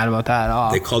not be mad about that at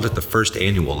all. They called it the first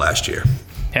annual last year.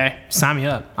 Okay, sign me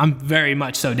up. I'm very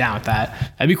much so down with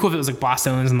that. That'd be cool if it was like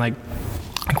Boston's and like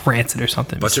Rancid or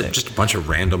something. Just a bunch of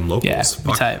random locals. Yeah,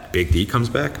 Fuck, type. Big D comes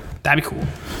back. That'd be cool.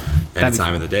 Any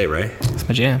time of the day, right? That's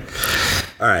my jam.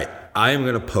 All right. I am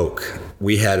going to poke.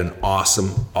 We had an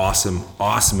awesome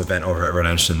event over at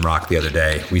Redemption Rock the other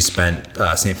day. We spent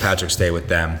St. Patrick's Day with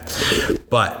them.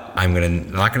 But I'm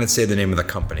not going to say the name of the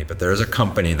company, but there is a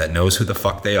company that knows who the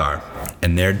fuck they are.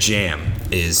 And their jam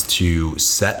is to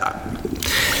set up.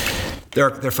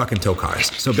 They're fucking tow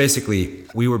cars. So basically,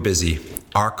 we were busy.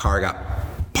 Our car got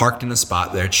parked in a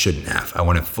spot that it shouldn't have. I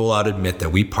want to full out admit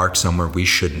that we parked somewhere we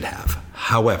shouldn't have.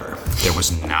 However, there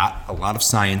was not a lot of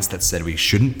signs that said we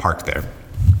shouldn't park there.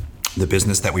 The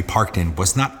business that we parked in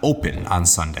was not open on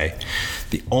Sunday.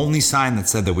 The only sign that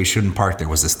said that we shouldn't park there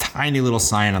was this tiny little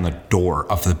sign on the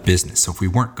door of the business. So if we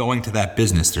weren't going to that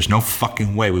business, there's no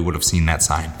fucking way we would have seen that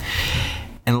sign.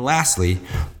 And lastly,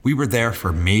 we were there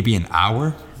for maybe an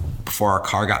hour before our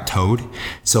car got towed.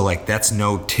 So like that's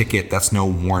no ticket, that's no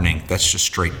warning, that's just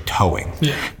straight towing.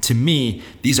 Yeah. To me,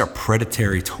 these are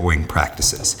predatory towing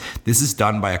practices. This is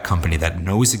done by a company that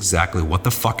knows exactly what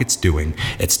the fuck it's doing.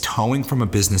 It's towing from a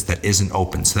business that isn't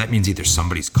open. So that means either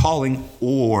somebody's calling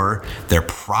or they're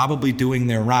probably doing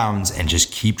their rounds and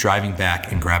just keep driving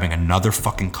back and grabbing another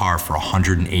fucking car for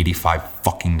 $185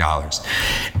 fucking dollars.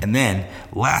 And then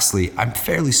lastly, I'm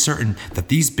fairly certain that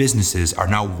these businesses are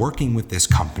now working with this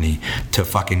company to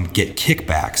fucking get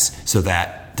kickbacks so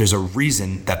that there's a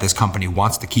reason that this company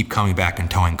wants to keep coming back and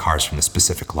towing cars from the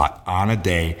specific lot on a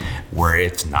day where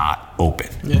it's not open.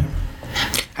 Yeah.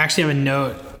 I actually have a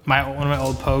note. One of my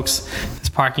old pokes is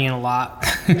parking in a lot.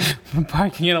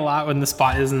 Parking in a lot when the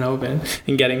spot isn't open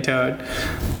and getting towed.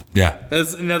 Yeah.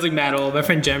 That's like mad old. My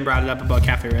friend Jen brought it up about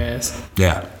Cafe Reyes.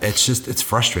 Yeah, it's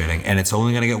frustrating, and it's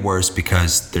only going to get worse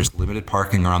because there's limited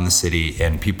parking around the city,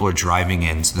 and people are driving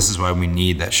in. So this is why we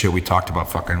need that shit we talked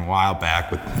about fucking a while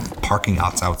back with parking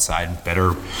outside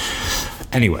better.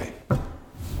 Anyway,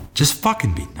 just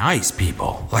fucking be nice,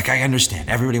 people. Like, I understand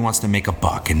everybody wants to make a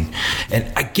buck, and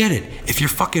I get it. If you're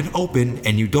fucking open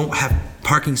and you don't have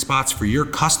parking spots for your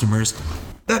customers,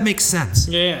 that makes sense.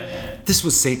 Yeah. This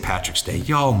was St. Patrick's Day.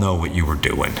 Y'all know what you were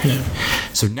doing. Yeah.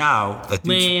 So now, the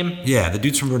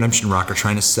dudes from Redemption Rock are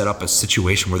trying to set up a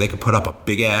situation where they can put up a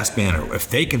big-ass banner. If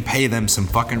they can pay them some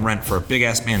fucking rent for a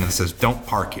big-ass banner that says, don't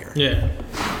park here. Yeah.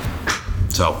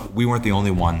 So we weren't the only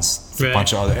ones. Right. A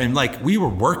bunch of other, and like, we were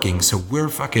working, so we're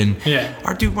fucking,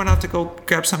 our dude went out to go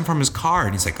grab something from his car,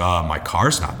 and he's like, my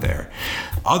car's not there.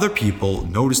 Other people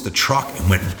noticed the truck and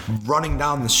went running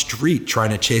down the street trying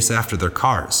to chase after their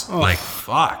cars. Like,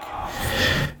 fuck.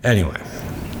 Anyway,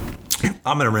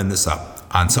 I'm going to run this up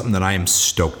on something that I am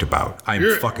stoked about.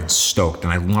 I'm fucking stoked,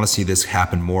 and I want to see this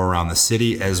happen more around the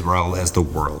city as well as the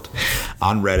world.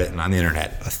 On Reddit and on the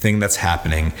internet, a thing that's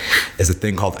happening is a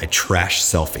thing called a trash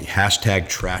selfie. #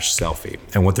 trash selfie.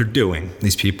 And what they're doing,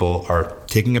 these people are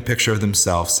taking a picture of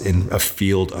themselves in a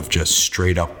field of just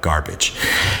straight up garbage.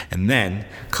 And then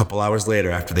a couple hours later,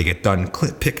 after they get done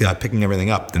picking everything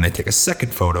up, then they take a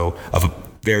second photo of a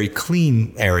very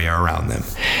clean area around them,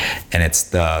 and it's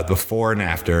the before and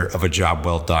after of a job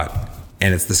well done.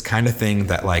 And it's this kind of thing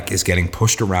that like is getting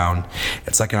pushed around.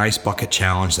 It's like an ice bucket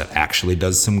challenge that actually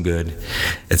does some good.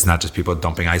 It's not just people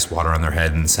dumping ice water on their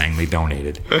head and saying they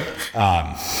donated.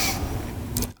 I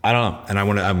don't know, and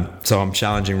I'm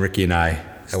challenging Ricky and I.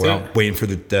 We're waiting for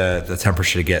the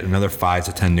temperature to get another 5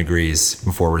 to 10 degrees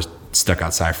before we're stuck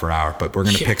outside for an hour. But we're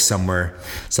gonna pick somewhere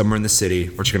in the city.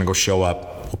 We're just gonna go show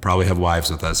up. We'll probably have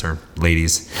wives with us or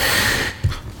ladies.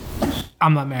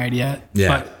 I'm not married yet. Yeah.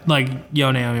 But like, yo,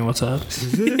 Naomi, what's up?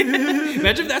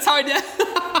 Imagine if that's how I did.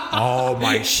 Oh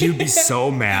my, she would be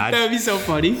so mad. That would be so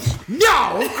funny.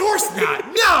 No, of course not.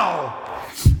 No.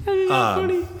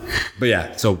 Funny. But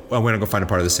yeah, so I'm gonna go find a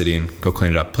part of the city and go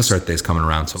clean it up. Plus Earth Day's coming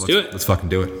around, so let's fucking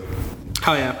do it.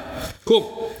 Hell yeah.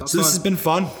 Cool. So this has been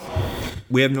fun.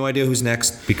 We have no idea who's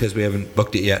next because we haven't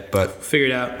booked it yet, but figure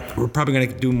it out. We're probably gonna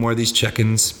do more of these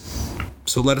check-ins.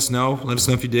 So let us know. Let us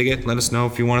know if you dig it. Let us know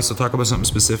if you want us to talk about something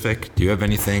specific. Do you have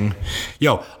anything?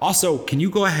 Yo, also, can you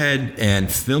go ahead and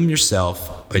film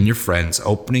yourself and your friends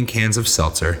opening cans of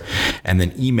seltzer and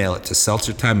then email it to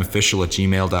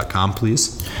seltzertimeofficial@gmail.com,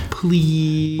 please?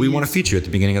 Please. We want to feature you at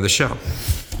the beginning of the show.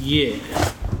 Yeah.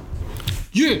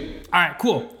 Yeah. All right,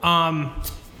 cool.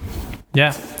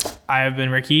 Yeah. I have been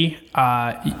Ricky. We do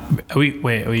doing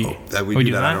that? You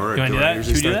want to do that?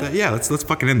 Should we do that? Yeah, let's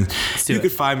fucking end this. You can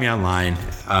find me online.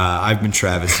 I've been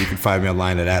Travis. You can find me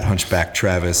online at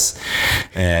HunchbackTravis.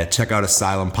 Check out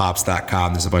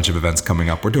AsylumPops.com. There's a bunch of events coming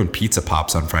up. We're doing Pizza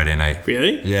Pops on Friday night.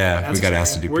 Really? Yeah, we got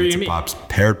asked to do Pizza Pops.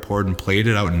 Paired, poured, and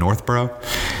plated out in Northborough.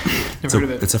 Never heard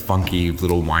of it. It's a funky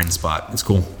little wine spot. It's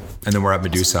cool. And then we're at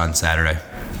Medusa on Saturday.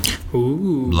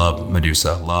 Ooh. Love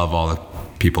Medusa. Love all the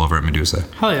people over at Medusa.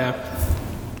 Hell yeah.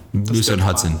 Medusa and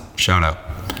Hudson. Shout out.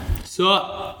 So,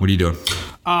 what are you doing?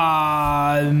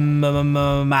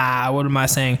 what am I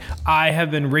saying? I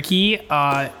have been Ricky.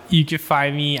 You can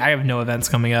find me. I have no events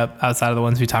coming up outside of the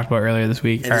ones we talked about earlier this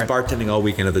week. And he's bartending all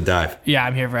weekend at the Dive. Yeah,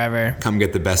 I'm here forever. Come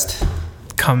get the best.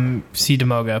 Come see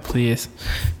Demoga, please.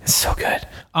 It's so good.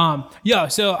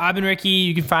 So I've been Ricky.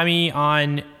 You can find me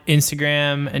on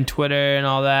Instagram and Twitter and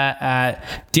all that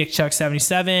at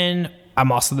DickChuck77. I'm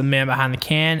also the man behind the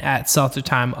can at Seltzer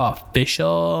Time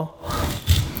Official.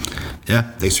 Yeah,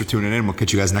 thanks for tuning in. We'll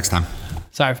catch you guys next time.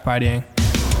 Sorry for partying.